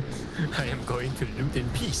 I am going to loot in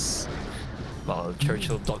peace. While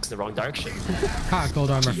Churchill blocks the wrong direction. Ah,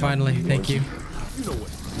 gold armor, finally. Thank you. You know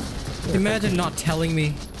what? Imagine not telling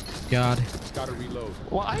me. God. Gotta reload.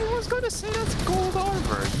 Well, I was gonna say that's gold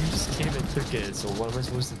armor. You just came and took it, so what am I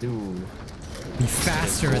supposed to do? Be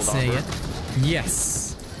faster at saying it.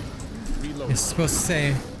 Yes. You're supposed to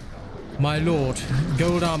say, my lord,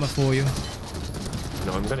 gold armor for you.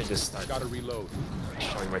 No, I'm gonna just start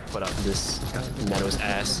showing my foot out this Meadow's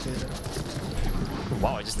ass.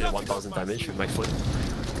 Wow, I just did 1000 damage with my foot.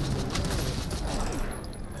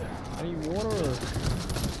 I need water.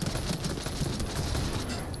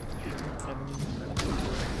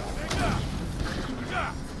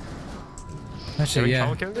 Actually, yeah.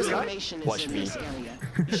 Watch me.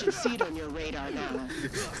 You should see it on your radar now.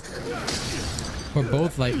 We're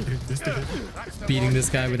both like beating this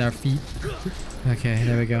guy with our feet. Okay,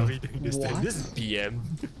 there we go. This is BM.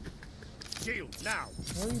 Shield now.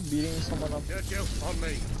 Why are you beating someone up? Churchill, on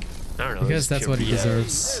me. I don't know. Because that's what he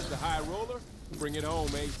deserves. There's the high roller. Bring it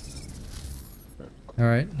home, mate. All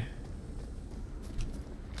right.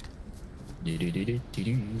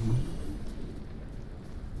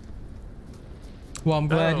 Well, I'm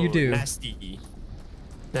glad you do. Nasty.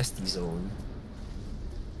 Nasty zone.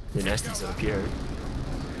 The nasty zone appeared.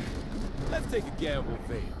 Let's take a gamble,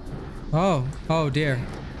 Faye. Oh, oh dear.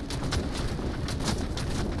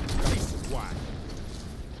 Ace is wide.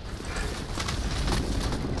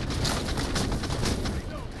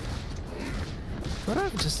 What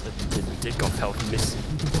happened? Just the dick of health missing.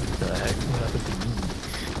 What the heck? What happened to me?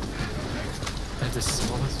 I had the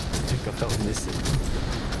smallest dick of health missing.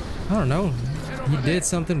 I don't know. He did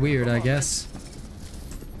something weird, I guess.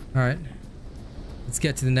 All right. Let's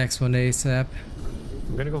get to the next one ASAP.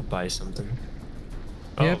 I'm gonna go buy something.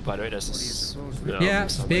 Yep. Oh, by the way, there's yeah,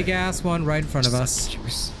 big ass one right in front of us.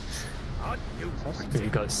 Juice. We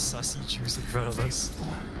got sussy juice in front of us.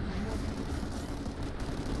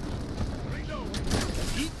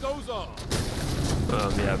 Heat goes on.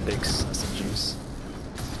 Yeah, big sussy juice.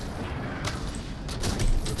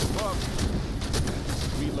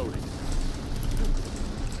 Reloading.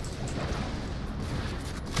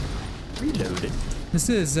 Reloaded. This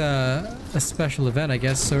is a special event, I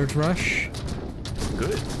guess. Surge Rush.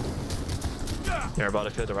 Good. They're about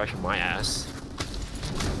to feel the rush of my ass.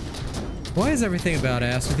 Why is everything about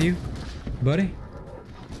ass with you, buddy?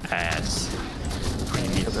 Ass.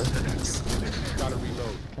 Premium ass. Gotta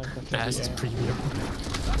reload. Ass is premium.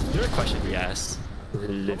 You're question the ass.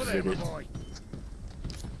 Live with it.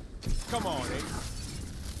 Come on, Ace.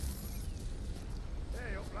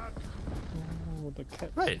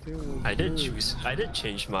 Right. I did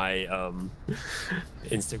change my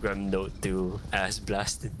Instagram note to ass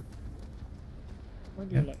blasted. Why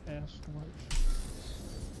do you like ass so much?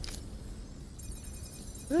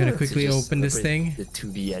 Gonna quickly open this thing. The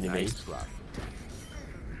 2B anime.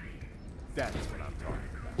 That's what I'm talking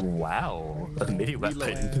about. Wow, a mini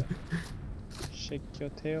weapon. Shake your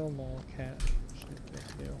tail more, cat. Shake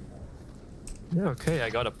your tail more. Yeah, okay, I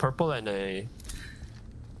got a purple and a...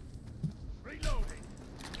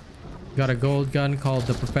 Got a gold gun called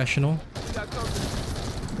the Professional.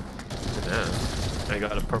 Yeah, I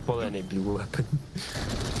got a purple and a blue weapon.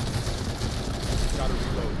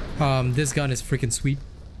 This gun is freaking sweet.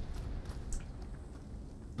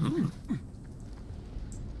 Mm.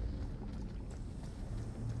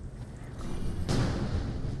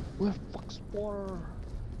 Where fuck's water?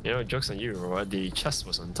 You know, joke's on you, or the chest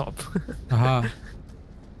was on top. Aha.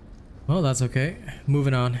 Well, that's okay.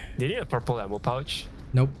 Moving on. Do you need a purple ammo pouch?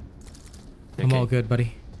 Nope. Okay. I'm all good,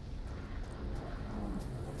 buddy.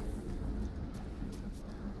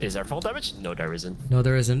 Is there full damage? No, there isn't. No,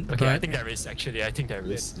 there isn't. Okay, but I think there is actually. I think there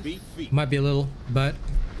is. might be a little, but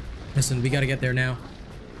listen, we gotta get there now.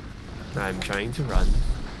 I'm trying to run.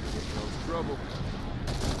 Trouble.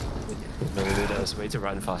 Maybe there's a way to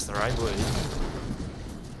run faster. I would.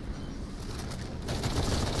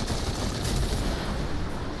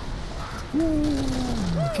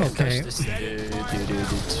 Can't Okay. touch this. Can't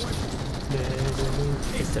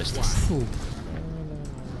touch this. Ooh.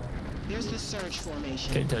 There's the surge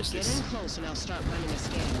formation. Can't touch Get this. in close and I'll start running a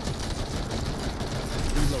scan.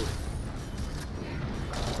 Reloading.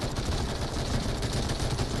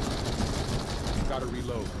 Gotta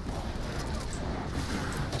reload.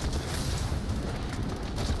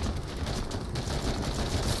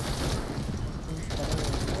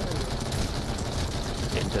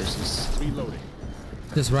 Can't touch this. Reloading.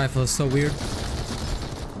 This rifle is so weird.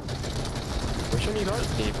 Which one you got?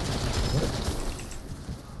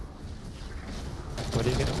 What are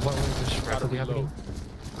you gonna? What was this rifle happening?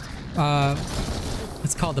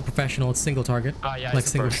 It's called the Professional. It's single target. Ah, yeah, like it's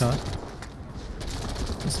a single burst. shot.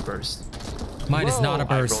 It's a burst. Mine is not a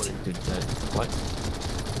Whoa, I rolled burst. into that. What?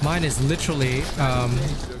 Mine is literally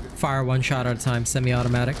fire one shot at a time,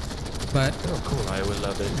 semi-automatic. But Oh, cool. I would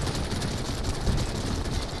love it.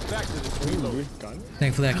 Back to this reload.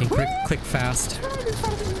 thankfully I can click fast.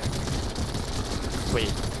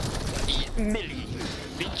 Wait. Millie,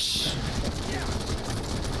 bitch.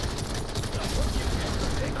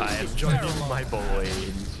 I am joining my boy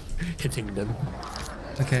in hitting them.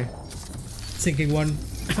 Okay. Sinking one.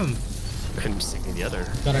 I'm sinking the other.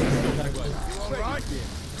 Gotta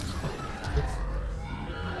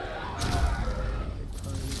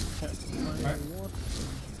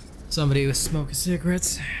Somebody was smoking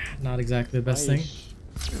cigarettes. Not exactly the best thing.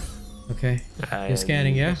 Okay. You're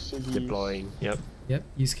scanning, yeah? Deploying. Yep. Yep,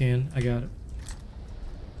 you scan. I got it.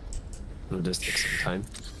 It'll just take some time.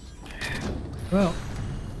 Well.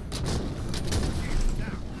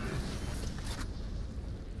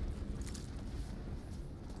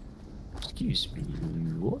 Excuse me.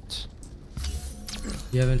 What?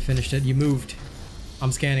 You haven't finished it. You moved.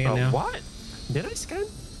 I'm scanning it now. What? Did I scan?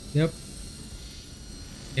 Yep.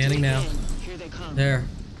 Scanning now. Here they come. There.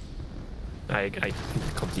 I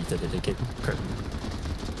completed it again. Crap.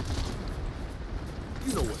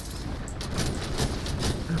 You know what?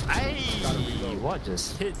 Hey! What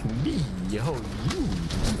just hit me? Yo, you.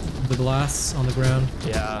 The glass on the ground.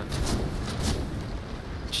 Yeah.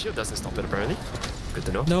 Shield doesn't stop it apparently. Good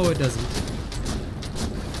to know. No, it doesn't.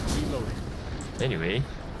 Reloading. Anyway,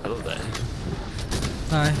 hello there.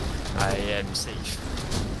 Hi. I am safe.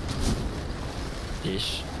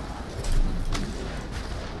 Ish.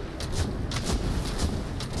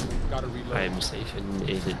 Gotta reload. I am safe in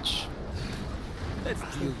a ditch. Let's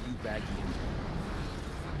deal you back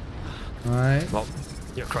in. Alright. Well,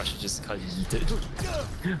 you're crushed just because you did.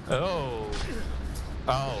 Oh.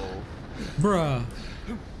 Oh. Bruh.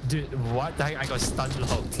 Dude, what? I got stun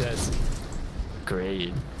locked. That's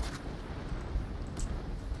great.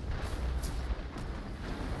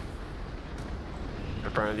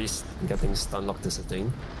 Apparently, getting stun locked is a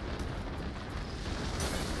thing.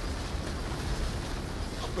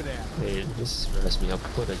 Up and out. Wait, this messed me up.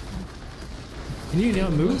 What a... Can you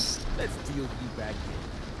not move? Let's deal you back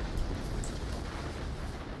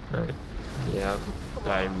in. Alright. Yeah,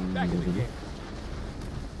 I'm Back in the moving. game.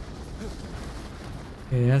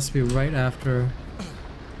 Okay, it has to be right after.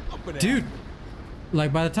 Up and out. Dude!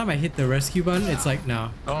 Like, by the time I hit the rescue button, it's like, no.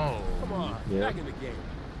 Oh. Come on. Yeah. Back in the game.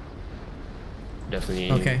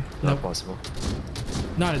 Definitely Okay, not nope. possible.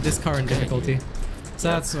 Not at this current difficulty. So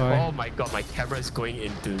that's why. Oh my god, my camera is going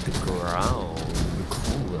into the ground.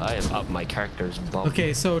 Cool, I am up my character's bum.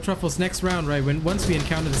 Okay, so Truffles, next round, right? Once we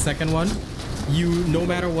encounter the second one, you, no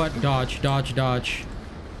matter what, dodge, dodge, dodge.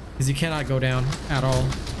 Because you cannot go down at all.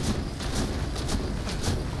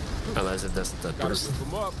 Unless it does the Gotta burst. rip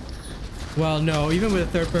them up. Well, no, even with a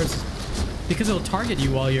third person. Because it'll target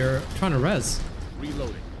you while you're trying to res.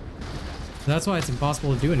 Reloading. That's why it's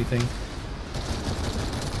impossible to do anything.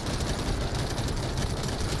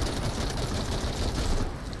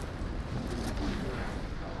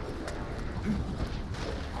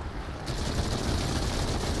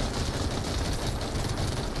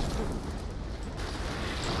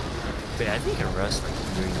 Wait, I think I can rest like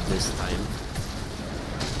during this time.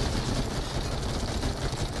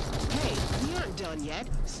 Hey, we aren't done yet.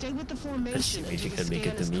 Stay with the formation. Let's see if you can make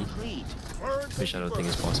it to me. Complete. Which I don't think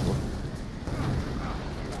is possible.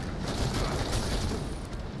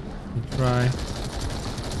 Try.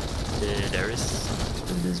 Yeah, there is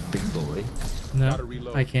this big boy. No,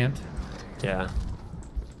 I can't. Yeah.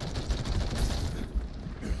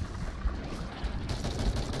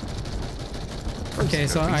 Okay,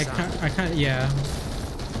 so I can't, yeah.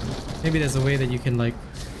 Maybe there's a way that you can like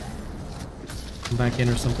come back in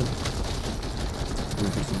or something.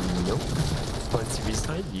 Nope. Once you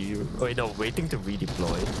restart, you... Oh, wait, no, waiting to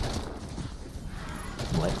redeploy.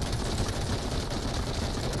 What?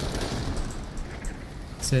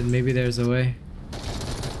 Said maybe there's a way.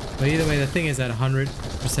 But either way, the thing is at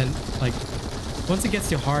 100%, like, once it gets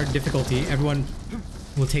to hard difficulty, everyone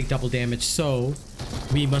will take double damage. So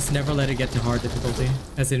we must never let it get to hard difficulty.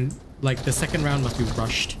 As in, like, the second round must be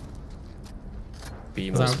rushed. We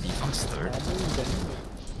must be faster.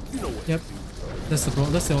 Yep. That's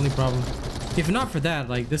the only problem. If not for that,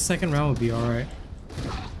 like, this second round would be alright.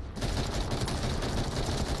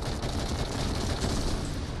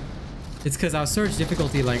 It's because our surge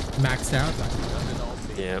difficulty, like, maxed out.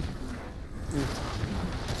 Yeah.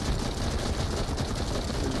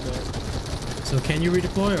 So can you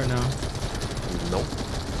redeploy or no? Nope.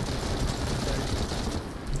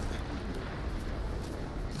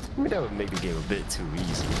 I mean, that would make the game a bit too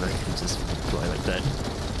easy if I can just redeploy like that.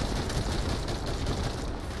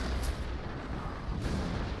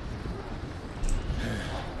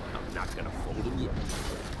 I'm not gonna fold him yet.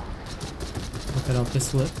 Look at our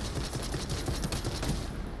pistol.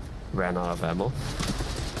 Ran out of ammo.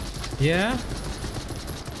 Yeah?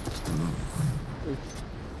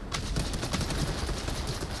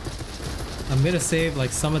 I'm gonna save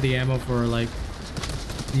like some of the ammo for like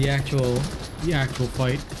the actual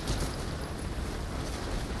fight.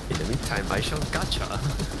 In the meantime, I shall gotcha.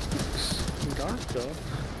 Gotcha?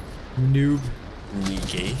 Noob.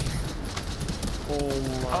 Nige. Oh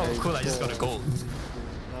my Oh, cool, I just got a gold.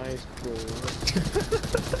 Nice, bro.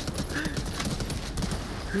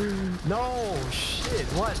 No, shit,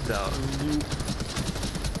 what the?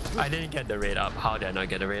 I didn't get the rate up. How did I not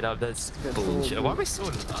get the rate up? That's bullshit. So why am I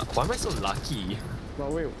so lucky?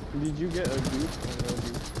 But wait, did you get a dupe or no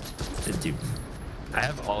dupe? The dupe. I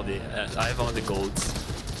have all the golds.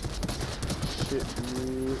 Shit,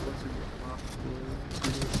 dude. What's your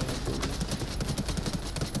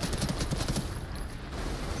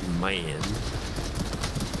Man.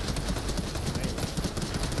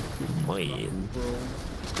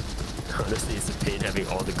 Honestly, it's a pain having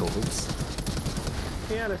all the golds.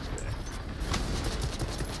 Yeah, that's fair.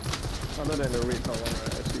 Other than the rate up one,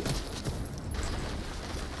 right? I see.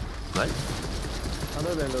 What?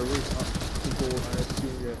 Other than the rate up to gold, I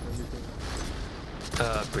assume you have everything.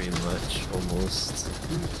 Pretty much, almost.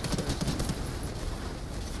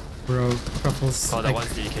 Bro, Truffles. Oh, the ones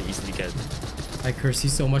that you can easily get. I curse you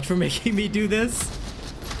so much for making me do this.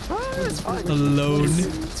 Oh, it's fun. Alone.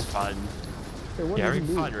 It's fun. Hey, you're having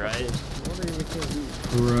fun, right? What are you making do?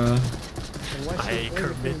 Bruh. I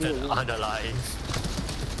committed unalive.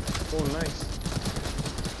 Oh, nice.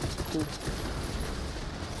 Cool.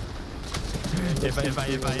 If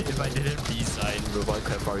I didn't resign, Robot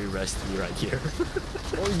could have probably rested me right here.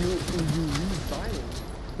 Oh, you resigned?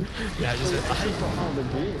 Yeah, I just went. Out of the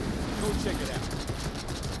game. Go check it out.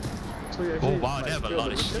 So you Oh wow, they have a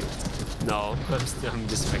lot of shit. No, I'm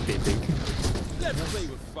just spectating. Let's play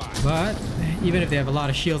with fire. But even if they have a lot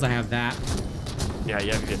of shields, I have that. Yeah,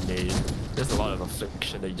 you have grenade. There's a lot of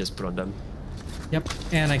affliction that you just put on them. Yep,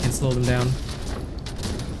 and I can slow them down.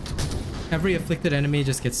 Every afflicted enemy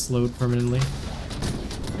just gets slowed permanently.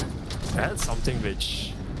 I had something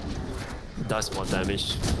which does more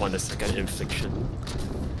damage on the second infliction.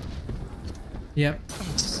 Yep.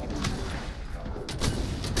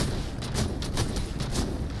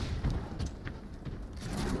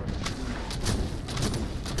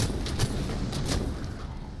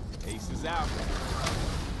 Ace is out.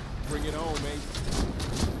 Bring it on, mate.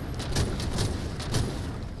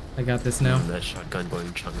 I got this now. That shotgun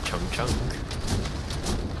going chunk. Oh,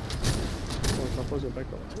 suppose you're back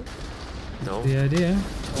on. No. The idea.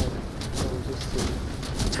 Oh,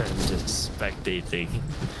 just I'm just spectating.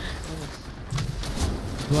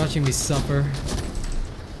 Watching me suffer.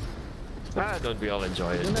 Ah, don't we all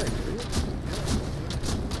enjoy it?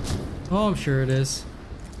 Oh, I'm sure it is.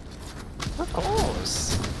 Of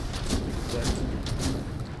course.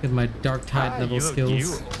 Get my Dark Tide level skills.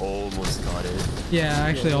 You almost got it. Yeah, I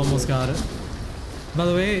actually almost got it. By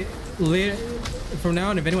the way, later, from now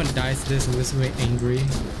on, if anyone dies to this, I'm just going to be angry.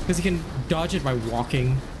 Because you can dodge it by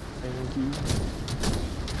walking.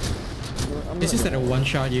 It's just that it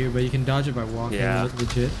one-shot you, but you can dodge it by walking. Yeah. Like,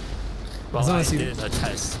 legit. Well, I did a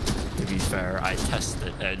test, to be fair. I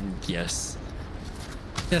tested and yes.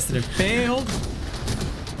 Tested and failed?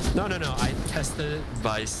 No. I tested it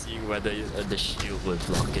by seeing whether the shield would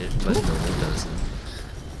block it, but no, it doesn't.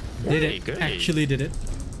 Did it? Good. Actually did it.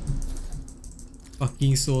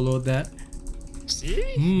 Fucking soloed that.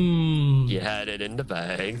 See? Hmm. You had it in the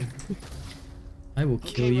bag. I will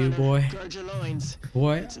kill you, boy.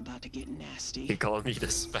 Boy. It's about to get nasty. He called me the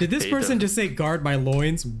spectator. Did this person just say guard my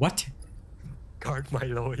loins? What? Guard my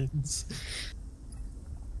loins.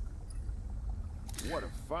 What a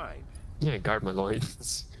find. Yeah, guard my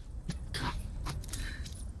loins.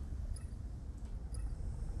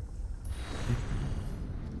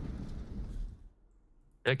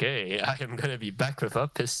 Okay, I am gonna be back with a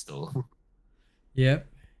pistol. Yep.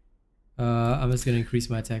 I'm just gonna increase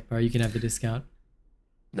my attack power. You can have the discount.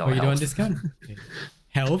 No, oh, you don't want discount? Okay.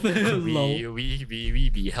 Health? Low. We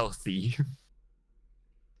be healthy.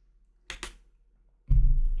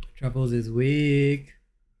 Troubles is weak.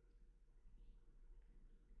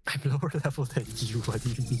 I'm lower level than you. What do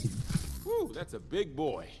you mean? Whew, that's a big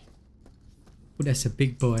boy. Oh, that's a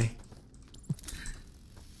big boy.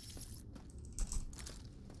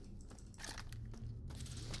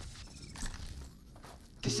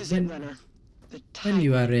 This is it, runner. When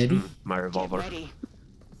you are ready. My revolver.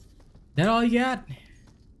 That all you got?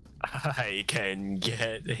 I can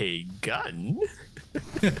get a gun.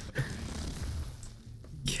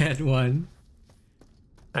 Get one.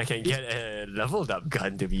 I can get a leveled up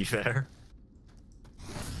gun, to be fair.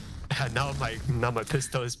 Now my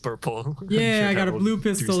pistol is purple. Yeah, I got a blue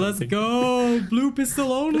pistol. Let's go. Blue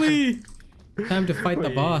pistol only. Time to fight the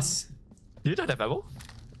boss. You don't have ammo?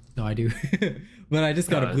 No, I do. But I just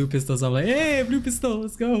got a blue pistol, so I'm like, hey, blue pistol,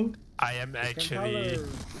 let's go. I am actually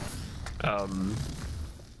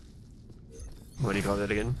what do you call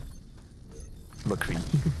it again? McCree.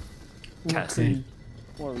 Cassie.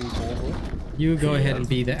 You go ahead and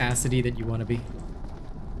be the acidity that you want to be.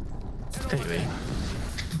 Anyway,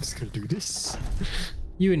 I'm just gonna do this.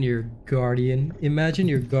 You and your guardian. Imagine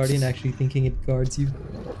your guardian actually thinking it guards you.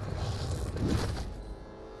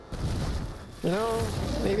 You know,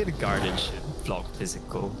 maybe the guardian should block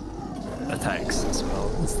physical attacks as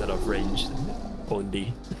well instead of ranged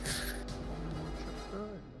only.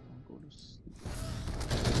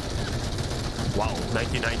 Wow,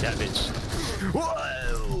 99 damage.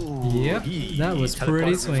 Whoa! Yep, that was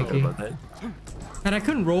pretty swanky. And I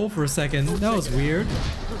couldn't roll for a second. That was weird.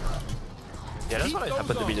 Yeah, that's what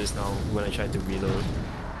happened to me just now when I tried to reload.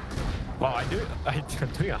 Wow, I'm doing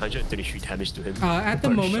 133 damage to him. At the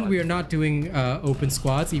moment, we are not doing open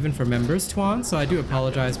squads, even for members, Tuan, so I do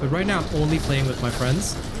apologize, but right now I'm only playing with my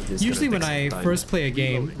friends. Usually when I first play a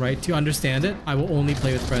game, right, to understand it, I will only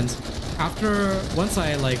play with friends. Once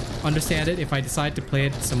I like understand it, if I decide to play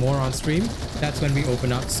it some more on stream, that's when we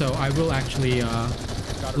open up. So I will actually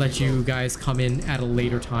let you guys come in at a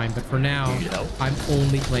later time, but for now, I'm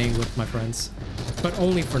only playing with my friends. But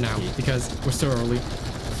only for now, because we're still early.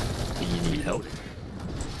 You need help?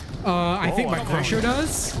 I think my Crusher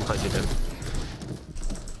does.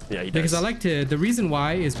 Yeah, he does. Because I like to, the reason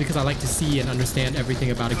why is because I like to see and understand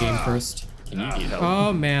everything about a game first. You need help.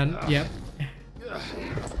 Oh man, yep.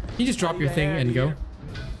 You just drop your thing and go.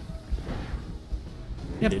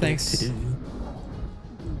 Yep, thanks.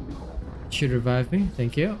 Should revive me,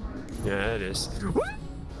 thank you. Yeah, it is.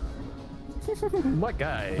 My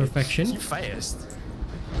guy. Perfection. You fast.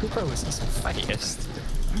 Who was he so fast?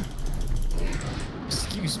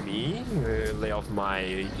 Excuse me, lay off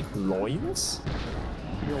my loins.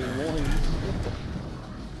 Your loins.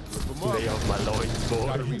 Lay off my loins, boy.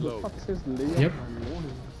 Yep.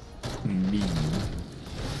 Me.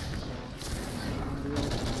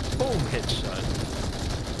 Boom, headshot.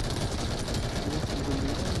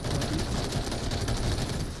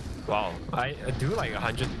 Wow, I do like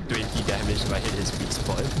 120 damage if I hit his weak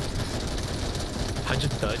spot.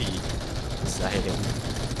 130. Damn.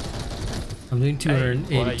 I'm doing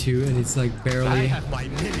 282 and it's like barely. I have my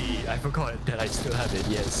melee. I forgot that I still have it,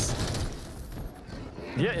 yes.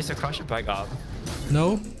 Yeah, it's a crusher back up.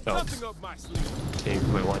 No? Oh. Okay,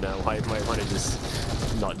 might wanna just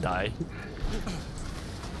not die.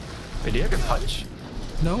 Wait, do you have your punch?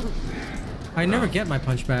 No? I never get my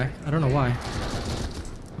punch back. I don't know why.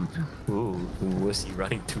 Ooh, who was he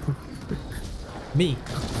running to? Me.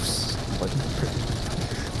 What?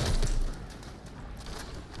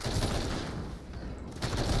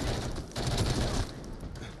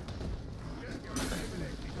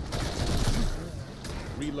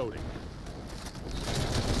 Reloading.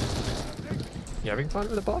 You having fun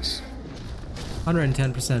with the boss?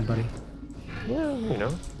 110%, buddy. Well, you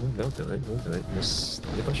know, we'll do it. We'll do it. Just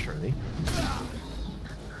slowly but surely.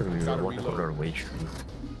 We want to go our way through.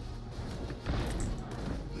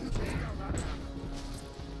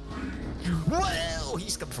 Well,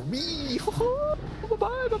 he's coming for me. Bye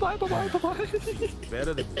bye, bye bye, bye bye, bye bye.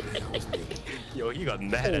 Better than Yo, he got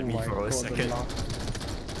mad at me for a second.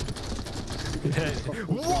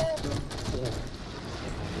 Whoa!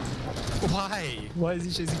 Why? Why is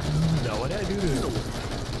he chasing me now? What did I do to him?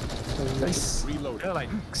 I like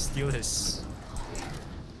steal his.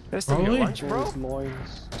 Did I steal your lunch, bro?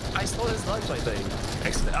 I stole his lunch, I think.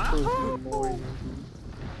 Excellent. Ah!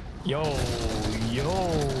 Yo.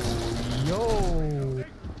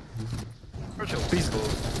 Virtual, please go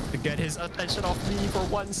to get his attention off me for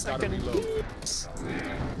 1 second. Please.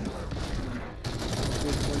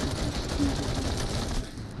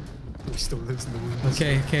 Still lives in the woods.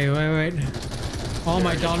 Okay, wait. All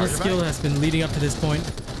my Donner skill has been leading up to this point.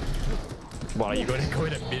 Wow, are you gonna go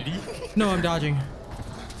in a midi? No, I'm dodging.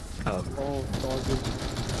 Oh, dodging.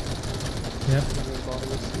 Yep.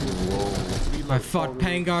 Whoa. I fought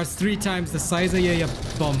Pangars 3 times the size of you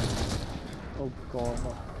bum. Oh god.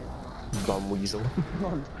 Bum weasel.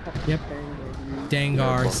 Yep.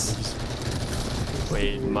 Dangars.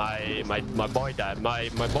 Wait, my boy died. My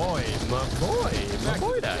boy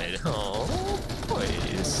died. Oh, boy,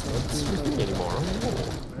 it's not speaking anymore.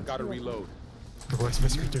 Oh. Gotta reload. Where's my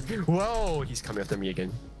screen? Whoa, he's coming after me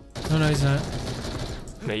again. No, he's not.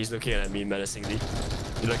 No, he's looking at me menacingly.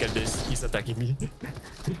 You look at this, he's attacking me.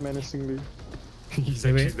 Menacingly. He's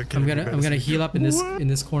wait. I'm gonna heal up in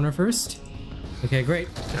this corner first. Okay, great.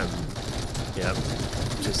 Yeah.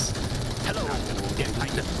 Just hello. Get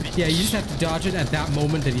tightened. Yeah, you just have to dodge it at that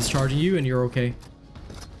moment that he's charging you, and you're okay.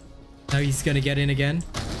 Now he's gonna get in again.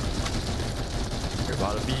 You're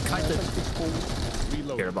about to be kited.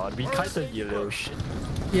 You're about to be kited, you little shit.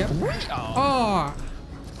 Yep. Oh.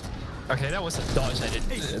 Okay, that was a dodge.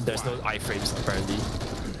 There's no iframes apparently.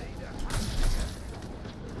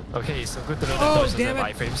 Okay, so good to know that dodge doesn't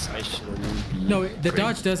have iframes. I shouldn't be. No, the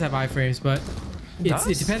dodge does have iframes, but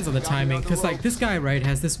it depends on the timing. Because like this guy, right,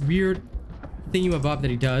 has this weird thingamabob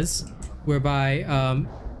that he does, whereby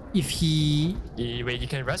if he wait, you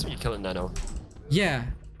can rest when you kill a nano. Yeah,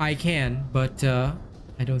 I can, but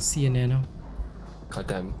I don't see a nano. God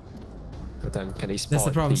damn, can they spot? That's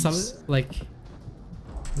the problem. Please? Some like.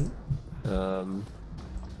 Oh,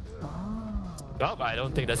 I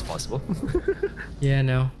don't think that's possible. Yeah,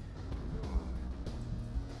 no.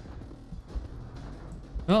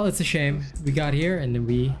 Well, it's a shame. We got here and then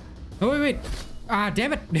we... Oh, wait. Ah,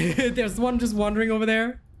 damn it. There's one just wandering over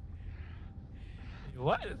there.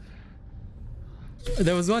 What?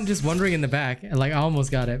 There was one just wandering in the back and like I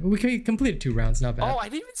almost got it. But we completed 2 rounds, not bad. Oh, I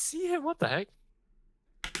didn't even see him. What the heck?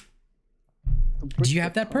 Do you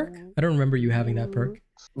have that perk? I don't remember you having that perk.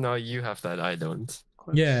 No, you have that. I don't.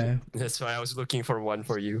 Yeah. That's why I was looking for one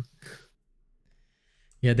for you.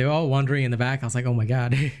 Yeah, they were all wandering in the back. I was like, oh my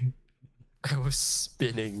god. I was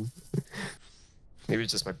spinning. Maybe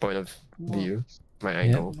it's just my point of view. My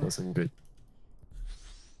angle wasn't good.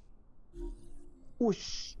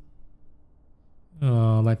 Whoosh.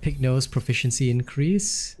 Oh, my pig nose proficiency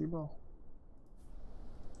increase.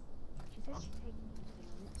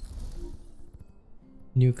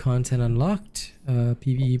 New content unlocked.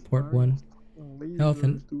 PvE port 1. Health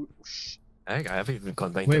and... I haven't even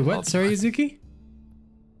gone back. Wait, what? Sorry, Yuzuki?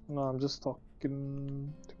 No, I'm just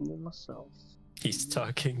talking to myself. He's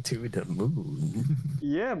talking to the moon.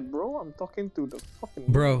 Yeah, bro, I'm talking to the fucking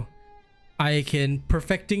Bro, I can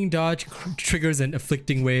perfecting dodge triggers and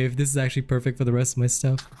afflicting wave. This is actually perfect for the rest of my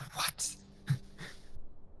stuff. What?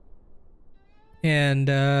 And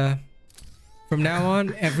from now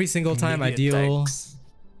on, every single time I deal...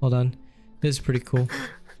 Hold on. This is pretty cool.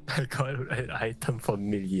 I got an item for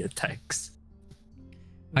melee attacks.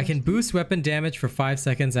 I can boost weapon damage for 5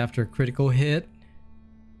 seconds after a critical hit.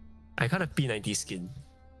 I got a P90 skin.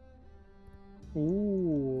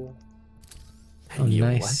 Ooh. Oh,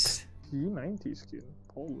 nice. What? P90 skin.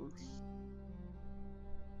 Polars.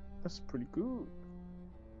 That's pretty good.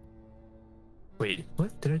 Wait,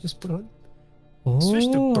 what did I just put on? Oh. Switch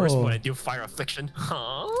to burst mode and deal fire affliction.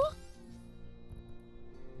 Huh?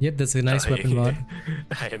 Yep, that's a nice weapon mod.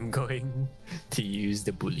 I am going to use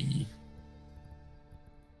the bully.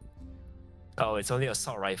 Oh, it's only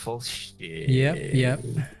assault rifle. Shit. Yep.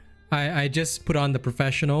 I just put on the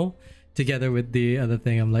professional together with the other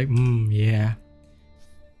thing. I'm like, yeah.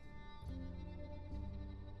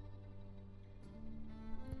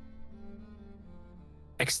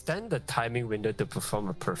 Extend the timing window to perform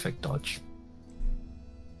a perfect dodge.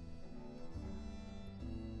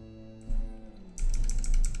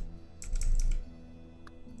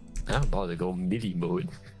 I'm about to go melee mode.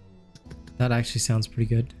 That actually sounds pretty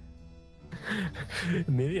good.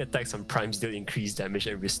 Melee attacks on primes deal increased damage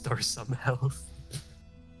and restore some health.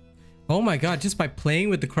 Oh my god, just by playing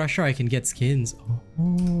with the crusher I can get skins.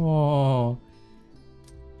 Oh.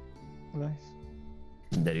 Nice.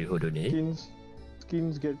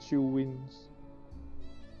 Skins get you wins.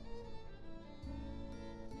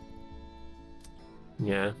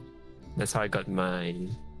 Yeah, that's how I got my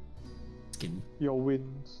skin. Your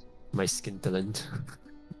wins. My skin talent.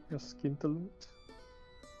 Your skin talent.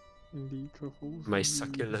 Indeed, truffles. My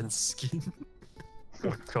succulent skin.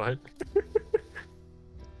 Oh god.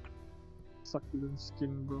 Succulent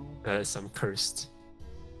skin, bro. I'm cursed.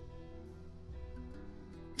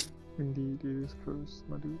 Indeed, it is cursed,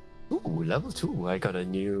 my dude. Ooh, level 2. I got a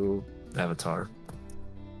new avatar.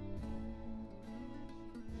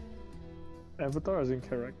 Avatar as in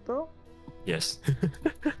character? Yes.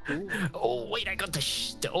 Oh wait, I got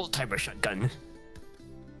the old timer shotgun.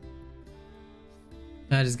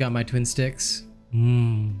 I just got my twin sticks.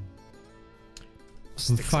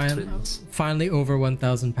 Finally over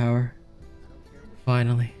 1000 power.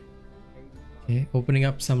 Finally. Okay, opening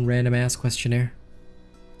up some random ass questionnaire.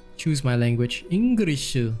 Choose my language.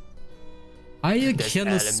 English. I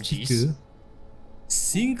can speak.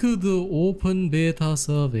 Sync the open beta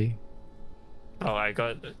survey. Oh, I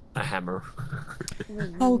got a hammer.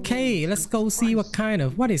 Okay, let's go see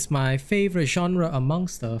what is my favorite genre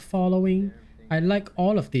amongst the following. I like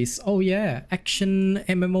all of this. Oh yeah, action,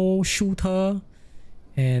 MMO, shooter.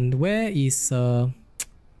 And where is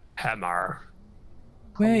hammer?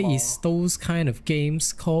 Where is those kind of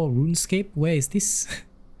games called RuneScape? Where is this?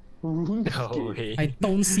 No, hey. I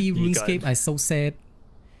don't see RuneScape. I'm so sad.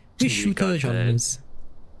 Which shooter genres?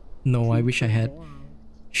 No, I wish I had.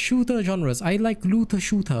 Shooter genres. I like looter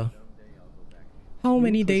shooter. How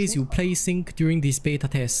many days you play sync during this beta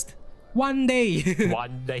test? 1 day.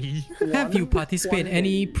 1 day. Have you participated in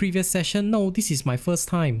any previous session? No, this is my first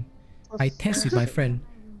time. I test with my friend.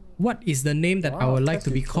 What is the name that I would like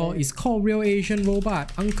to be called? It's called Real Asian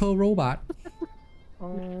Robot. Uncle Robot.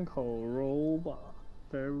 Uncle Robot.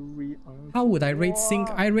 Very How would I rate sync?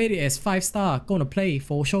 I rate it as 5-star. Gonna play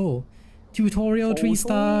for sure. Tutorial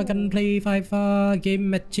 3-star. Gunplay 5-star. Game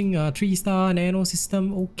matching 3-star. Nano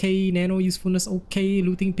system okay. Nano usefulness okay.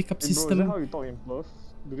 Looting pickup system. Bro, is that how you talk in Perth?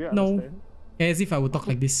 Do they no. understand? As if I would talk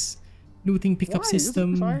like this. Looting pickup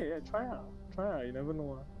system. Try it. Try it. You never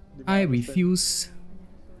know. I refuse.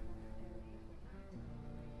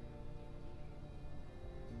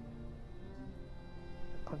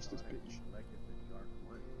 Punch this bitch.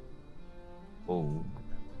 Oh.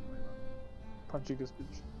 Punching this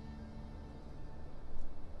bitch.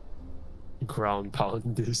 Ground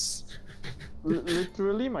pound this.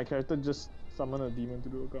 Literally, my character just summoned a demon to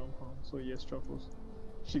do a ground pound. So yes, truffles.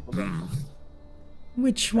 She got that.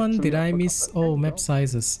 Which one did I miss? Oh, map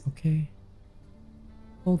sizes. Okay.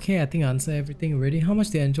 Okay, I think I answered everything already. How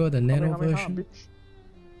much did I enjoy the nano version?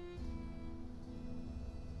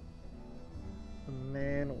 The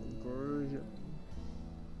nano version.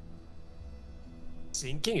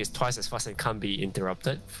 Syncing is twice as fast and can't be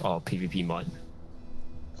interrupted for PvP mod.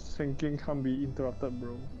 Syncing can't be interrupted,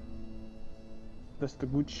 bro. That's the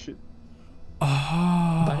good shit.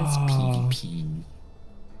 Oh. But it's PvP.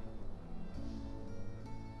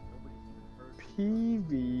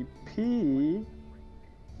 PvP?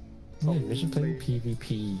 Oh, imagine playing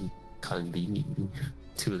PvP. Can't be me.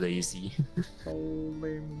 Too lazy. So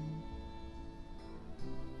lame.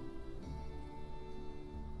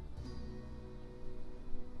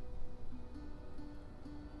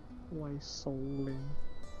 Why so lame?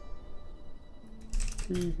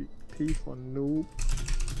 PvP for noob.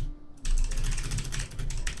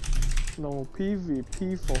 No,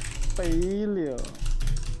 PvP for failure.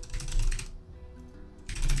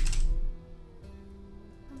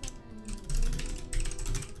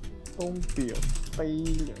 Don't be a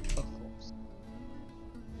failure, Truffles.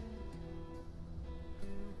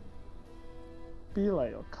 Be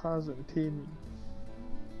like your cousin Timmy.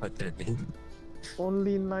 What that mean?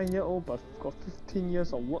 Only 9-year-old but got 15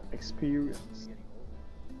 years of work experience.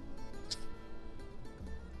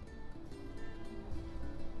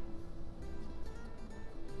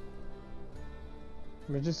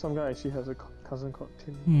 Imagine some guy actually has a cousin called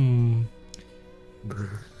Tim.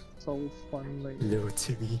 So funny. Little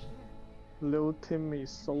Timmy. Little Timmy is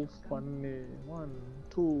so funny. 1,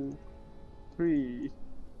 2, 3,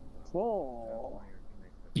 4.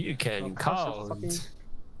 You can count.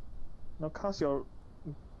 Now cast your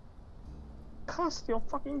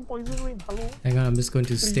fucking poison ring. Hello. Hang on, I'm just going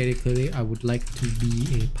to state it clearly. I would like to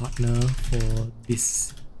be a partner for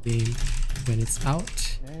this game when it's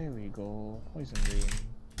out. There we go. Poison ring.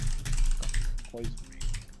 Poison ring.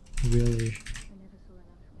 Really.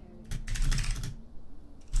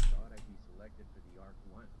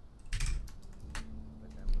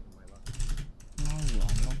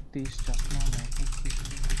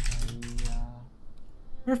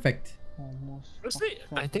 Perfect. Honestly,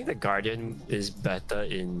 I think the Guardian is better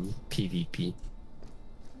in PvP.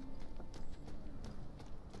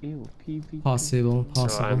 Ew, PvP. Possible.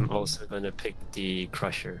 So I'm also gonna pick the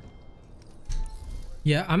Crusher.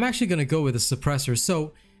 Yeah, I'm actually gonna go with a suppressor.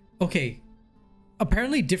 So, okay.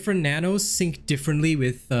 Apparently different nanos sync differently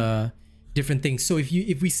with different things. So if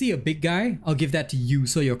we see a big guy, I'll give that to you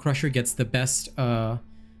so your Crusher gets the best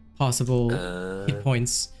possible hit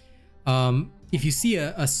points. If you see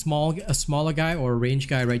a smaller guy or a range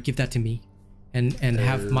guy, right, give that to me, and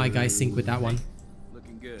have my guy sync with that one.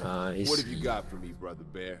 Looking good. What have you got for me, brother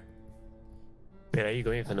bear? Wait, are you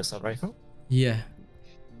going with an assault rifle? Yeah.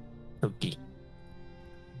 Okay.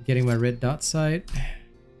 Getting my red dot sight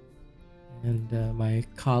and my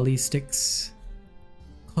Kali sticks.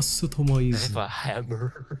 I have a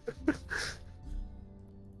hammer.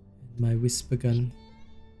 My whisper gun.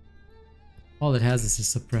 All it has is a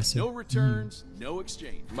suppressor. No returns, no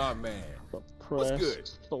exchange. My man. What's good?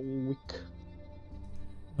 So weak.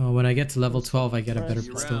 Oh, when I get to level 12, I get a better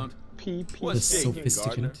pistol. PP. It's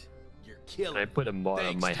sophisticated. I put a mod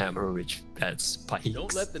on my hammer which adds spikes.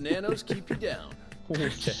 Don't let the nanos keep you down. Oh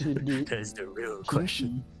shit, dude. That's the real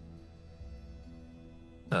question.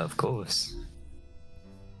 Of course.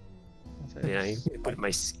 Yeah, I put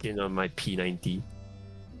my skin on my P90.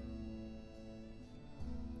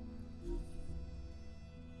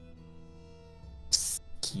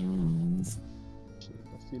 Skins.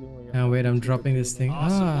 Now wait, I'm dropping this thing.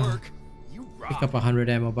 Awesome work. You pick up 100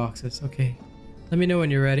 ammo boxes. Okay. Let me know when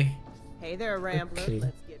you're ready. Hey there, Rambler. Okay,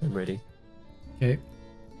 Let's get I'm ready. Okay.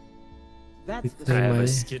 That's I have a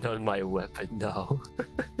skin on my weapon now.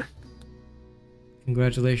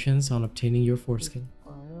 Congratulations on obtaining your foreskin.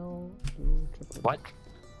 What?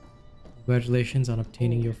 Congratulations on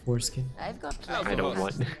obtaining your foreskin. I've got I don't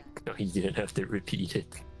want. No, you didn't have to repeat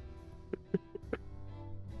it.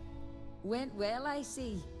 Went well, I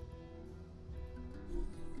see.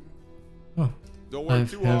 Oh. Don't work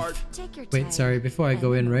too hard. Take your Wait, time. sorry, before I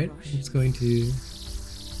go in, right? I'm just going to...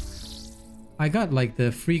 I got like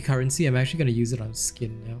the free currency. I'm actually going to use it on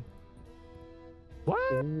skin now. What?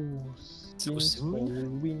 Oh, So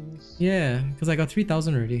soon? Wings. Yeah, because I got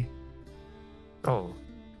 3,000 already. Oh.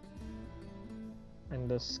 And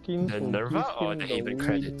the skin. The Nerva or the Haven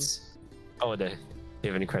credits? Oh, the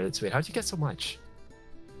Haven credits. Wait, how'd you get so much?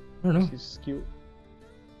 I don't know. She's skilled.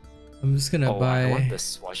 I'm just gonna buy... I want the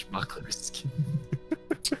Swashbuckler skin.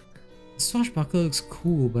 The Swashbuckler looks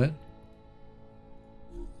cool, but...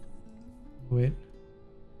 Wait.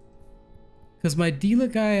 Because my dealer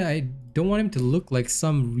guy, I don't want him to look like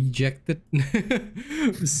some rejected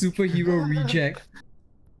superhero reject.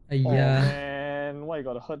 Oh man, why you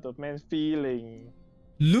gotta hurt the man's feeling?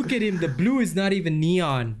 Look at him, the blue is not even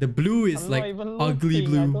neon. The blue is I'm like not even ugly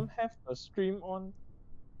looking. I blue. don't have the stream on.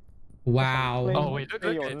 Wow. Oh wait, look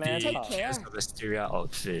at Your the laptop. Mysteria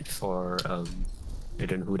outfit for I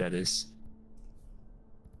don't know who that is.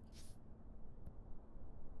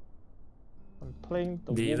 I'm playing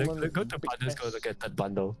the Go woman. to bundles, go look at that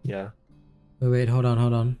bundle. Yeah. Wait, hold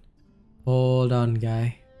on. Hold on,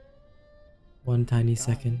 guy. One tiny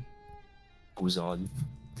second. Who's on?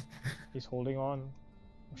 He's holding on.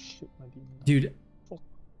 Oh shit, my demon. Dude,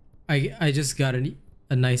 I just got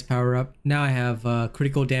a nice power up. Now I have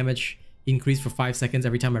critical damage increase for 5 seconds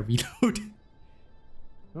every time I reload.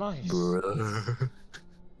 Nice. Bruh.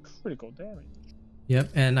 Critical damage.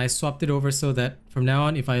 Yep, and I swapped it over so that from now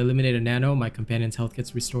on, if I eliminate a nano, my companion's health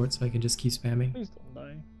gets restored, so I can just keep spamming. Please don't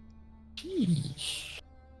die. Sheesh.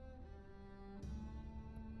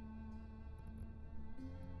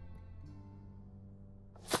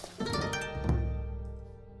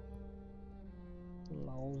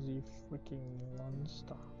 Lousy freaking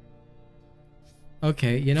monster.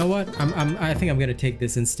 Okay, you know what? I think I'm gonna take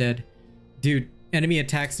this instead. Dude, enemy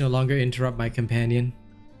attacks no longer interrupt my companion.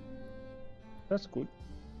 That's good.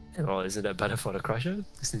 Well, isn't that better for the Crusher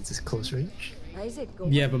since it's close range? Isaac, go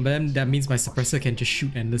Yeah, on. but then that means my suppressor can just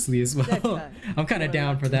shoot endlessly as well. I'm kind of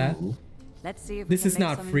down for that. Let's see if we This can is make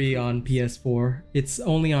not some free on PS4. It's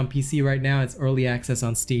only on PC right now. It's early access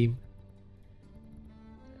on Steam.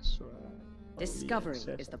 That's right. Discovery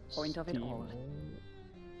is the point of it all.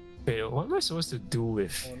 Wait, what am I supposed to do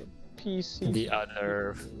with PC. the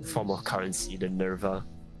other form of currency, the Nerva?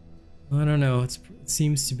 I don't know. It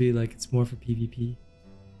seems to be like it's more for PvP.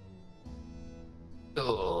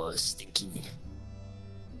 Oh, stinky.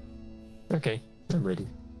 Okay, I'm ready.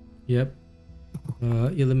 Yep.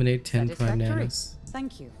 Eliminate 10 prime Satisfactory. nanos.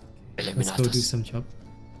 Thank you. Let's go do some chop.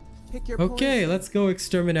 Pick your Okay, poison. let's go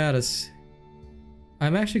Exterminatus.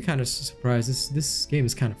 I'm actually kind of surprised. This game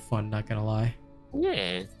is kind of fun, not gonna lie.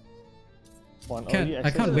 Yeah. I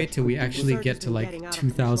can't wait till we actually get to like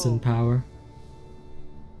 2000 power.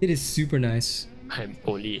 It is super nice. I'm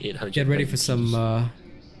only 800. Get ready for some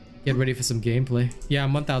gameplay. Yeah,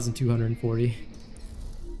 I'm 1240.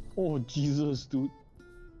 Oh Jesus, dude.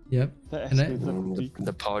 Yep. That And escalated.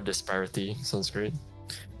 The power disparity sounds great.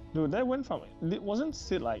 Dude, that went from wasn't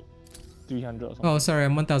Sid like 300 or something? Oh, sorry,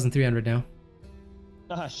 I'm 1300 now.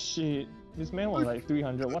 Ah shit. This man was like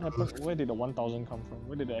 300. What happened? Where did the 1000 come from?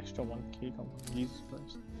 Where did the extra 1k come from? Jesus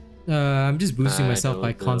Christ. I'm just boosting I myself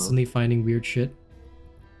by don't know. constantly finding weird shit.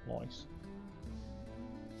 Nice.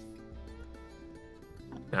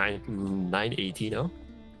 980 now.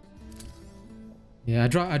 Yeah,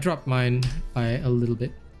 I dropped mine by a little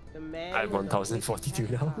bit. The man I'm with the 1042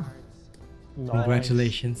 weakest now. cards.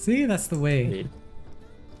 Congratulations. See, that's the way.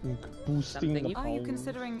 Wait, Boosting the Are you power.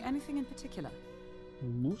 considering anything in particular?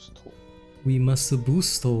 Boost. We must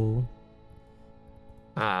boost all.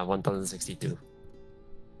 1062.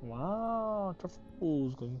 Wow,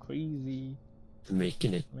 Truffle's going crazy.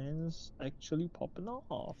 Making it. Man's actually popping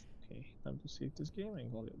off. Okay, time to save this game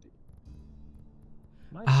and call it a day.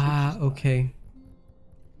 My Ah, Switch is okay.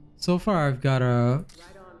 So far I've got a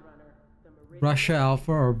Russia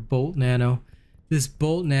Alpha or Bolt Nano. This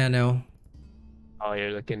Bolt Nano, Oh,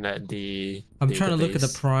 you're looking at the. I'm trying to look at the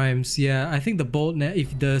database. primes. Yeah, I think the Bolt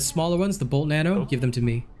if the smaller ones, the Bolt Nano, give them to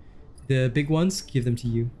me. The big ones, give them to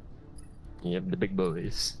you. Yep, the big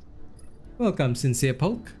boys. Welcome, Sincere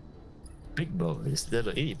Poke. Big boys,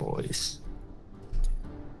 little A boys.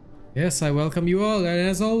 Yes, I welcome you all, and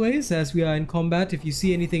as always, as we are in combat, if you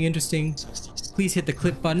see anything interesting, please hit the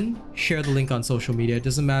clip button, share the link on social media. It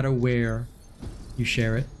doesn't matter where you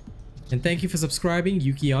share it. And thank you for subscribing,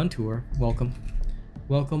 Yuki on Tour. Welcome.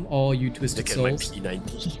 Welcome all you twisted Look at my souls.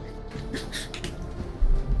 P90.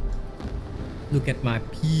 Look at my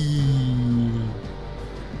P.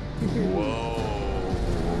 Whoa,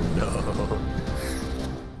 no.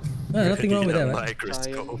 Nothing wrong with that, right?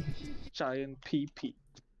 Microscope. giant PP.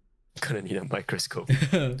 Gonna need a microscope.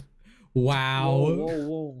 Wow. Whoa, whoa,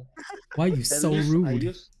 whoa. Why are you so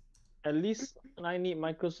rude? At least I need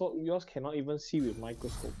microscope. Yours cannot even see with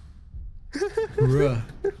microscope. Bruh.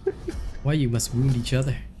 Why you must wound each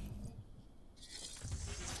other?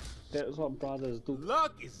 That's what brothers do.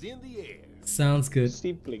 Luck is in the air. Sounds good.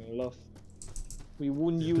 Sibling love. We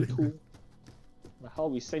wound you too. But how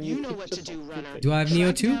we send you You know what to pictures do, of runner. people. Do I have Neo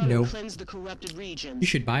Track too? down and No. Cleanse the corrupted regions. You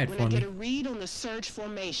should buy it When for I me. get a read on the surge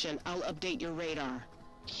formation, I'll update your radar.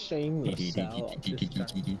 Shameless sell of this guy.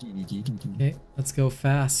 Okay, let's go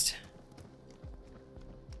fast.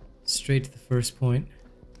 Straight to the first point.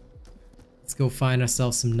 Let's go find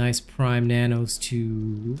ourselves some nice prime nanos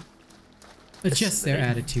to adjust their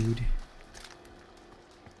attitude.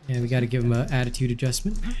 Yeah, we gotta give them an attitude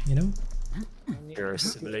adjustment, you know? You're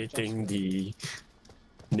assimilating the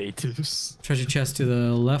natives. Treasure chest to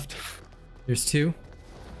the left. There's two.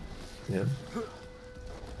 Yeah.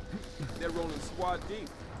 They're rolling squad deep.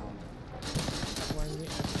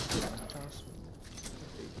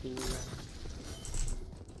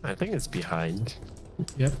 I think it's behind.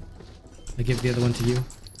 Yep. I give the other one to you.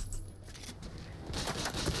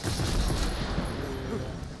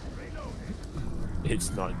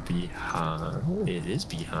 It's not behind. It is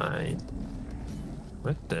behind.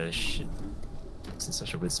 What the shit? It's in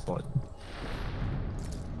such a weird spot.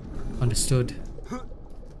 Understood.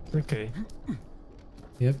 Okay.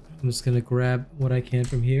 Yep. I'm just gonna grab what I can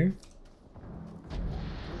from here.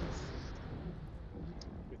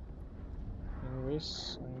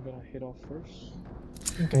 Anyways, I'm gonna head off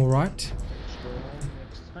first. Alright.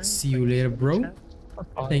 See you later, bro.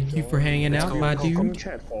 Thank you for hanging out, my dude.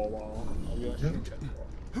 Chat for a while. I'll be on chat.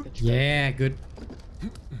 Yeah, good.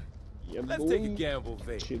 Yeah, Let's take a gamble,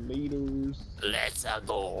 Vic. Let's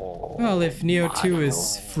go. Well, if Neo 2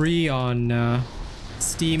 is free on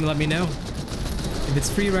Steam, let me know. If it's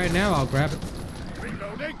free right now, I'll grab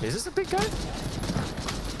it. Is this the big guy?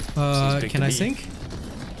 Can I sink?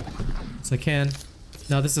 Yes, I can.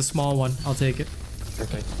 No, this is a small one. I'll take it.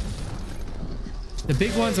 Okay. The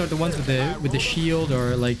big ones are the ones with the shield,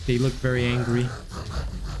 or like they look very angry.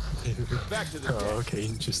 Oh, okay,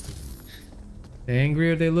 interesting. The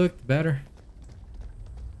angrier they look, the better.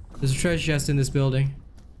 There's a treasure chest in this building.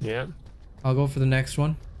 Yeah. I'll go for the next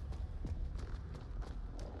one.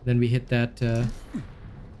 Then we hit that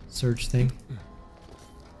search thing.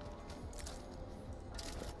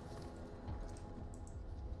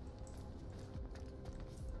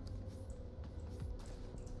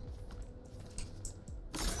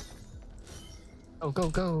 Oh, go,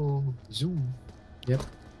 go. Zoom. Yep.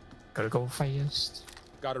 Gotta go fast.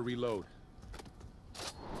 Gotta reload.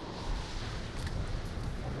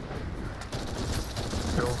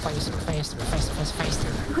 Go faster, faster, faster, faster,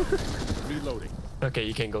 faster. Reloading. Okay,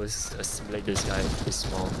 you can go assimilate this guy. He's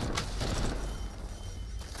small.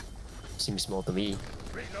 Seems small to me.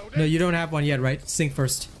 No, you don't have one yet, right? Sink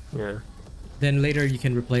first. Yeah. Then later you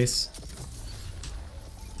can replace.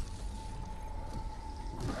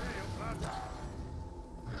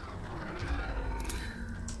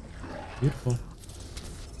 Beautiful.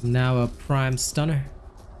 Now a prime stunner.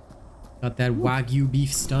 Got that Wagyu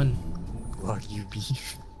beef stun. Wagyu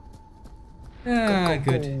beef. Ah, go,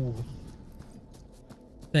 go, good. go.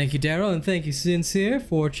 Thank you, Daryl, and thank you, Sincere,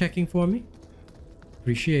 for checking for me.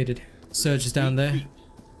 Appreciate it. Surge is down there.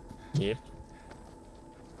 Yep.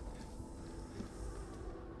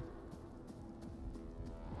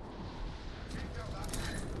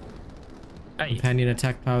 Hey. Companion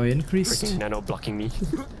attack power increased. Freaking nano blocking me.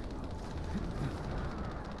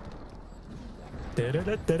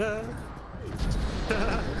 Da-da-da-da-da.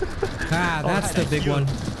 Ah, that's the big one.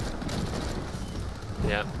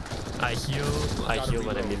 Yeah. I heal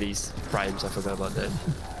when I release primes. I forgot about that.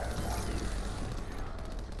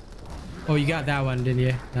 Oh, you got that one, didn't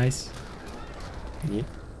you? Nice. Yeah.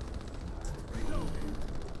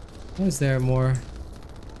 Why is there more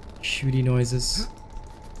shooty noises?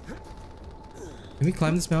 Can we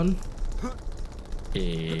climb this mountain?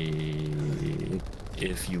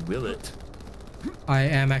 If you will it. I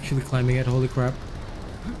am actually climbing it, holy crap.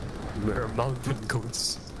 We're mountain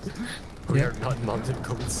goats. We Yep. are not mountain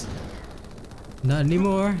goats. Not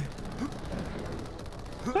anymore.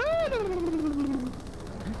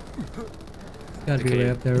 Gotta be way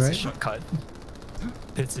up there, it's right? a shortcut.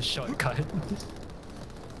 It's a shortcut.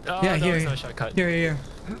 Oh, Yeah, no, here, it's not a shortcut. here.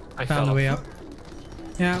 I Found the fell way off. up.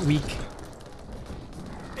 Yeah, weak.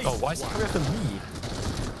 Oh, why is it coming after me?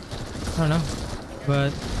 I don't know.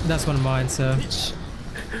 But that's one of mine, so...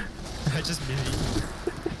 I just melee.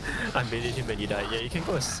 I meleeed him and he died. Yeah, you can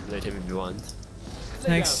go assimilate him if you want.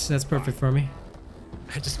 Thanks, that's perfect for me.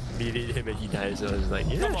 I just meleeed him and he died, so I was like,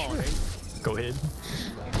 yeah, sure. Go ahead.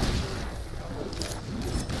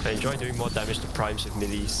 I enjoy doing more damage to primes with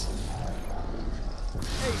melees.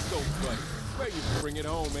 Ace don't play. Ready to bring it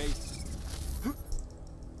home, Ace.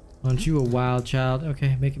 Aren't you a wild child?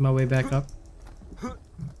 Okay, making my way back up.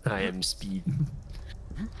 I am speed.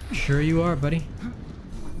 Sure you are, buddy.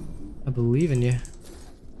 I believe in you.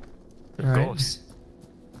 Of All right. course.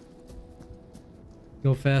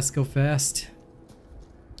 Go fast, go fast.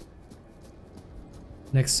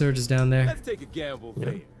 Next surge is down there. Let's take a gamble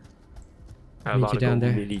there. I'm Meet about you to down go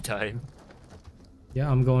there. melee time.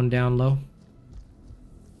 Yeah, I'm going down low.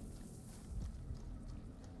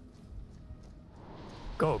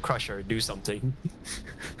 Go, Crusher, do something.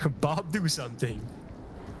 Bob, do something.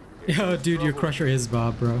 Yo, dude, your crusher is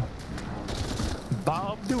Bob, bro.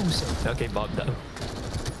 Bob, do something. Okay, Bob done.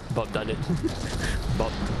 Bob done it.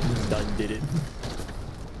 Bob done did it.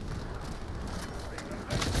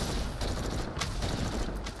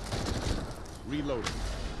 Reloading.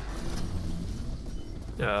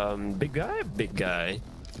 Big guy, big guy.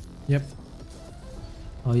 Yep.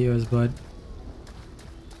 All yours, bud.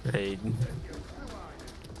 Hey.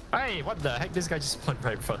 Hey, what the heck? This guy just spawned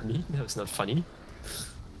right in front of me. That was not funny.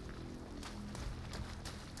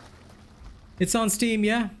 It's on Steam,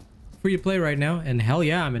 yeah. Free to play right now, and hell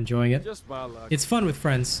yeah, I'm enjoying it. Just my luck. It's fun with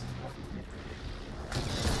friends.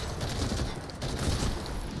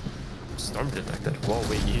 Storm detected. Whoa,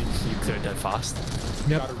 wait, you cleared that fast?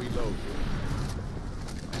 Yep. Gotta reload.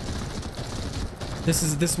 This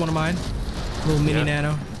is one of mine. Little mini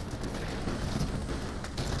nano.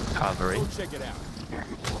 Covering. Go check it out.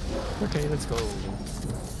 Okay, let's go.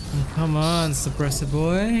 Come on, suppressor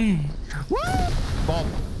boy. Bob.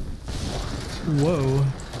 Whoa.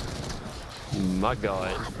 My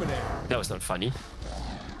god. That was not funny.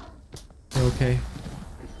 Okay.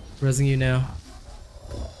 Resing you now.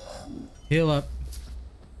 Heal up.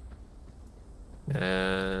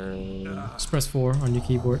 Just press 4 on your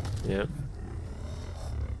keyboard. Yeah.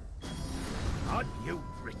 Aren't you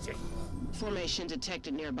pretty? Formation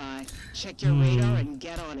detected nearby. Check your radar and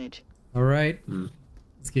get on it. All right.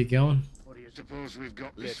 Let's get going. What do you suppose we've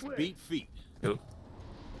got Let's this way? beat feet. Yep.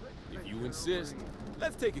 If you insist,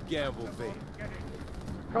 let's take a gamble, Vade.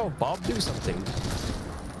 Oh, Bob, do something.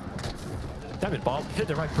 Damn it, Bob. Hit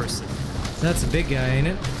the right person. That's a big guy, ain't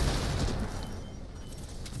it?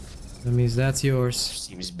 That means that's yours.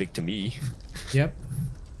 Seems big to me. Yep.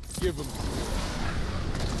 Give him.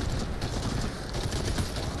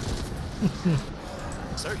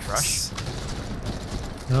 Search rush.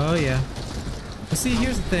 Oh yeah. But see,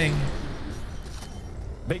 here's the thing.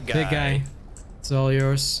 Big guy. Big guy. It's all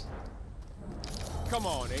yours. Come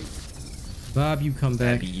on, eh? Bob, you come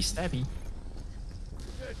back. Stabby, stabby.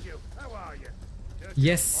 Sergio, how are you?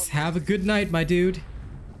 Yes, have a good night, my dude.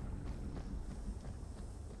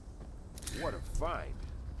 What a find.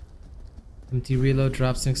 Empty reload,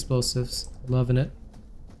 drops and explosives. Loving it.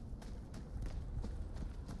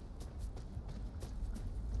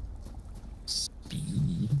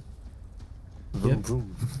 Speed. Vroom, Yep.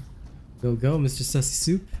 vroom. Go, go, Mr. Sussy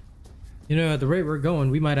Soup. You know, at the rate we're going,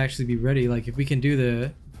 we might actually be ready. Like, if we can do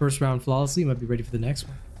the first round flawlessly, we might be ready for the next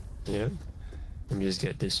one. Yeah. Let me just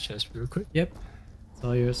get this chest real quick. Yep. It's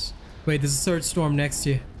all yours. Wait, there's a Surge Storm next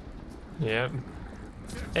to you. Yeah.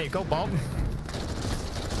 Hey, go, Bob.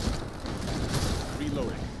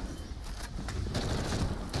 Reloading.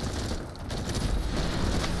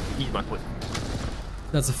 Eat my foot.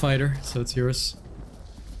 That's a fighter, so it's yours.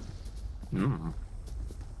 Mm.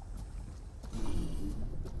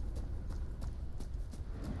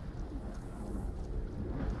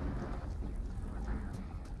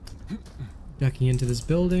 Ducking into this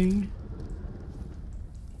building.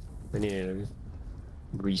 I need to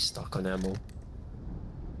restock on ammo.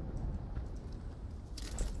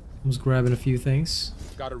 I was grabbing a few things.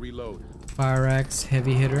 Gotta reload. Fire axe,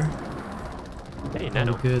 heavy hitter. Hey, All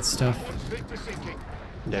Nano. good stuff.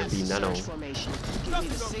 There'd be Nano.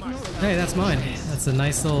 Hey, that's mine. That's a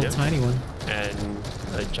nice little tiny one. And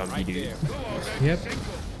a jumpy dude. Yep.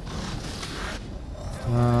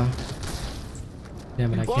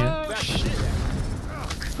 Damn it, I can't. Whoa, shit.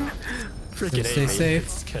 Freaking Stay A, safe.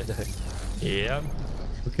 It's kinda... Yeah.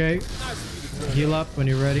 Okay. Heal up when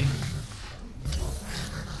you're ready.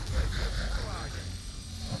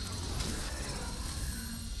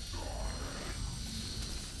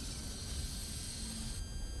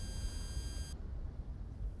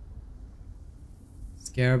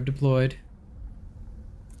 Scarab deployed.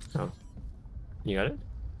 Oh. You got it?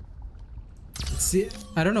 See,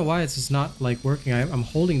 I don't know why it's just not like working. I'm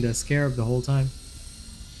holding the scarab the whole time.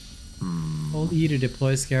 Hold E to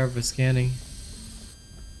deploy scarab for scanning.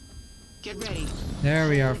 Get ready. There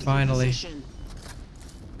we are, finally. Took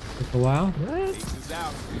a while. What?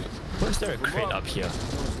 Where's there a crate up here?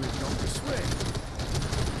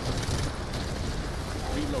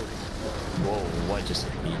 Reloading. Whoa, what just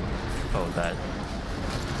hit me? Oh, that.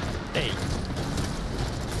 Hey.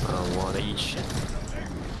 I don't wanna eat shit.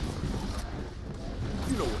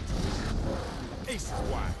 You know what to do. Ace is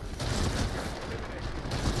wide.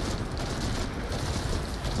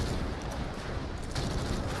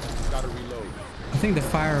 Gotta reload. I think the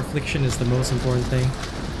fire affliction is the most important thing.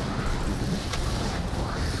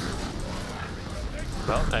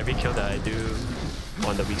 Well, every kill that I do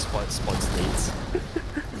on the weak spot spawns nades.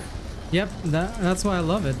 Yep, that's why I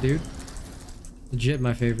love it, dude. Legit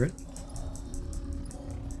my favorite.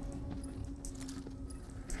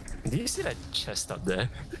 Do you see that chest up there?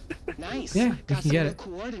 Nice. Yeah, you Got can some get new it.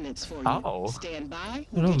 coordinates for you. Oh. Stand by. I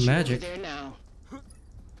We'll know, get you magic. over there now.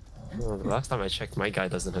 Oh, the last time I checked, my guy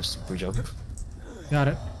doesn't have super jump. Got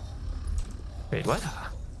it. Wait, what?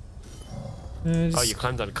 Oh, you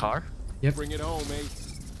climbed on a car? Yep. Bring it home, mate.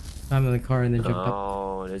 I'm in the car and then jump up.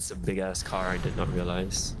 Oh, it's a big ass car. I did not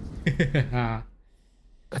realize. Ah.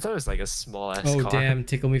 I thought it was like a small ass Oh car. damn,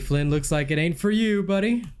 Tickle Me Flynn, looks like it ain't for you,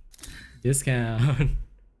 buddy. Discount.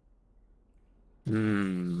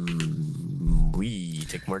 We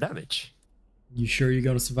take more damage. You sure you're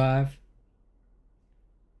gonna survive?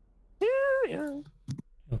 Yeah.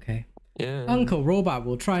 Okay. Yeah. Uncle Robot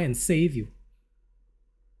will try and save you.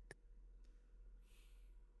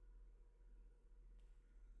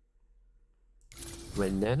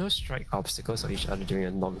 When nano strike obstacles on each other during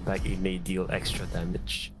a knockback, it may deal extra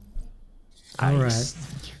damage. Alright.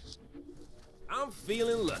 I'm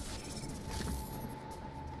feeling lucky.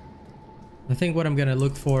 I think what I'm gonna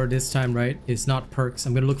look for this time, right, is not perks.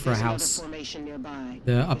 I'm gonna look for a house. Formation nearby.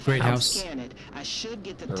 The upgrade house. Scan it. I should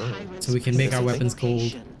get the tyrant's So we can make our weapons gold.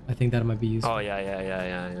 location. I think that might be useful. Oh,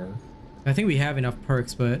 yeah. I think we have enough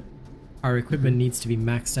perks, but our equipment needs to be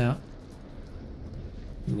maxed out.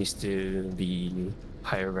 It needs to be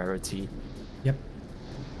higher rarity. Yep.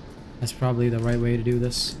 That's probably the right way to do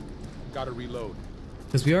this. Gotta reload.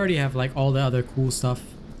 Because we already have like all the other cool stuff.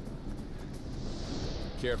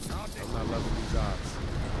 Careful, I'm not loving these odds.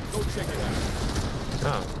 Go check it out.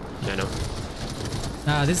 Oh, yeah, I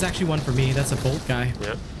know. This is actually one for me. That's a bolt guy.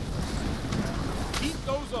 Yep. Heat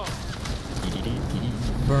goes on.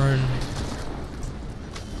 Burn.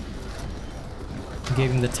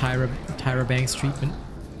 Gave him the Tyra Banks treatment.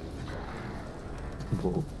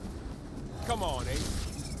 Whoa. Come on, eh?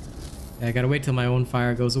 Yeah, I gotta wait till my own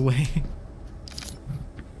fire goes away.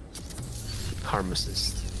 Harm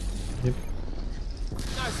assist. Yep.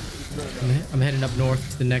 I'm heading up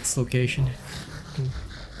north to the next location.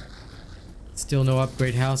 Still no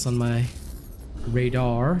upgrade house on my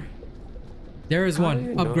radar. There is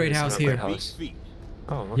one upgrade house here.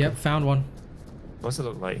 Oh, okay. Yep, found one. What's it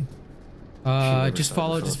look like? Just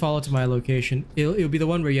follow to my location. It'll be the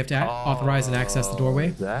one where you have to authorize and access the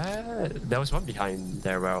doorway. There was one behind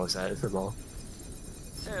there where I was at for more.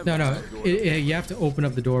 No, you have to open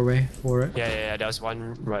up the doorway for it. Yeah, there was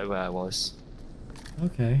one right where I was.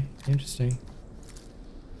 Okay, interesting.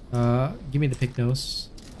 Give me the pick nose.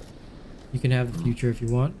 You can have the future if you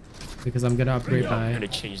want, because I'm gonna upgrade my. I'm gonna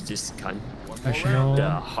change this gun. Professional. The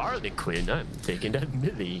Harlequin. I'm taking that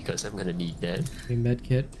melee because I'm gonna need that. Okay, med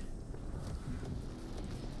kit.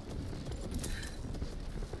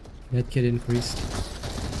 Med kit increased.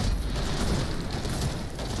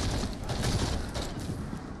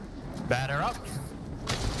 Batter up.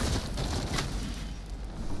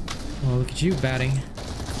 Oh, look at you batting.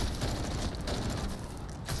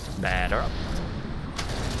 Batter up.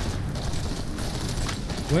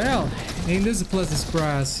 Well, ain't this a pleasant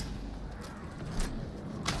surprise?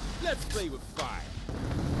 Let's play with fire.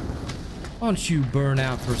 Why don't you burn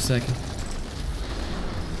out for a second?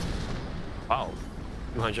 Wow.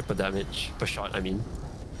 200 per damage. Per shot, I mean.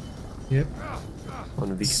 Yep. On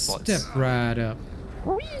the weak spots. Step right up.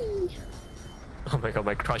 Oh my god,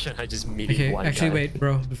 my crush and I just meeting Okay, one actually guy. wait,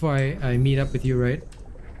 bro. Before I meet up with you, right?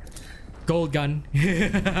 Gold gun.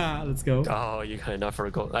 Let's go. Oh, you got enough for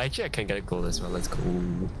a gold. Actually, I can get a gold as well. Let's go.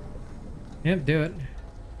 Yep, do it.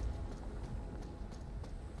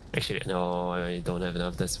 Actually, no, I don't have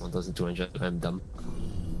enough. That's 1,200. I'm dumb.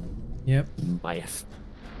 Yep. My F.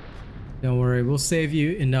 Don't worry, we'll save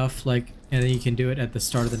you enough, like, and then you can do it at the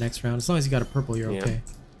start of the next round. As long as you got a purple, you're okay.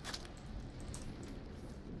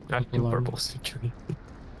 I have 2 purples, actually. I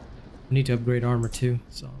need to upgrade armor too,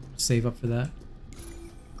 so I'm gonna save up for that.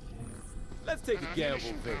 Let's take a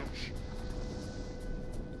gamble, Vince.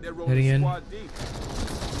 They're rolling Heading in. squad deep.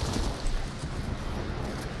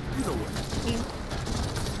 You know what?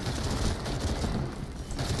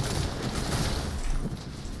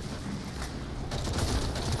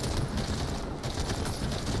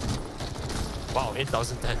 Wow,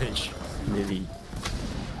 8,000 damage. Nearly.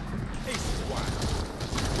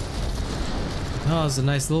 Oh, it's a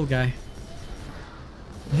nice little guy.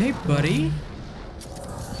 Hey, buddy.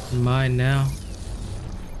 Mine now.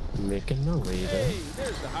 Making no way there.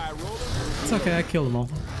 It's okay, I killed them all.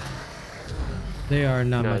 They are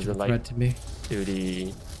not much of a threat to me. To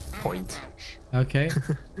the point. Okay.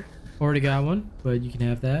 Already got one, but you can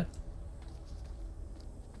have that.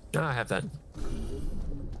 No, I have that.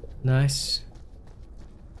 Nice.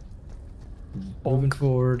 Moving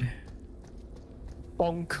forward.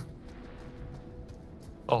 Bonk.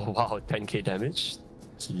 Oh wow, 10k damage.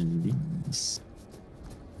 Jeez.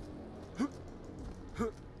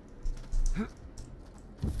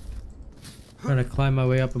 Trying to climb my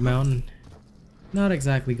way up a mountain. Not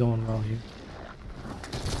exactly going well here.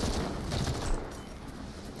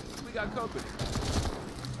 We got company.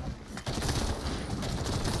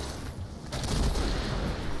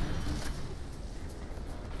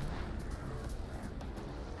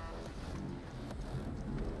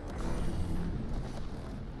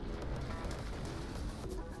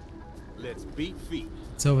 Let's beat feet.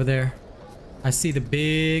 It's over there. I see the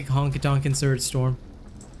big honky-tonkin' surge storm.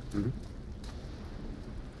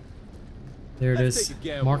 There it is.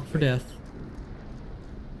 Marked for death.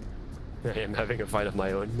 I am having a fight of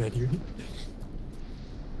my own menu.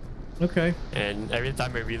 Okay. And every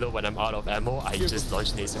time I reload when I'm out of ammo, I just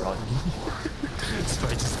launch nades around me. So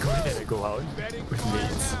I just go ahead and go out with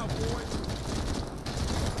nades.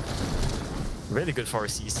 Really good for a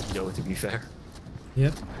CC though, to be fair.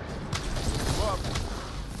 Yep.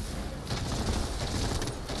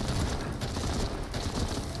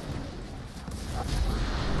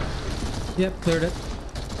 Yep, cleared it.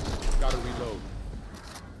 Gotta reload.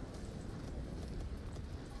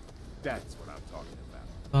 That's what I'm talking about.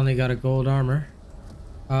 Finally got a gold armor.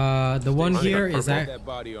 The one here is that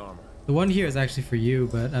body armor. the one here is actually for you,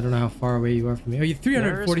 but I don't know how far away you are from me. Oh, you're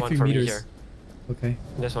 343 meters. Okay.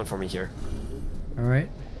 There's one for me here. All right.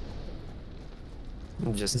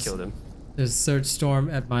 Just killed him. There's a surge storm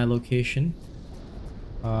at my location.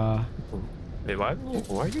 Wait, why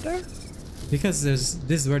are you there? Because this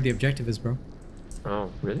is where the objective is, bro. Oh,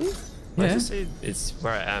 really? Yeah. I just say it's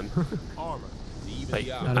where I am. Armor.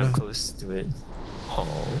 Like, I'm close to it.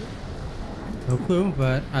 Oh. No clue,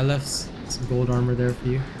 but I left some gold armor there for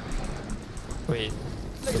you. Wait.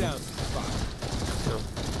 Lay down. No.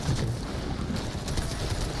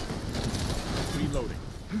 Reloading.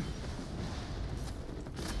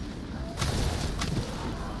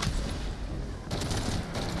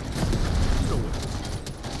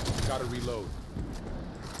 Gotta reload.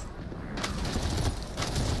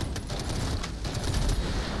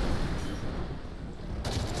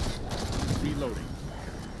 Reloading.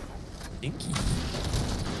 Inky.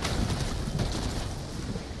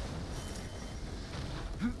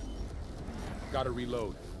 Gotta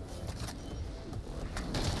reload.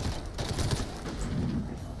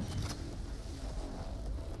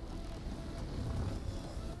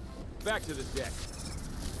 Back to the deck.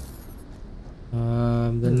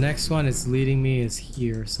 The next one is leading me is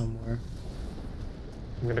here somewhere.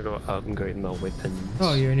 I'm gonna go upgrade my weapons.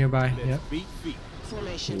 Oh, you're nearby. Yep. Beat feet.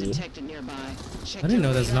 Formation detected nearby. Check I didn't know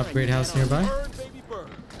your there's an radar upgrade and house get on. nearby. Burn, baby, burn.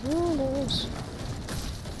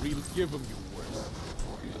 Give them your worst.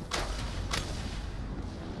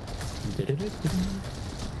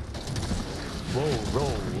 Whoa,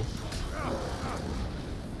 roll.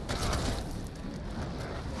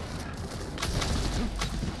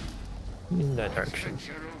 In that direction.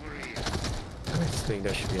 I think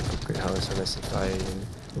there should be an upgrade house unless if I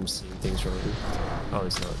am seeing things wrong. Oh,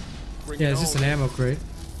 it's not. Yeah, it's just an ammo crate.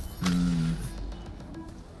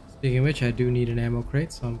 Speaking of which, I do need an ammo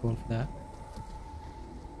crate, so I'm going for that.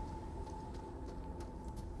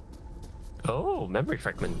 Oh, memory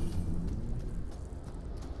fragment.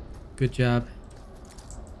 Good job.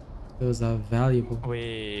 Those are valuable.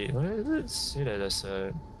 Wait, let's see that there's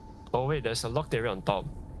a... Oh wait, there's a locked area on top.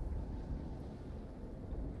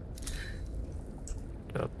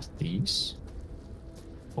 These.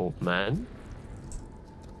 Old man.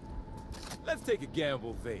 Let's take a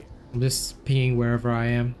gamble there. I'm just pinging wherever I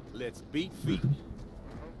am. Let's beat feet.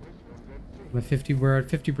 I'm at 50. We're at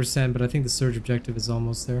 50%, but I think the surge objective is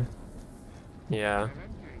almost there. Yeah.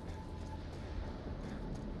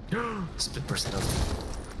 Split personnel.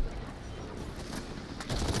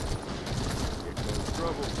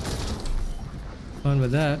 Trouble. Fun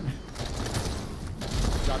with that.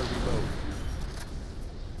 Gotta reload.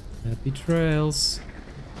 Happy trails.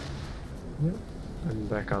 Yep. I'm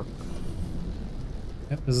back up.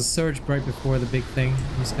 Yep, there's a surge right before the big thing.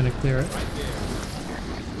 I'm just gonna clear it. Right there.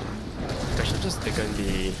 I should just take on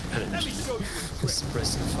the energy.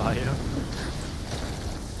 Suppressing fire.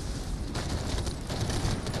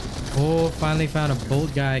 Oh, finally found a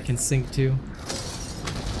bolt guy I can sink to.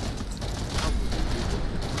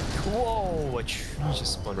 Whoa, a tree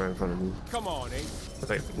just spawned right in front of me. Come on, eh?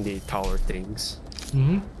 Like the tower things.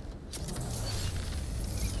 Mm-hmm.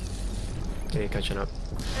 Okay, catching up.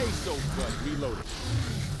 Hey, so good. Reloading.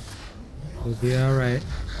 We'll be alright.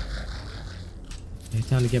 Okay,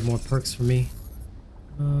 time to get more perks for me.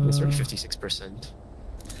 It's already 56%.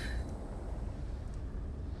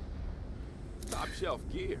 Top shelf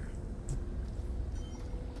gear.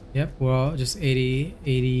 Yep, we're all just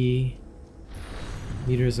 80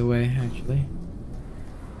 meters away, actually.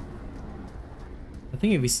 I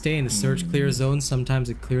think if we stay in the surge clear zone, sometimes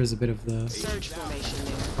it clears a bit of the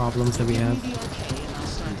problems that we have.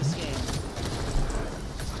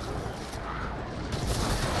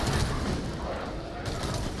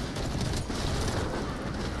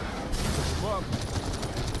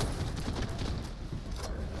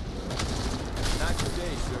 Not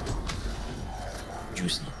today, sugar.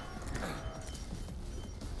 Juicy.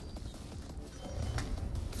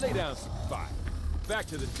 Lay down some fire. Back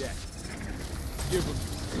to the deck. Give them.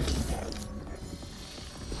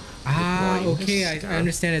 Ah, okay, I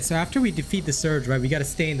understand it. So after we defeat the surge, right, we gotta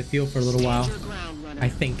stay in the field for a little while. I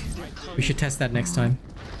think. We should test that next time.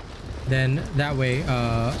 Then, that way,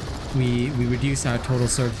 we reduce our total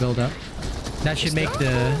surge buildup. That should make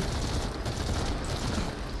the...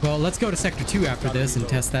 Well, let's go to Sector 2 after this and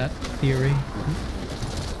test that theory.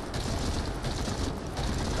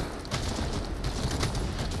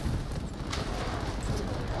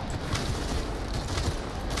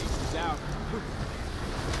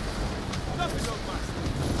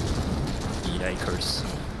 Yikers.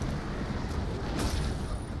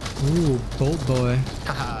 Ooh, bold boy.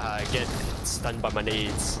 Haha, get stunned by my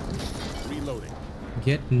nades. Reloading.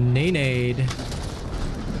 Get nay-nade.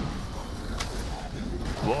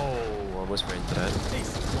 Whoa, almost ran into that.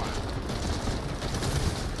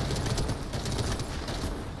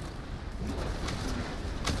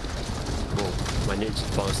 Whoa, my nade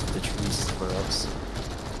just bounced in the trees somewhere else.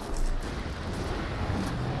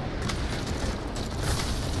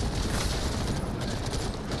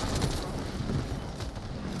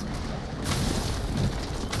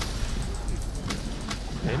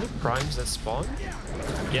 Any primes that spawn?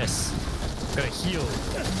 Yes. Gotta heal,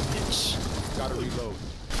 bitch. Gotta reload.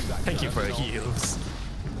 Thank you for the heals.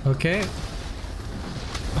 Okay.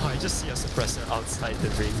 Oh, I just see a suppressor outside the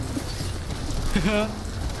ring.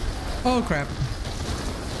 Oh crap.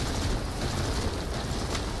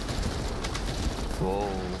 Whoa.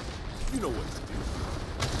 You know what to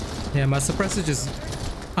do. Yeah, my suppressor just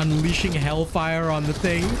unleashing hellfire on the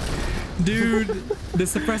thing. Dude, the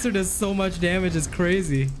suppressor does so much damage, it's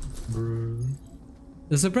crazy. Bro.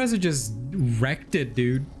 The suppressor just wrecked it,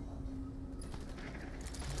 dude.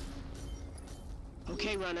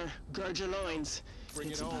 Okay, runner, gird your loins.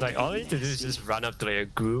 Like, all I need to do is just run up to like a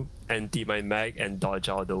group, empty my mag, and dodge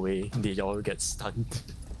all the way. They all get stunned.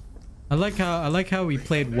 I like how we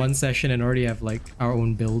played one session and already have like our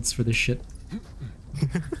own builds for this shit.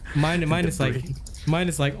 Mine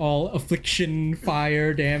is like all affliction,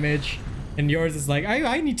 fire, damage, and yours is like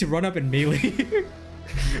I need to run up and melee.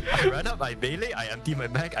 I run up, I melee, I empty my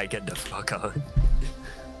mag, I get the fuck out.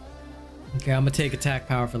 Okay, I'm gonna take attack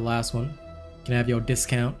power for the last one. Can I have your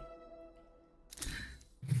discount?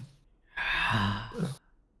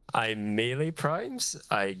 I melee primes,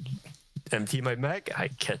 I empty my mag, I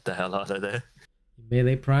get the hell out of there.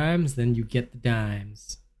 Melee primes, then you get the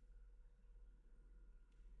dimes.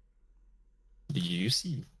 You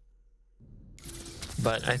see.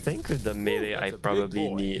 But I think with the melee, I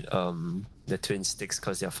probably need the twin sticks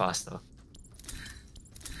because they're faster.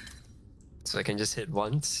 So I can just hit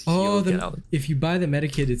once. Oh, get out. if you buy the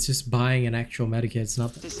medikit, it's just buying an actual medikit. It's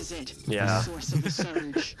not. This is it. Yeah. The source of the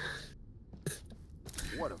surge.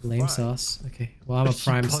 Lame sauce. Okay. Well, I'm a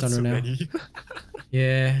prime Bought stunner so now. many.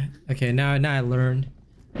 Yeah. Okay. Now I learned.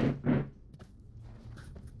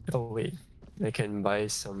 Oh wait, I can buy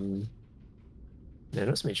some. Yeah,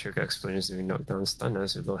 let's make sure explosives doing knockdown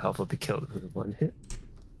stunners with low health will be killed with one hit.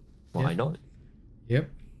 Why not? Yep.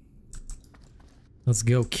 Let's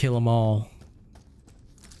go kill them all.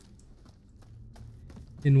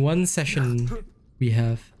 In one session, we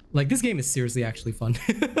have like this game is seriously actually fun.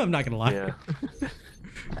 I'm not gonna lie. Yeah.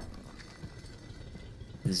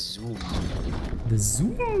 The zoom. The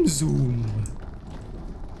zoom.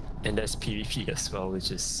 And there's PvP as well,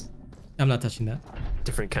 which is I'm not touching that.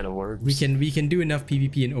 different kind of worms. We can do enough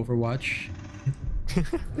PvP in Overwatch.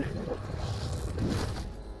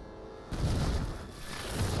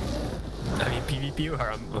 I mean, PvP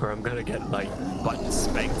where I'm gonna get like butt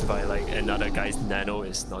spanked by like another guy's nano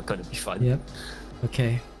is not gonna be fun. Yep.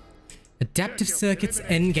 Okay. Adaptive circuits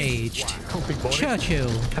engaged.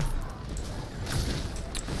 Churchill.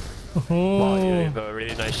 Oh. Wow, you have a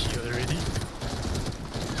really nice shield already.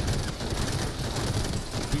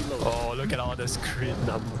 Oh, look at all those crit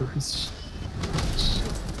numbers.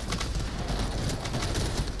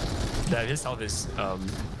 Damn, his health is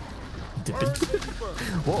dipping.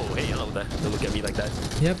 Whoa, hey, hello there. Don't look at me like that.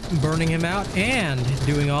 Yep, burning him out and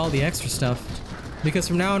doing all the extra stuff. Because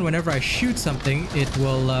from now on, whenever I shoot something, it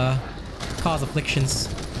will cause afflictions.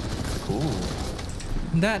 Ooh.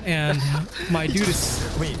 That and my dude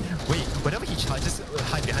is... Wait, whenever he charges,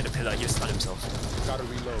 hide behind a pillar, he'll stun himself. Gotta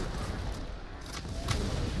reload.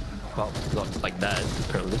 Well, not like that,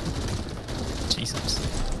 apparently. Jesus.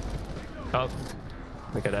 Oh,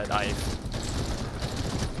 look at that eye.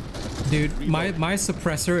 Dude, my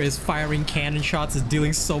suppressor is firing cannon shots, is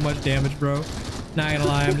dealing so much damage, bro. Not gonna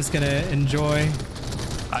lie, I'm just gonna enjoy.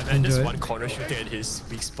 I'm in this one corner shooting at his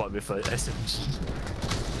weak spot with an SMG.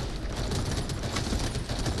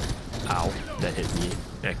 Ow, that hit me,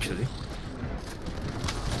 actually.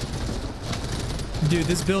 Dude,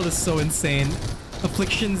 this build is so insane.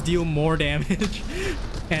 Afflictions deal more damage,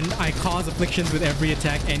 and I cause afflictions with every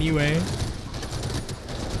attack anyway.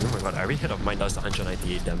 Oh my god, every hit of mine does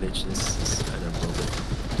 198 damage. This is kind of broken.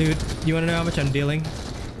 Dude, you wanna know how much I'm dealing?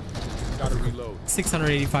 Gotta reload.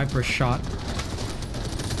 685 per shot.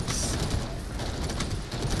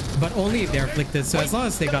 But only if they're afflicted, so as long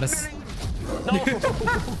as they got a... No!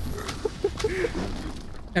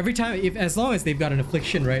 Every time, as long as they've got an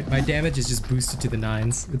affliction, right, my damage is just boosted to the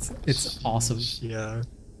 9s. It's awesome. Yeah.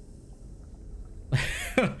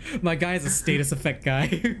 My guy is a status effect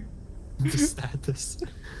guy. The status.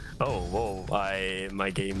 Oh, whoa!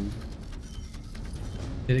 My game.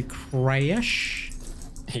 Did it crash?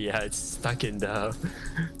 Yeah, it's stuck in the.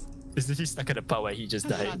 It's literally stuck at the part where he just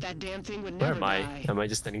died. That damn thing would Where never am I? die. Am I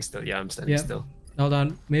just standing still? Yeah, I'm standing still. Hold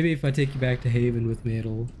on. Maybe if I take you back to Haven with me,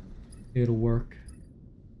 it'll work.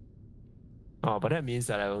 Oh, but that means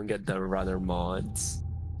that I won't get the runner mods.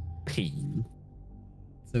 Pain.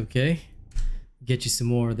 It's okay. Get you some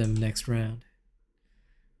more of them next round.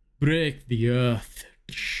 Break the earth.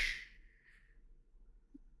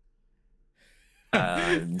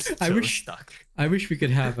 I'm so stuck. I wish we could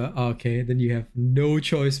have a. Okay, then you have no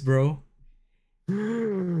choice, bro.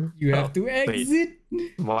 You have to exit.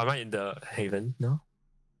 Wait. Well, am I in the Haven? No.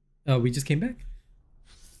 Oh, we just came back.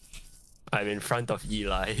 I'm in front of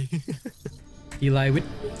Eli. Eli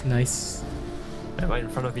with nice. Am I in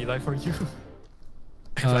front of Eli for you?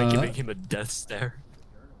 Am I giving him a death stare?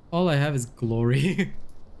 All I have is glory.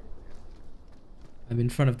 I'm in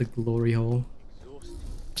front of the glory hole.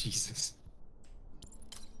 Jesus.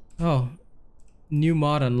 Oh, new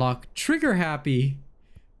mod unlocked. Trigger happy.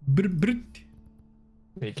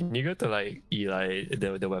 Wait, can you go to like Eli,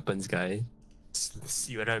 the weapons guy?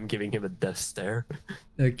 See whether I'm giving him a death stare.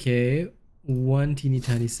 Okay, 1 teeny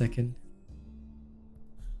tiny second.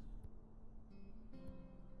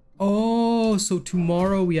 Oh, so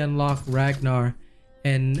tomorrow we unlock Ragnar,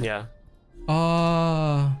 and yeah.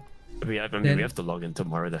 We have to log in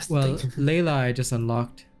tomorrow. That's well, the thing. Layla I just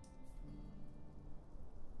unlocked.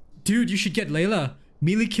 Dude, you should get Layla.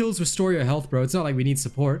 Melee kills restore your health, bro. It's not like we need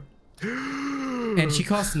support. And she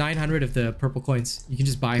costs 900 of the purple coins. You can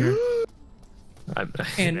just buy her.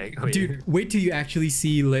 And dude, wait till you actually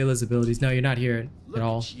see Layla's abilities. No, you're not here at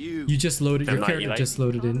all. You just loaded. Your character just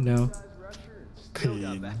loaded in. No. Still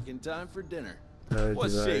got back in time for dinner.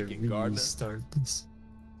 What's shaking, Gardner? Start this.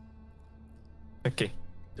 Okay.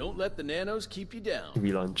 Don't let the nanos keep you down.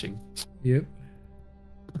 Relaunching. Yep.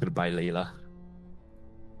 I'm gonna buy Layla.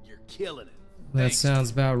 You're killing it. That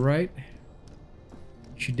sounds about right.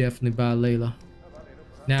 You should definitely buy Layla.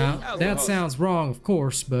 Now, that sounds wrong, of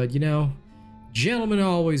course, but you know, gentleman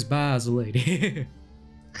always buys a lady.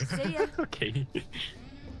 See ya. Okay.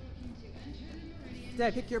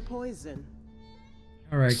 Dad, pick your poison.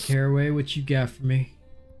 Alright, Caraway, what you got for me?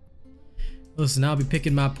 Listen, I'll be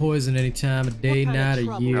picking my poison any time of day, night,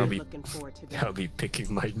 or year. I'll be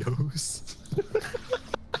picking my nose.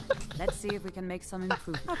 Let's see if we can make some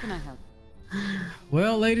improvement. How can I help?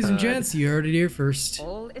 Well, ladies and gents, you heard it here first.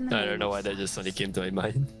 All in the I don't know why that just suddenly came to my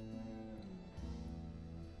mind.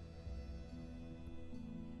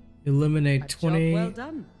 Eliminate 20. Job well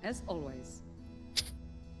done, as always.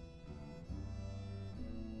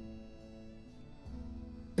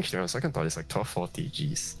 Actually, on a second thought, it's like 1240.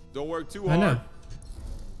 Jeez. Don't work too I hard. know.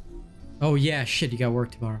 Oh yeah, shit, you got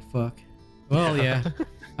work tomorrow. Fuck. Well, yeah.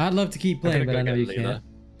 I'd love to keep playing, but I know you can't.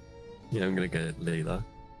 Yeah, I'm gonna get Layla.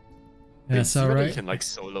 That's Wait, alright. You can like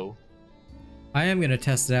solo. I am gonna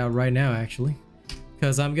test it out right now, actually.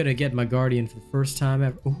 Because I'm gonna get my Guardian for the first time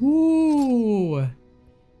ever. Ooh!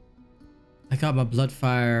 I got my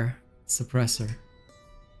Bloodfire Suppressor.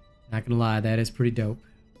 Not gonna lie, that is pretty dope.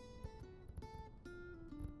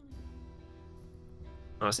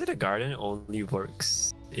 Honestly, the Guardian only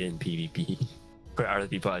works in PvP, where other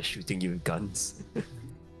people are shooting you with guns.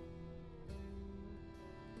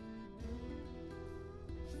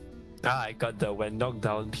 I got the when knocked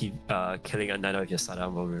down, killing a nano of your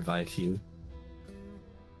Saddam will revive you.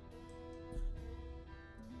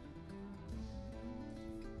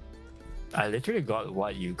 I literally got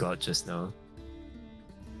what you got just now.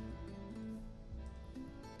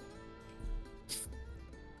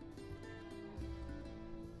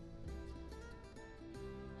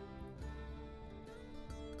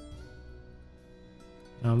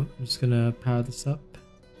 I'm just gonna power this up.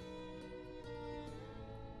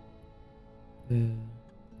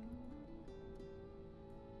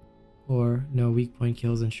 Or no, weak point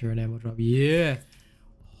kills ensure an ammo drop. Yeah! Oh,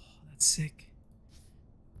 that's sick.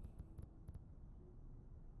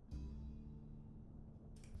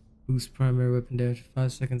 Boost primary weapon damage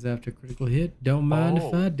 5 seconds after critical hit. Don't mind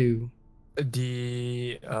if I do.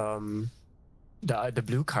 The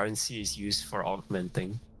blue currency is used for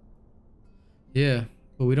augmenting. Yeah,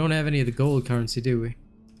 but we don't have any of the gold currency, do we?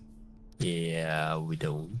 Yeah, we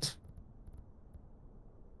don't.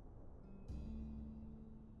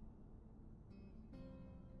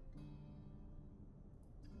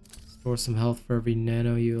 Store some health for every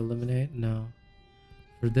nano you eliminate? No.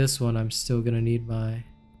 For this one, I'm still gonna need my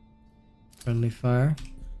friendly fire.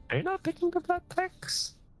 Are you not picking the blood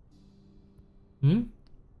tax? Hmm?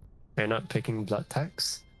 Are you not picking blood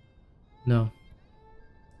tax? No.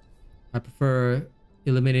 I prefer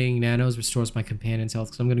eliminating nanos restores my companion's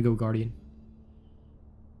health, so I'm gonna go Guardian.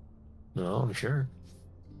 No, I'm sure.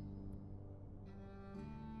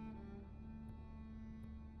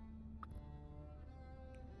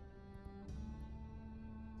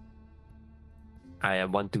 I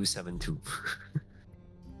am 1272.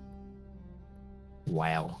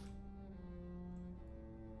 Wow.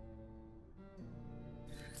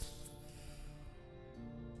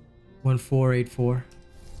 $1484.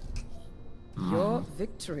 Your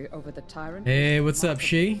victory over the tyrant. Hey, what's up,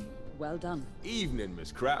 she? Well done. Evening,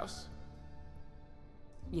 Miss Krause.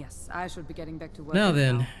 Yes, I should be getting back to work. Now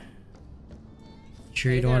then.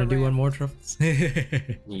 Sure you don't want to do one more, Truffles?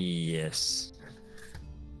 Yes.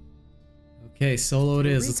 Okay, solo it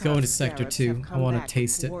is. Let's go into Sector 2. I want to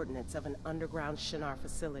taste it. Coordinates of an underground Shinar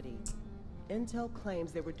facility. Intel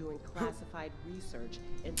claims they were doing classified research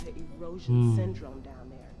into erosion syndrome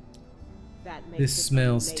down there. That makes This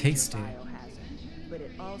smells tasty. But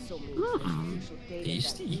it also means there's crucial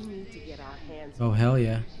data that we need to get our hands on. Oh, hell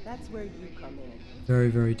yeah. That's where you come in. Very,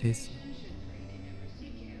 very tasty.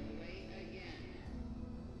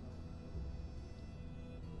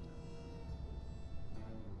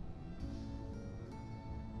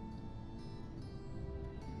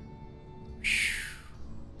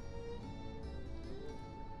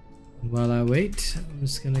 While I wait, I'm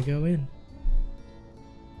just gonna go in.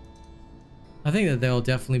 I think that there'll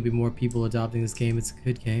definitely be more people adopting this game. It's a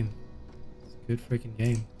good game. It's a good freaking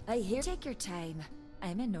game. I hear. Take your time.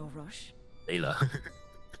 I'm in no rush. Layla.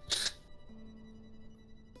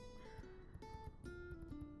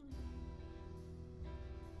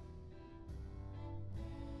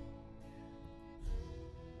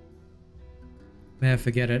 Man,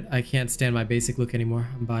 forget it. I can't stand my basic look anymore.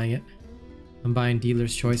 I'm buying it. I'm buying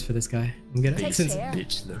dealer's choice for this guy. I'm gonna since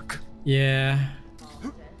bitch look. Yeah.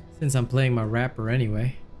 Since I'm playing my rapper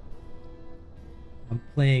anyway. I'm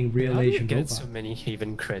playing Real How do you Asian get Robot. so many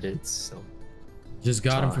Haven credits? So Just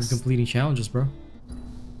got him from completing challenges, bro.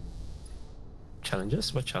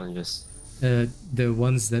 Challenges? What challenges? The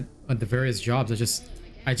ones that at the various jobs.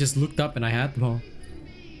 I just looked up and I had them all.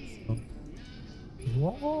 So.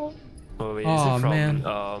 What? Oh, wait, is Oh, it from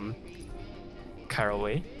man.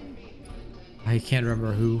 Caraway? I can't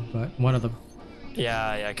remember who, but one of them.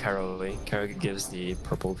 Yeah, Caraway. Caraway gives the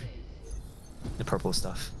purple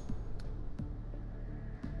stuff.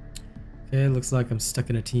 Okay, looks like I'm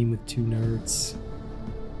stuck in a team with two nerds.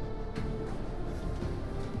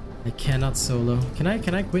 I cannot solo. Can I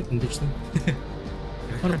quit and ditch them?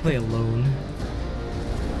 I want to play alone.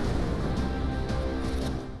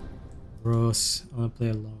 Gross. I want to play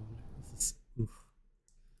alone. This is oof.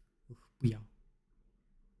 Booyah.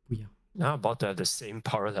 Booyah. Now I'm about to have the same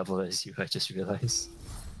power level as you, I just realized.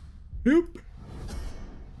 Yep.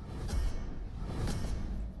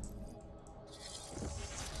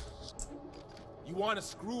 You want to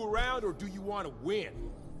screw around or do you want to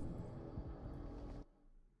win?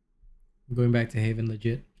 I'm going back to Haven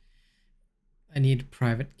legit. I need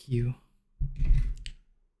private queue.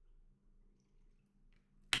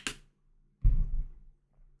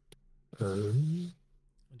 I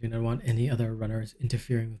do not want any other runners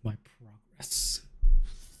interfering with my progress.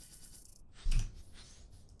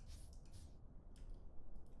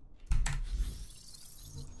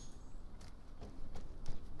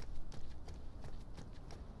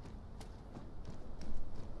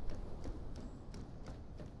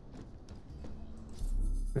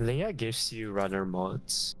 Leia gives you runner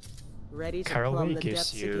mods. Ready to Caraway plumb the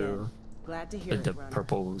gives depths you again. Glad to hear the it, runner.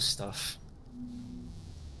 purple stuff.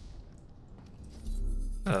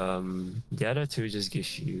 The other two just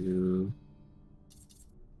gives you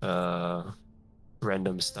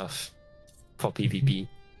random stuff for PvP.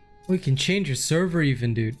 We can change your server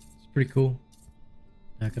even, dude. It's pretty cool.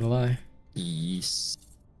 Not gonna lie. Yes.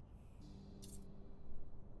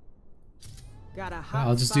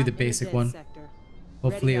 I'll just do the basic one.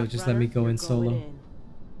 Hopefully it'll just let me go in solo.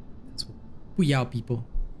 Booyah, people.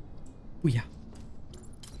 Booyah.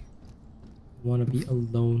 Wanna be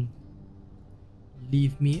alone.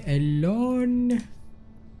 Leave me alone.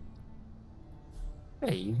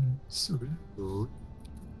 Hey, sorry.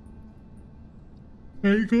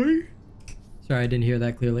 Sorry, I didn't hear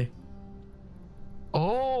that clearly.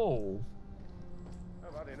 Oh!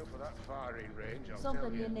 I've had enough of that firing range, I'll tell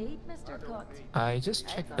Something you. you need, Mr. Cut. I just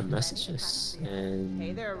checked the messages and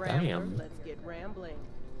Hey there, Rambler. damn, Let's get rambling.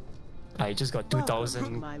 I just got Welcome to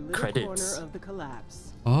 2,000 my little credits. corner of the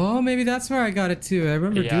collapse. Oh, maybe that's where I got it too. I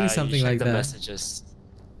remember doing something you like checked that. the messages.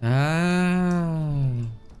 Ah.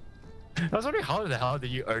 I was wondering how the hell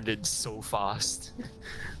did you earn it so fast?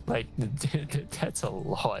 Like, that's a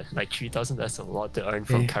lot. Like 3,000, that's a lot to earn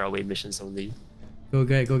from Okay. Caraway missions only. Go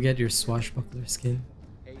get your swashbuckler skin.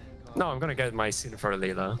 No, I'm gonna get my skin for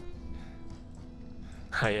Layla.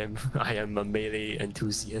 I am a melee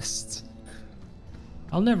enthusiast.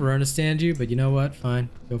 I'll never understand you, but you know what? Fine,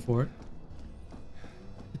 go for it.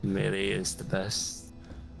 Melee is the best.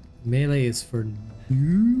 Melee is for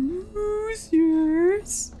losers.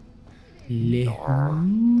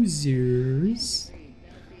 Losers.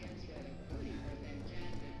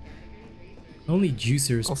 Only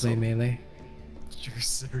juicers Also, play melee.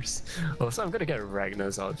 Juicers. Also, I'm gonna get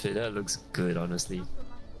Ragnar's outfit. That looks good, honestly.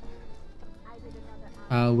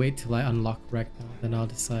 I'll wait till I unlock Ragnar, then I'll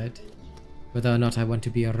decide whether or not I want to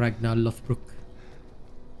be a Ragnar Lothbrok.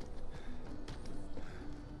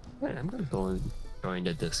 Right, I'm gonna go and join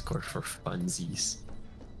the Discord for funsies.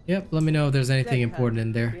 Yep, let me know if there's anything important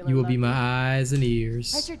in there. You will be my eyes and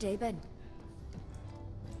ears. How's your day been?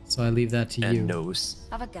 So I leave that to you. And nose.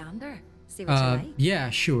 Have a gander. See what you like. Yeah,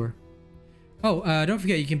 sure. Oh, don't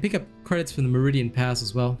forget, you can pick up credits from the Meridian Pass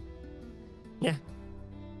as well. Yeah.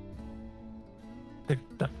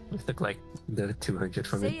 That look like the 200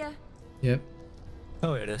 from it. See ya. Yep.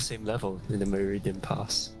 Oh, yeah, the same level in the Meridian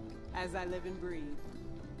Pass. As I live and breathe.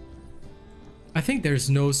 I think there's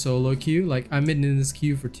no solo queue. Like, I'm in this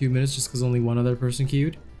queue for 2 minutes just because only one other person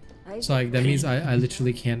queued. So like, that means I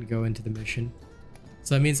literally can't go into the mission.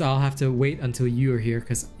 So that means I'll have to wait until you are here,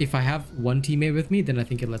 because if I have one teammate with me, then I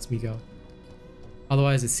think it lets me go.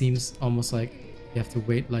 Otherwise, it seems almost like you have to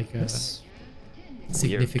wait like a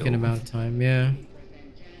significant amount of time. Yeah.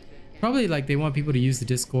 Probably like they want people to use the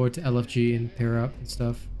Discord to LFG and pair up and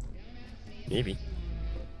stuff. Maybe.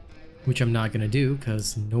 Which I'm not gonna do,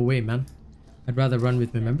 because no way, man. I'd rather run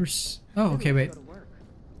with my members. Oh, okay, wait.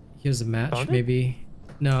 Here's a match, maybe.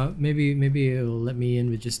 No, maybe it'll let me in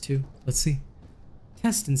with just 2. Let's see.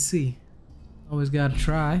 Test and see. Always gotta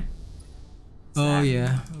try. Oh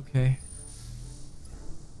yeah, okay.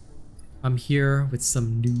 I'm here with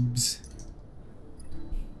some noobs.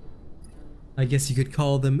 I guess you could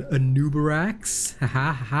call them a noobarax. Ha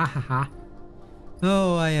ha ha ha ha.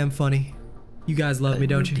 Oh, I am funny. You guys love me,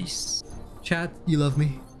 don't you? Chat, you love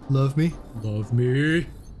me? Love me? Love me.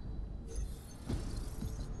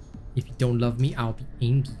 If you don't love me, I'll be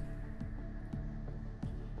angry.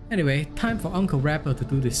 Anyway, time for Uncle Rapper to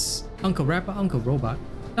do this. Uncle Rapper, Uncle Robot.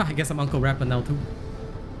 Ah, I guess I'm Uncle Rapper now too.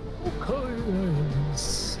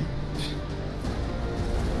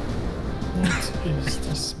 What is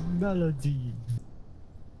this melody?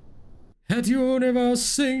 That universe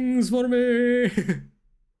sings for me.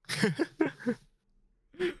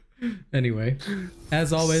 Anyway,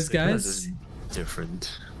 as always, guys.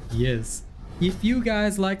 Different. Yes. If you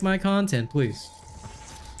guys like my content, please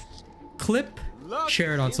clip,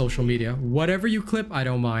 share it on social media. Whatever you clip, I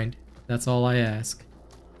don't mind. That's all I ask.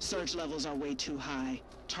 Surge levels are way too high.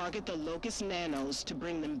 Target the locust nanos to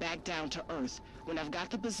bring them back down to Earth. When I've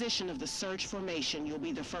got the position of the surge formation, you'll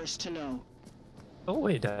be the first to know. Oh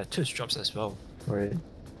wait, Tush drops as well. Right.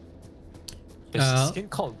 There's a skin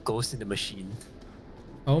called Ghost in the Machine.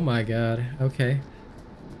 Oh my god. Okay.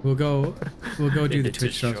 We'll go do the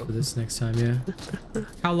Twitch stuff for this next time, yeah.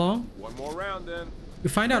 How long? One more round then. You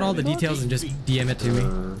find out all the details and just DM it to me.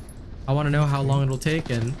 I want to know how long it'll take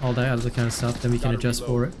and all that other kind of stuff, then we can adjust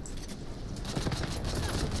for it.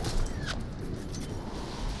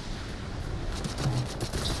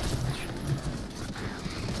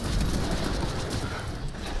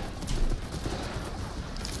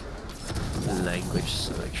 Language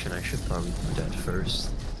selection, I should probably do that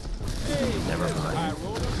first. Never mind.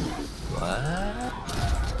 What?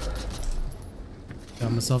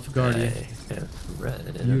 Got myself a guardian.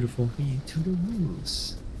 Beautiful. To the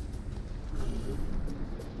rules.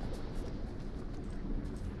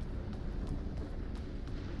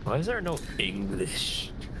 Why is there no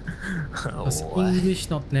English? Because English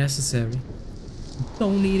not necessary.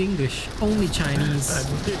 Don't need English, only Chinese. I'm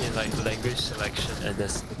looking in like language selection and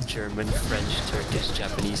there's German, French, Turkish,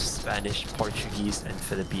 Japanese, Spanish, Portuguese, and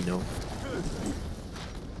Filipino.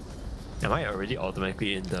 Am I already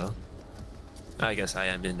automatically in the... I guess I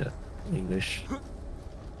am in the English.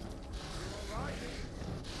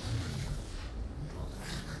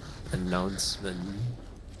 Announcement.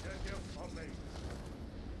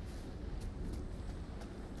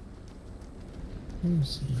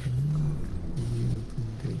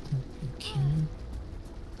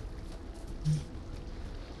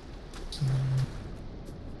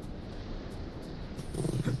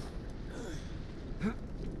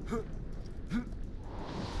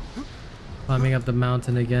 Climbing up the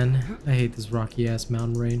mountain again. I hate this rocky ass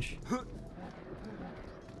mountain range.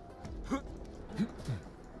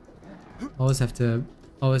 Always have to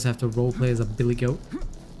roleplay as a billy goat.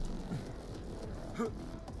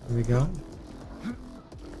 Here we go.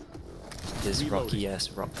 This rocky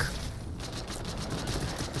ass rock.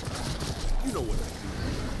 You know what to do.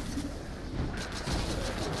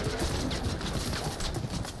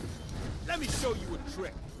 Let me show you a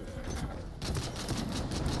trick.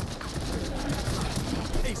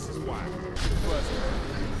 Ace is wide.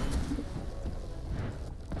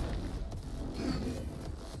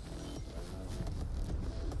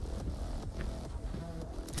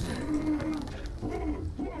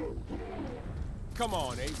 Come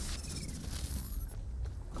on, Ace.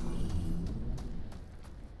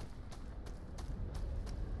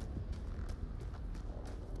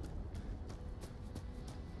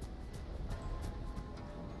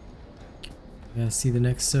 Yeah, see the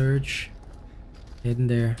next surge. Heading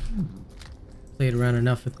there. Played around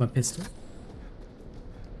enough with my pistol.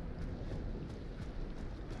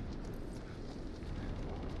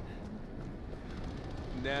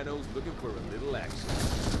 Nano's looking for a little action.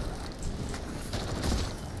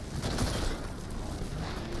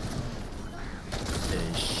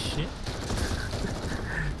 Shit.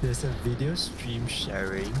 There's a video stream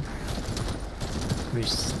sharing which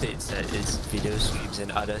states that it's video streams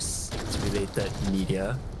and other related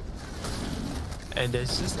media. And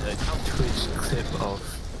there's just a Twitch clip of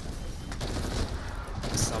the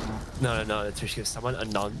Twitch clip. Someone it's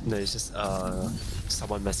just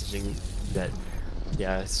someone messaging that they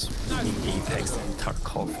are streaming Apex and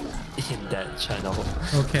Tarkov in that channel.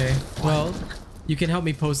 Okay, well, you can help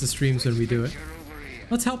me post the streams when we do it.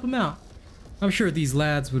 Let's help them out. I'm sure these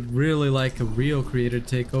lads would really like a real creator to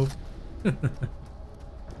take over.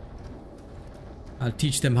 I'll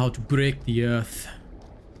teach them how to break the earth.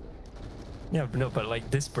 Yeah, no, but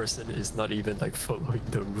like this person is not even like following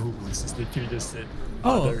the rules. It's literally just said.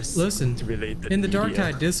 Oh, listen. In the Dark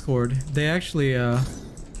Tide Discord, they actually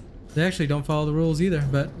don't follow the rules either.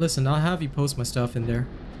 But listen, I'll have you post my stuff in there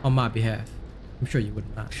on my behalf. I'm sure you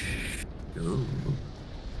wouldn't mind. Ooh.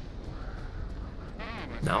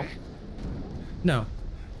 No. No.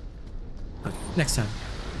 Next time.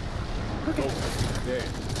 Okay. There.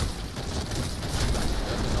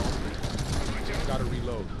 Gotta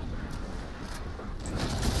reload.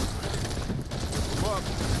 Fuck.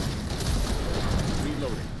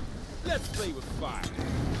 Reloading. Let's play with fire.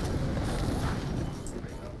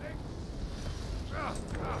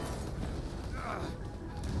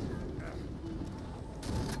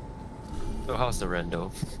 So how's the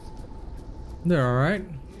rando? They're alright.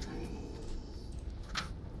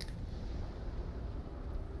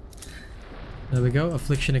 There we go,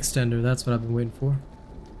 Affliction Extender, that's what I've been waiting for.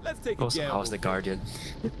 Let's take also, how's the Guardian?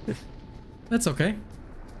 That's okay.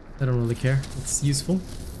 I don't really care. It's useful.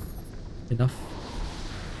 Enough.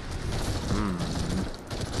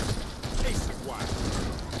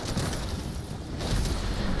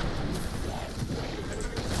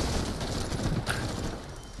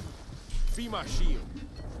 Be my shield.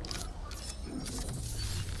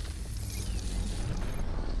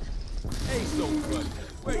 Hey, so buddy,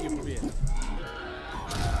 where you been?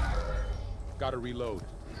 Gotta reload.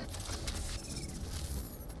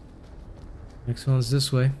 Next one's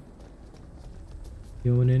this way.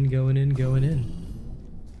 Going in, going in, going in.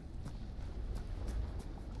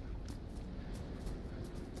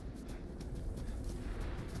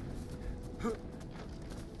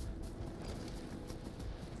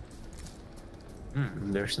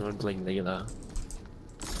 There's no one playing Layla.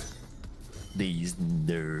 These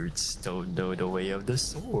nerds don't know the way of the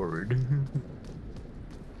sword.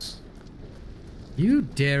 You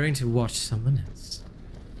daring to watch someone else?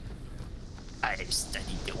 I've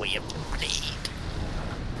studied the way of the blade.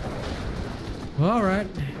 Alright.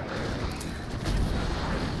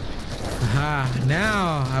 Aha,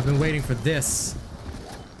 now I've been waiting for this.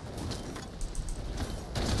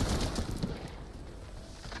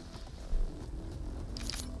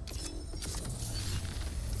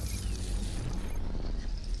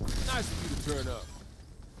 Nice of you to turn up.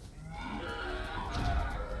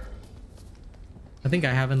 I think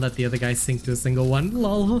I haven't let the other guy sink to a single one.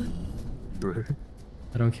 Lol.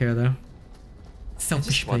 I don't care though. Selfish.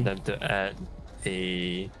 I just want them to add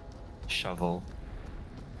a shovel.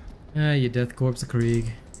 Ah, you death corpse of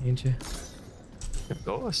Krieg, ain't you? Of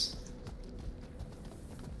course.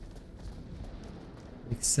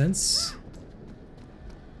 Makes sense.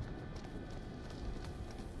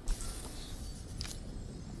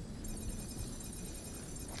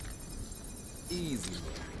 Easy.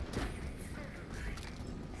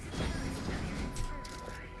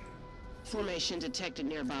 Formation detected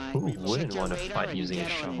nearby. Who wouldn't want to fight using a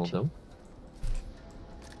shovel though?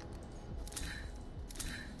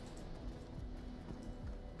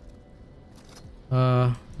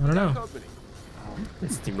 I don't know.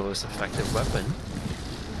 It's the most effective weapon.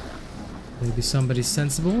 Maybe somebody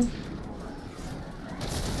sensible?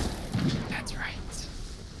 That's right.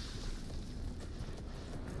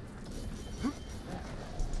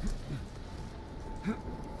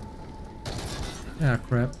 Ah,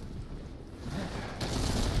 crap.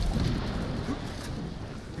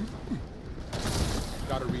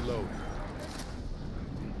 Gotta reload.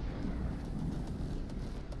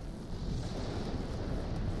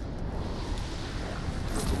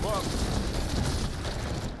 Come up.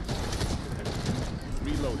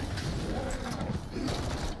 Reloading.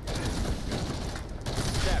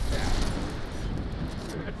 Step down.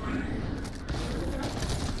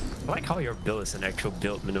 I like how your build is an actual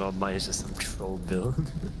build, meanwhile mine is just some troll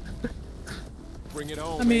build. Bring it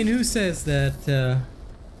on. I mean, who says that,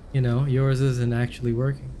 you know, yours isn't actually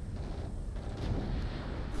working?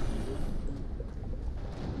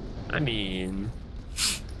 I mean,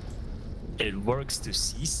 it works to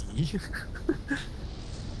CC.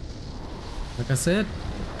 Like I said,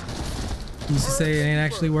 you used to say it ain't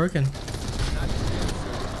actually working.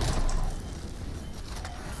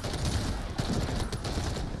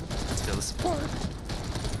 Still a support.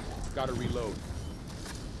 Gotta reload.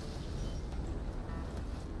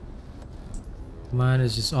 Mine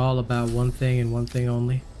is just all about one thing and one thing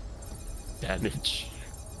only. Damage.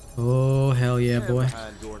 Oh, hell yeah, boy.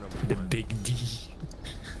 The big D.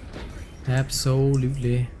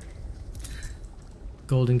 Absolutely.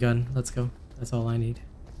 Golden gun. Let's go. That's all I need.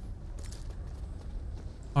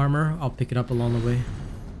 Armor, I'll pick it up along the way.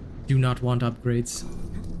 Do not want upgrades.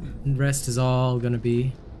 The rest is all gonna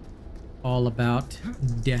be all about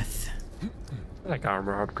death. Like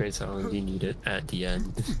armor upgrades are only needed at the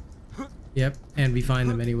end. Yep, and we find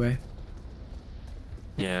them anyway.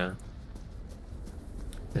 Yeah.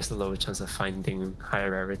 There's a lower chance of finding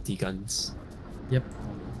higher rarity guns. Yep.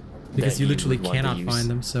 Because that you literally would want to cannot use. find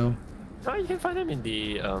them, so... Oh, you can find them in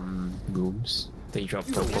the rooms. They drop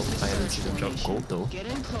purple. I haven't seen them drop gold though. Get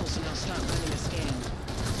in close and I'll start running a scan.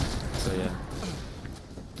 So yeah.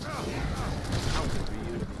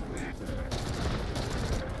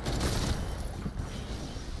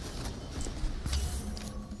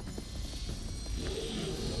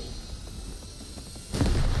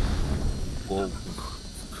 Whoa.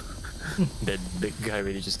 That big guy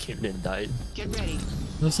really just came in and died. Get ready.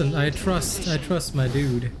 Listen, I trust my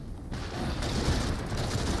dude.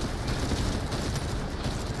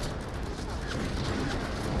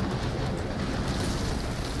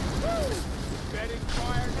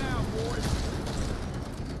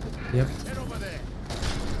 Yep. Head over there.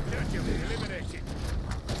 Kill him. Eliminate it.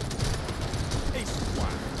 Ace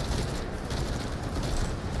wide.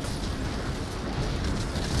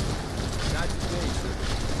 Not today, sir.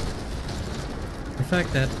 The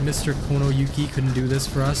fact that Mr. Konoyuki couldn't do this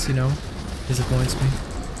for us, you know, disappoints me.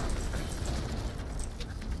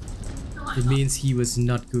 It means he was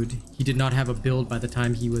not good. He did not have a build by the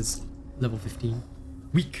time he was level 15.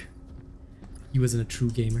 Weak. He wasn't a true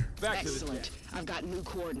gamer. Excellent. I've got new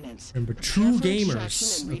coordinates. Remember, true Prepare for gamers,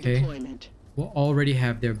 extraction and okay, redeployment. will already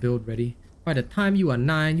have their build ready. By the time you are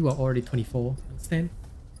 9, you are already 24. Understand?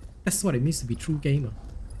 That's what it means to be true gamer.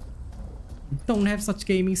 You don't have such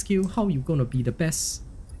gaming skill, how you gonna be the best?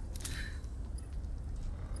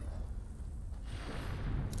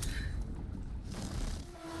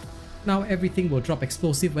 Now everything will drop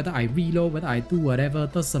explosive, whether I reload, whether I do whatever,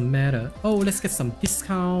 doesn't matter. Oh, let's get some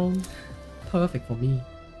discount. Perfect for me.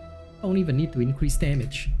 Don't even need to increase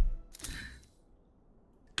damage.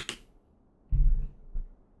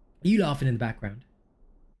 You laughing in the background.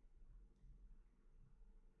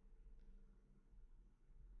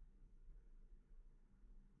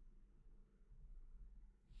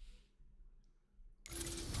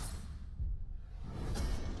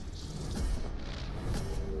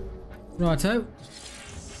 Righto.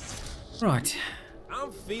 Right.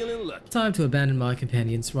 I'm feeling lucky. Time to abandon my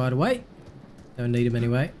companions right away. Don't need them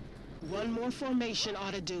anyway. One more formation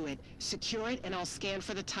ought to do it. Secure it and I'll scan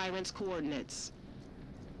for the tyrant's coordinates.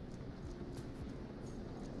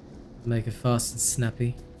 Make it fast and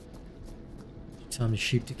snappy. Time to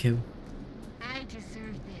shoot to kill. I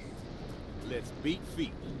deserve this. Let's beat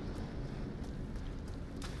feet.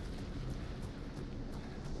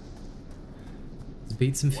 Let's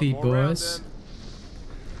beat some feet, One more round, boys. then.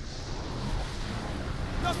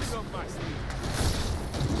 Nothing up my sleeve.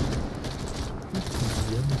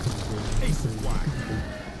 Ace wide.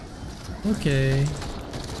 Okay.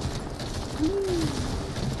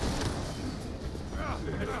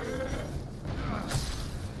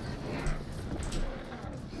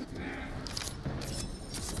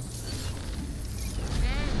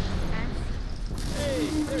 Hey,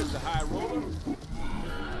 there's the high roller.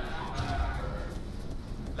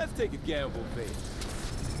 take a gamble there.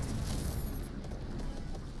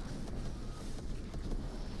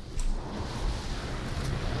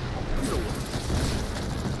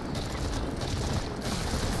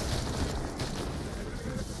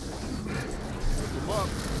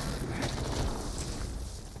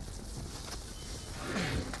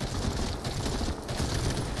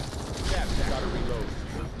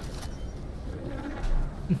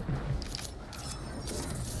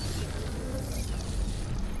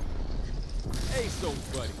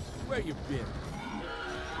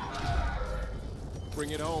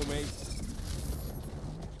 Bring it home, Ace.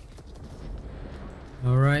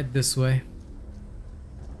 All right, this way.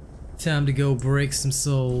 Time to go break some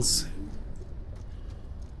souls.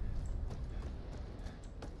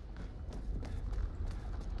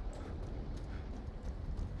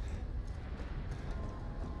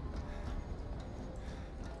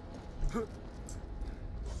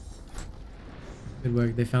 Good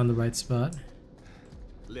work, they found the right spot.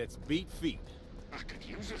 Let's beat feet. I could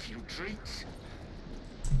use a few treats.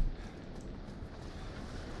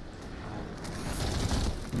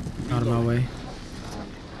 Out of my way.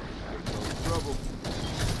 Trouble.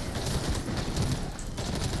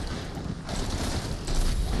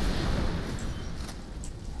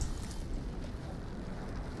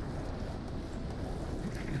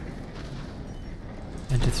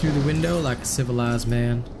 Enter through the window like a civilized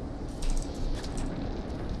man.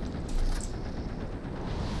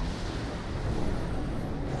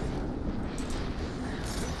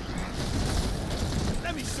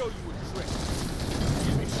 Let me show you a trick.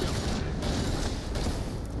 Give me some.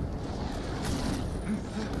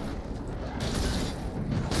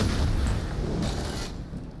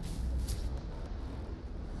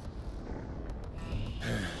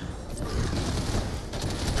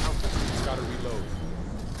 Gotta reload.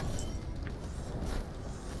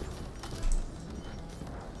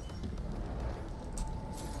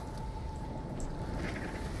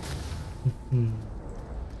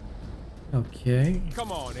 Okay.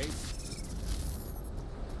 Come on, Ace.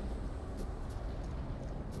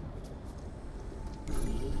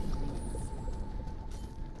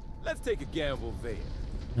 Let's take a gamble there.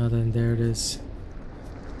 Now then, there it is.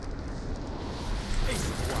 Ace is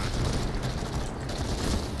wide.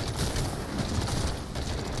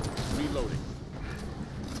 Reloading.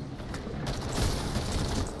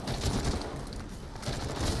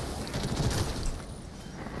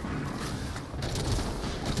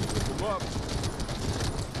 Lift him up.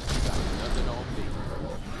 Got nothing on me.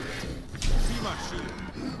 See my shield.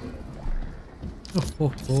 Oh, ho,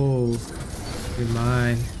 ho. You're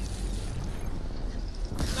mine.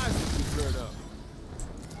 Nice that you turned up.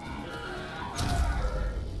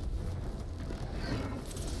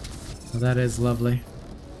 Well, that is lovely.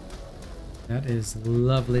 That is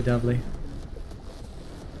lovely, doubly.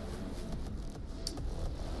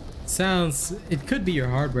 Sounds, it could be your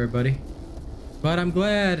hardware, buddy. But I'm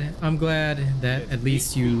glad that at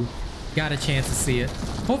least you got a chance to see it.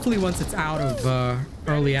 Hopefully once it's out of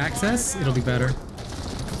early access, it'll be better.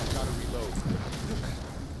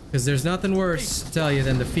 Because there's nothing worse, to tell you,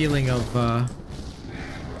 than the feeling of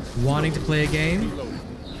wanting to play a game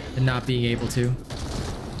and not being able to.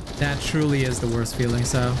 That truly is the worst feeling,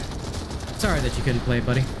 so sorry that you couldn't play,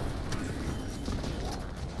 buddy.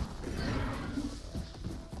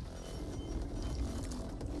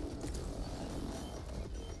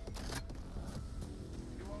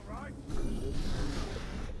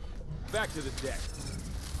 Back to the deck.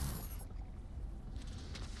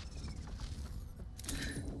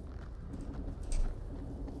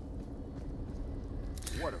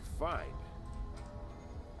 What a find.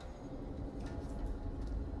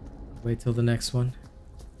 Wait till the next one.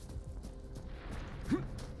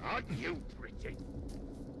 Aren't you pretty?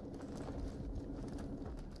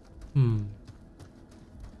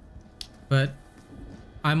 But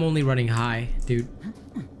I'm only running high, dude.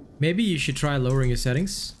 Maybe you should try lowering your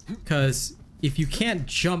settings, because if you can't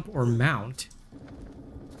jump or mount,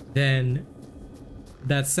 then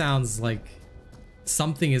that sounds like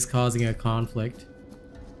something is causing a conflict.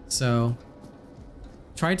 So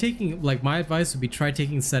try taking, like, my advice would be try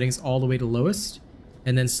taking settings all the way to lowest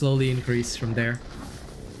and then slowly increase from there.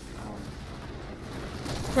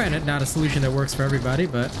 Granted, not a solution that works for everybody,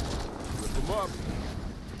 but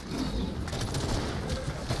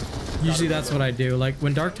usually that's what I do. Like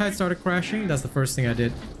when Dark Tide started crashing, that's the first thing I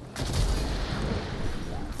did.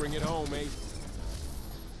 Bring it home, mate.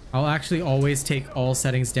 I'll actually always take all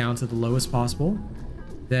settings down to the lowest possible.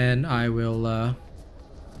 Then I will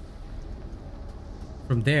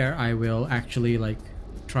from there I will actually like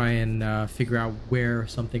try and figure out where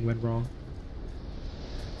something went wrong.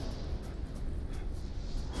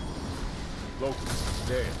 Locust,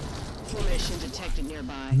 there. Formation detected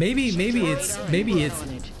nearby. Maybe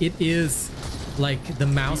it is like the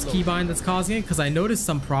mouse keybind that's causing it, because I noticed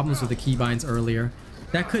some problems with the keybinds earlier.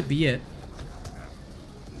 That could be it.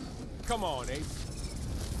 Come on, Ace.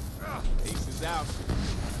 Ace is out.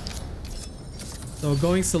 So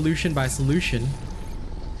going solution by solution,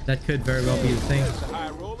 that could very well be the thing. There's the high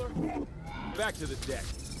roller. Back to the deck.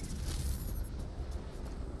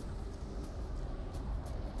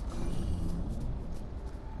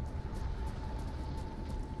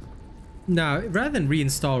 Now, rather than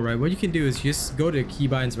reinstall, right, what you can do is just go to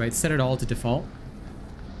keybinds, right, set it all to default.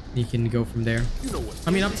 You can go from there.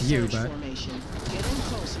 I mean, up to you, but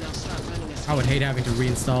I would hate having to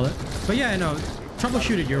reinstall it. But yeah, no,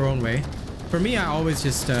 troubleshoot it your own way. For me, I always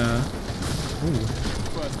just, ooh.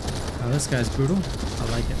 Oh, this guy's brutal. I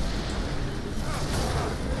like it.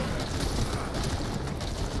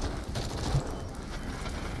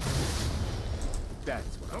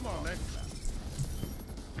 That's what I'm on, man.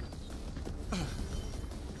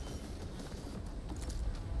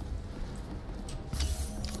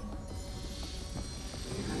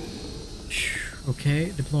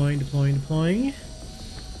 Okay, deploying.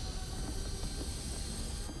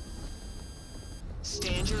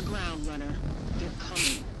 Stand your ground, runner. They're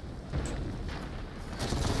coming.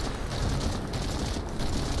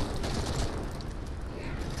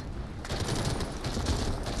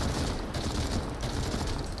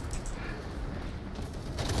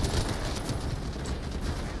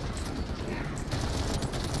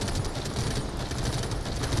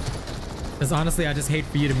 Because honestly, I just hate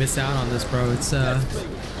for you to miss out on this, bro.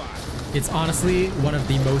 It's honestly one of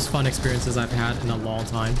the most fun experiences I've had in a long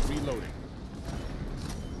time.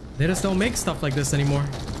 They just don't make stuff like this anymore.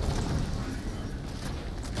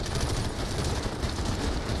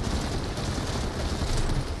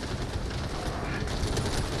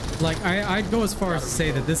 Like, I'd go as far as to say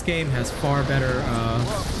that this game has far better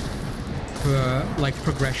like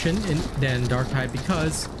progression than Darktide,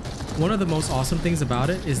 because one of the most awesome things about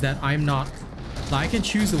it is that I can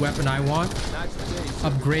choose the weapon I want,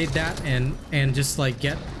 upgrade that, and just like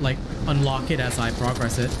unlock it as I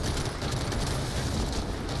progress it.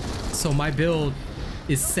 So my build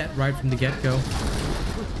is set right from the get-go.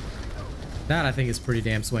 That I think is pretty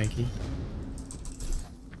damn swanky.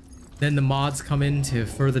 Then the mods come in to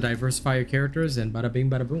further diversify your characters, and bada bing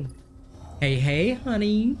bada boom. Hey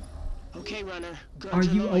honey. Okay, runner. Are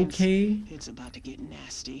you okay? It's about to get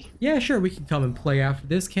nasty. Yeah, sure, we can come and play after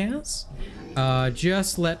this, Cass.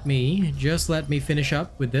 Just let me finish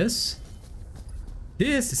up with this.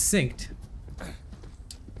 This is synced.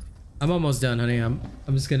 I'm almost done, honey. I'm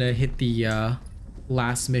just gonna hit the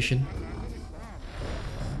last mission.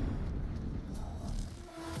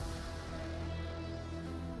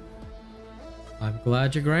 I'm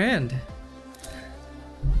glad you're grand.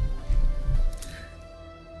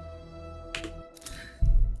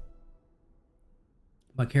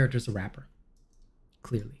 My character's a rapper.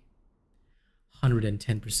 Clearly.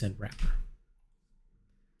 110% rapper.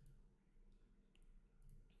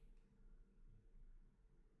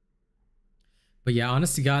 But yeah,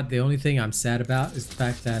 honest to God, the only thing I'm sad about is the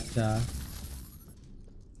fact that,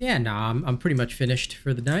 yeah, nah, I'm pretty much finished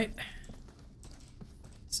for the night.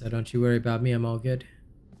 So don't you worry about me, I'm all good.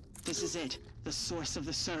 This is it, the source of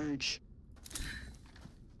the surge.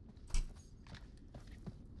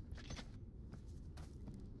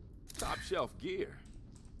 Top shelf gear.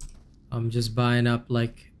 I'm just buying up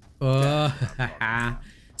like,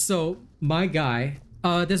 so my guy,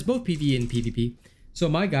 there's both PvE and PvP. So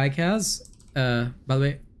my guy, Kaz, by the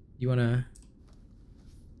way, you wanna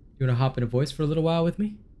hop in a voice for a little while with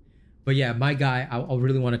me? But yeah, my guy, I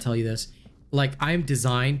really want to tell you this. Like, I'm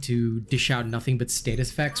designed to dish out nothing but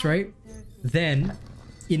status effects, right? Then,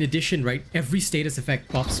 in addition, right, every status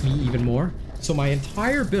effect buffs me even more. So my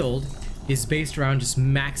entire build is based around just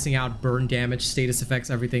maxing out burn damage, status effects,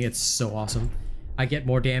 everything. It's so awesome. I get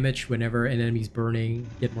more damage whenever an enemy's burning,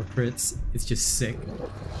 get more crits. It's just sick.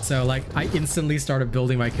 So, like, I instantly started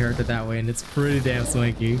building my character that way, and it's pretty damn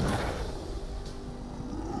swanky.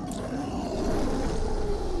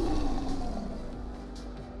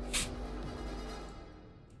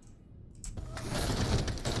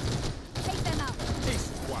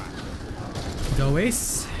 Go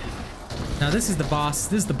Ace. Now this is the boss.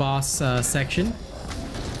 This is the boss section.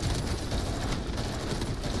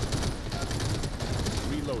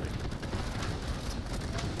 Reloading.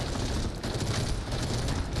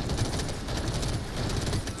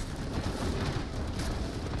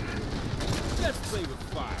 Let's play with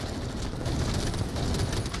fire.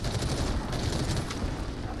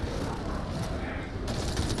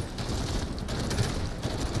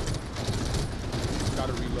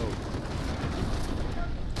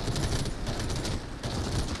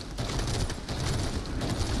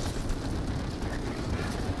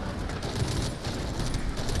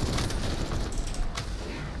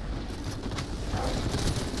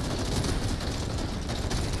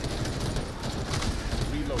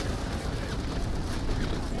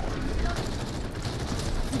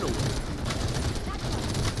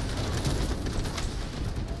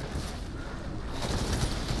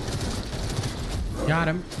 Got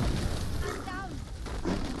him.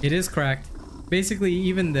 It is cracked. Basically,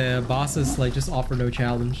 even the bosses like just offer no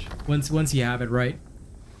challenge once you have it right.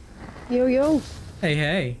 Yo yo. Hey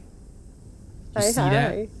hey. Did you Hey see hi.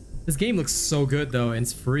 that? This game looks so good though, and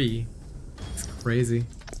it's free. It's crazy.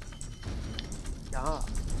 Yeah.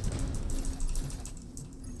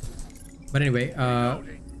 But anyway,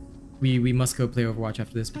 we must go play Overwatch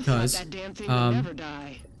after this because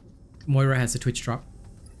Moira has a Twitch drop.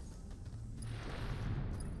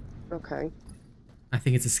 Okay. I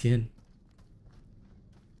think it's a skin.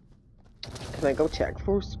 Can I go check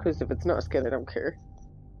first? Because if it's not a skin, I don't care.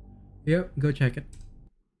 Yep, go check it.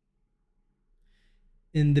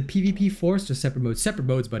 In the PvP force or separate modes? Separate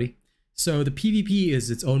modes, buddy. So the PvP is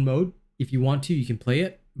its own mode. If you want to, you can play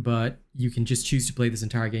it, but you can just choose to play this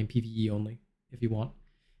entire game PvE only if you want.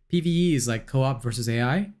 PvE is like co-op versus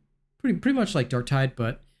AI, pretty much like Darktide,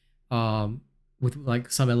 but with like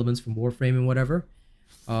some elements from Warframe and whatever.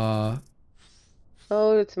 Oh,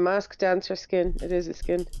 it's a mask dancer skin. It is a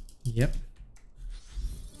skin. Yep.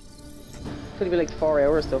 Could be like 4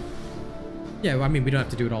 hours though. Yeah, well, I mean, we don't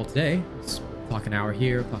have to do it all today. Just clock an hour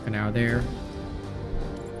here, clock an hour there.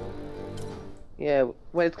 Yeah,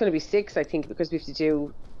 well, it's going to be 6, I think, because we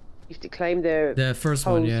have to climb the first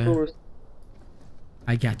one, yeah. Floors.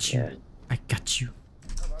 I got you. Yeah. I got you.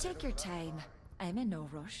 Take your time. I'm in no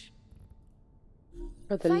rush.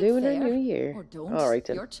 For the Fight Lunar fair, New Year. or don't. All right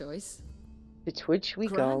then. Your choice. To Twitch we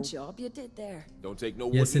Grand go. job you did there. Don't take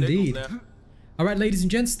no Yes, wooden indeed. nickels now. All right, ladies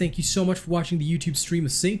and gents, thank you so much for watching the YouTube stream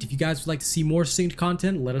of Synced. If you guys would like to see more Synced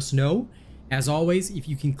content, let us know. As always, if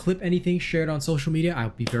you can clip anything, share it on social media, I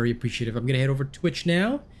would be very appreciative. I'm going to head over to Twitch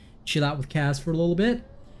now, chill out with Kaz for a little bit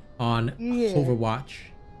on Overwatch.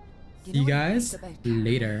 See you guys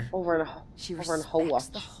later. Over in She Hoa. respects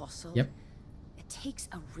the hustle. Yep. It takes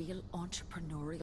a real entrepreneurial